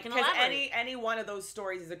 let's Right, fucking because elaborate. any one of those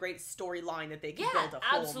stories is a great storyline that they can Yeah, build a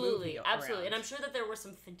whole absolutely, movie absolutely. around. And I'm sure that there were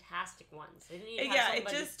some fantastic ones. They didn't even have Yeah, it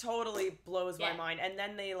somebody- just totally blows my Yeah. mind. And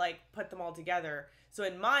then they like put them all together. So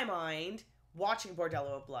in my mind, watching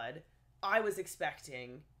Bordello of Blood, I was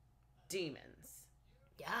expecting demons.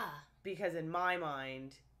 Yeah. Because in my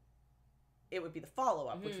mind, it would be the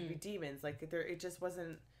follow-up, which would be Mhm. demons. Like, it just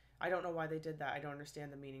wasn't... I don't know why they did that. I don't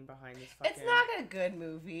understand the meaning behind this fucking... It's not a good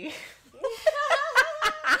movie.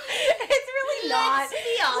 It's really not. Let's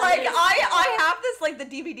be honest. Like I have this like the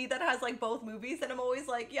DVD that has like both movies, and I'm always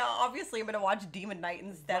like, yeah, obviously I'm gonna watch Demon Knight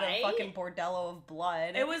instead Right? of fucking Bordello of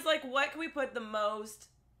Blood. It was like, what can we put the most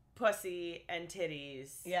pussy and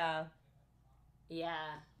titties? yeah. Yeah.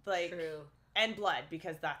 Like, True. and blood,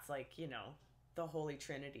 because that's like, you know, the holy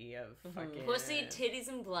trinity of fucking... Pussy, titties,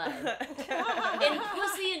 and blood. In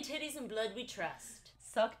pussy and titties and blood we trust.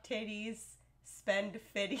 Suck titties, spend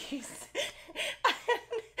fitties,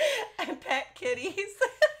 and pet kitties.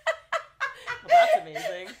 Well, that's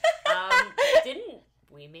amazing. Didn't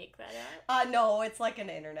we make that up? No, it's like an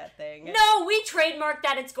internet thing. No, we trademarked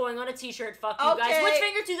that. It's going on a t-shirt. Fuck you guys. Okay. Which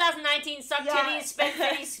finger 2019? Suck Yeah. titties, spend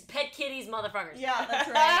titties, pet kitties, motherfuckers. Yeah, that's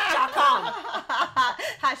right. .com.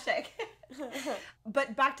 Hashtag.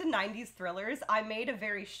 But back to 90s thrillers, I made a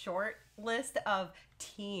very short list of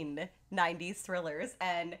teen 90s thrillers,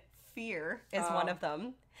 and Fear is one of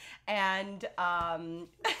them. And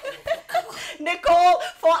Nicole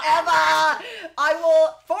forever. I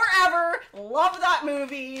will forever love that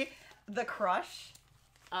movie. The Crush.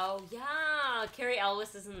 Oh yeah, Carrie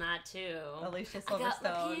Elwes is in that too. Alicia I got my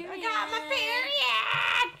Silverstone. period. I got my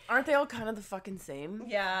period. Aren't they all kind of the fucking same?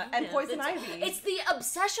 Yeah, and Yeah, Poison it's- Ivy. It's the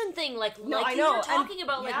obsession thing, like I you know, were and- talking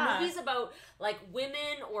about, like yeah. movies about like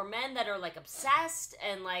women or men that are like obsessed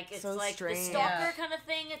and like it's So like strange. the stalker Yeah. kind of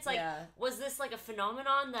thing. It's like, Yeah. was this like a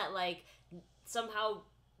phenomenon that like somehow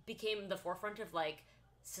became the forefront of like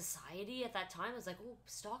society at that time? It's like, oh,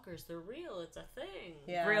 stalkers, they're real. It's a thing.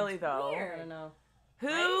 Yeah. Really though. Weird. I don't know.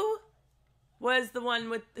 Who was the one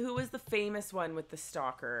with who was the famous one with the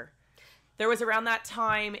stalker? There was around that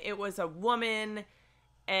time it was a woman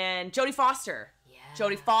and Jodie Foster. Yeah.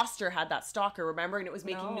 Jodie Foster had that stalker, remember? And it was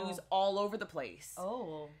making No. news all over the place.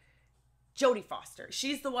 Oh. Jodie Foster.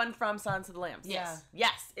 She's the one from Silence of the Lambs. Yeah.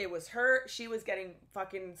 Yes, it was her. She was getting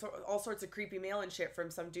fucking all sorts of creepy mail and shit from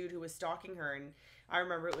some dude who was stalking her, and I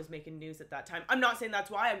remember it was making news at that time. I'm not saying that's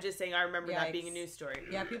why, I'm just saying I remember that being a Yikes. news story.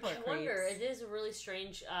 Yeah, people are I wonder. creeps. It is a really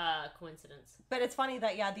strange coincidence. But it's funny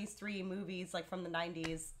that, yeah, these three movies, like, from the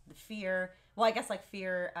 90s, The Fear, well, I guess, like,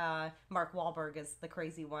 Fear, Mark Wahlberg is the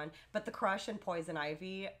crazy one, but The Crush and Poison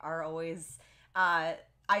Ivy are always,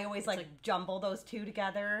 I always, like, jumble those two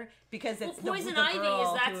together, because it's Well, Poison the Ivy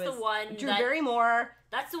girl that's who the one Drew that- Barrymore.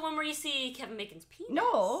 That's the one where you see Kevin Bacon's penis.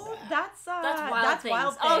 No, that's Wild Things.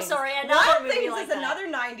 Wild Things. Oh, sorry, another Wild movie Things like is that. another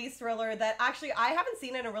 90s thriller that actually I haven't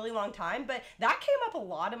seen in a really long time, but that came up a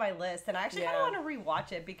lot on my list, and I actually kind Yeah. of want to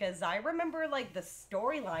rewatch it because I remember like the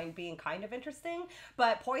storyline being kind of interesting.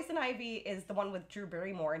 But Poison Ivy is the one with Drew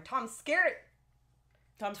Barrymore and Tom Skerritt.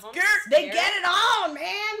 Tom Tom Skerritt. They Skerritt? get it on,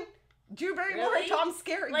 man. Drew Barrymore Really? and Tom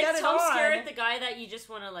Skerritt Like get it Tom on. Skerritt, the guy that you just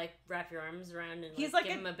want to like wrap your arms around and He's like,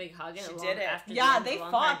 like give a- him a big hug and She a did long, it. after the Yeah, end of they a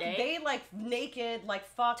long, hard fucked. day. They like naked, like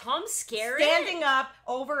fucked. Tom Skerritt? Standing up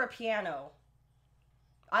over a piano.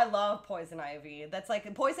 I love Poison Ivy. That's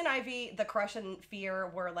like Poison Ivy, The Crush and Fear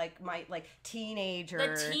were like my like teenager.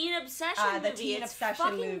 The teen obsession movie. the teen It's obsession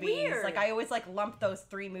fucking movies. Weird. Like I always like lump those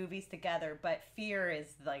three movies together, but Fear is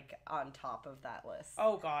like on top of that list.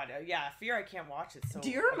 Oh god, yeah, Fear I can't watch it. So Do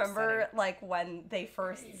you remember upsetting. like when they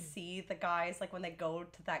first see the guys, like when they go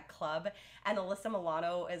to that club and Alyssa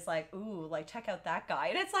Milano is like, ooh, like check out that guy,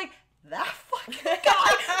 and it's like that fucking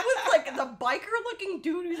guy was like the biker looking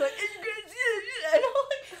dude who's like, and I'm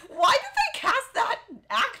like, why did they cast that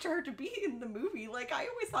actor to be in the movie? Like I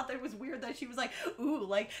always thought that it was weird that she was like, ooh,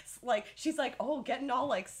 like she's like, oh, getting all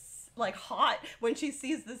like hot when she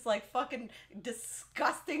sees this like fucking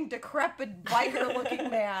disgusting decrepit biker looking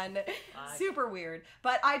man. Super weird.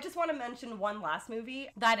 But I just want to mention one last movie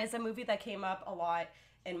that is a movie that came up a lot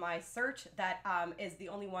in my search that is the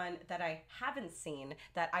only one that I haven't seen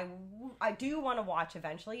that I do want to watch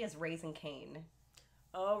eventually is Raising Cain.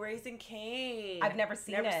 Oh, Raising Cain. I've never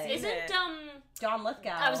seen it. Isn't John Lithgow.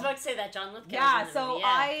 I was about to say that John Lithgow. Yeah, is in the so movie, yeah.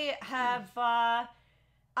 I have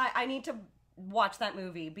I need to watch that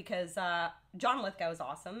movie because John Lithgow is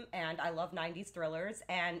awesome and I love 90s thrillers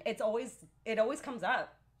and it always comes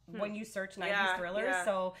up when you search 90s thrillers. yeah.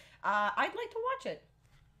 So I'd like to watch it.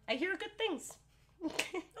 I hear good things.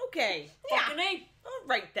 Okay. Yeah. Fucking A. All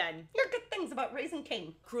right then. Hear good things about Raising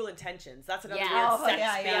Cain. Cruel Intentions. That's another Yeah. weird Oh, sex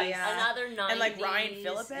yeah, yeah, space. yeah. Another 90s. And like Ryan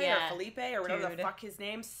Philippe yeah. or Felipe or whatever the Dude. fuck his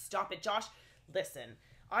name. Stop it, Josh. Listen,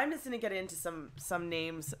 I'm just gonna get into some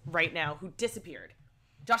names right now who disappeared.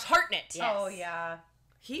 Josh Hartnett. Yes. Oh yeah.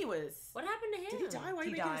 He was. What happened to him? Did he die? Why are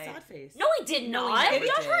you He making a died. sad face? No, he did No, he not. never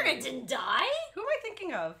Josh did. Hartnett didn't die. Who am I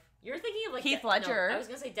thinking of? You're thinking of like Heath no, Ledger. I was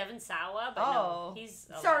gonna say Devon Sawa, but Oh. no, he's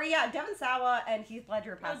Sorry, yeah, Devon Sawa and Heath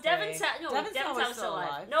Ledger No, passed Devon away. Sawa. No, Devon Devon Sawa's Sawa's still still alive.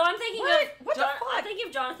 alive. No, I'm thinking What? of What the fuck? I'm thinking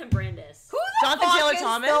of Jonathan Brandis. Who the Jonathan fuck Taylor is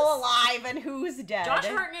Thomas? still alive and who's dead? Josh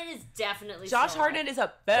Hartnett is definitely Josh still alive. Hartnett is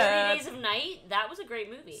a 30 Days of Night. That was a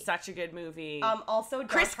great movie. such a good movie. Also,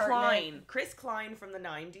 Josh Chris Hartnett. Klein. Chris Klein from the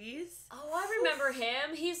 90s. Oh, I remember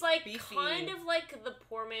him. He's like Beefy. kind of like the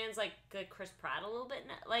poor man's like Chris Pratt a little bit.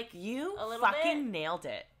 Like You a little fucking bit. nailed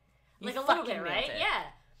it. You Like a little fucking bit, nailed right? it. Yeah.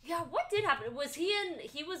 Yeah, what did happen? Was he in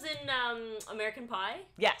he was in American Pie?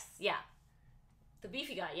 Yes. Yeah. The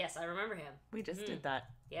beefy guy. Yes, I remember him. We just did that.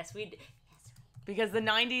 Yes, we did. Because the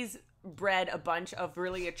 90s bred a bunch of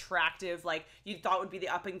really attractive, like, you thought would be the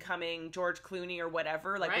up-and-coming George Clooney or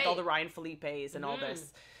whatever, like, with all Right. the Ryan Felipes and all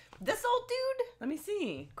this. This old dude, Let me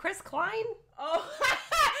see. Chris Klein. Oh.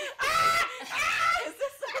 Is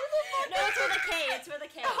this who the fuck? No, it's with a K. It's with a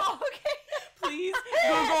K. Oh, okay. Please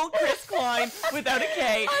Google Chris Klein without a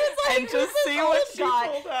K I was like, and just who's see this what old she guy?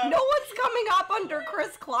 pulled up. No one's coming up under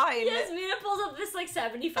Chris Klein. Yes, Mina pulls up this like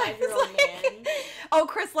 75-year-old It's like- man. Oh,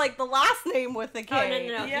 Chris, like the last name with the K.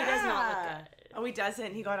 Oh no, he does not look Yeah. good. Oh, he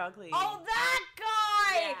doesn't. He got ugly. Oh, that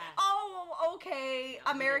guy! Yeah. Oh, okay.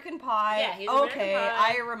 American Pie. Yeah, he's okay. American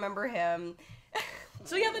Pie. I remember him.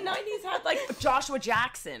 So yeah, the 90s had like Joshua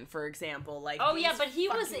Jackson, for example. Like, Oh, yeah, these but he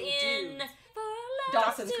was fucking in dudes. For Love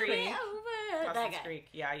Dawson's to Be Creek. Over. That Dawson's guy. Creek.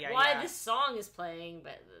 Yeah. Why yeah. this song is playing,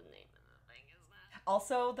 but the name of the thing is not.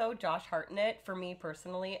 Also, though, Josh Hartnett, for me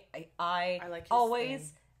personally, I like his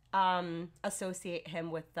always associate him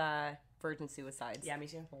with Virgin Suicides. Yeah, me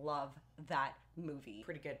too. Love that movie.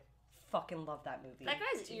 Pretty good. Fucking love that movie. That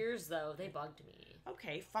guy's ears, though, they bugged me.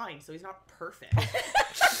 Okay, fine. So he's not perfect.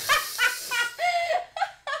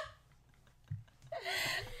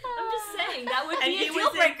 I'm just saying, that would And be he a was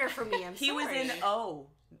deal in- breaker for me. I'm He sorry. was in O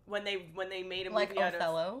when they made a movie Like out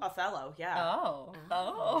Othello? of Othello. Yeah.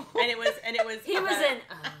 Oh. And it was He was about in.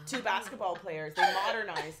 two basketball players. They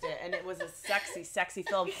modernized it, and it was a sexy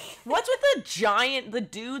film. What's with the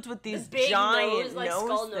dudes with these Big giant nose, like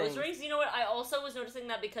skull nose things? rings. You know what? I also was noticing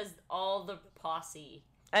that because all the posse.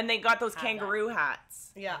 And they got those Have kangaroo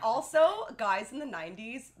hats. Yeah. Also, guys in the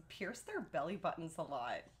 90s pierced their belly buttons a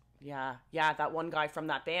lot. Yeah, that one guy from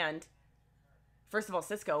that band. First of all,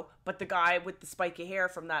 Cisco, but the guy with the spiky hair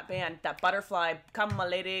from that band, that butterfly, come my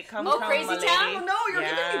lady, come, Oh, come Crazy my Town? lady. Oh, no, you're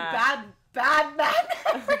giving me Yeah. bad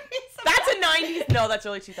memories. That's a 90s. No, that's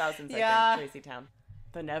early 2000s, Yeah. I think. Crazy Town.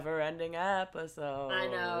 The never-ending episode. I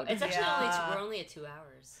know. It's actually Yeah. we're only at 2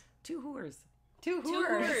 hours. Two whores. Two Two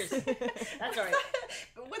hoors. hoors. That's all right.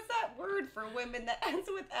 What's that word for women that ends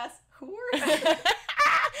with S? Hoor?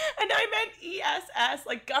 And I meant ESS,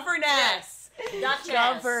 like governess. Duchess.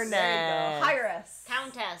 Governess. There you go. Highress.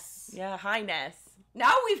 Countess. Yeah, highness.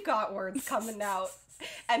 Now we've got words coming out,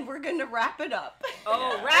 and we're gonna wrap it up.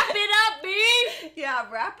 Oh, wrap it up, B! Yeah,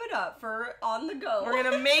 wrap it up for On the Go. We're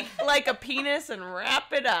gonna make like a penis and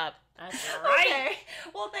wrap it up. That's right. Okay.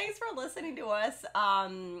 Well, thanks for listening to us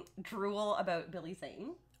drool about Billy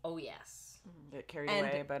Zane. Oh, yes. Get carried And-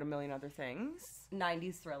 away about a million other things.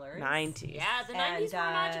 90s thrillers. 90s. Yeah, the 90s were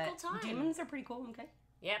a magical time. Demons are pretty cool, okay?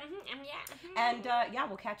 Yeah. Yeah. And yeah,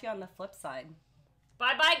 we'll catch you on the flip side.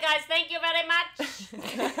 Bye-bye, guys. Thank you very much.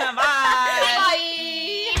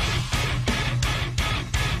 Bye. Bye.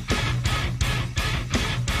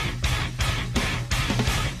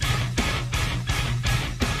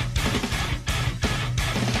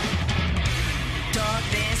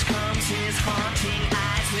 Darkness comes, his haunting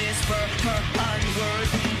eyes whisper her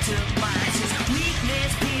unworthy demise. His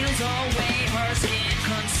weakness peels away her skin,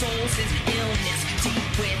 consoles his illness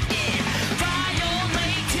deep within.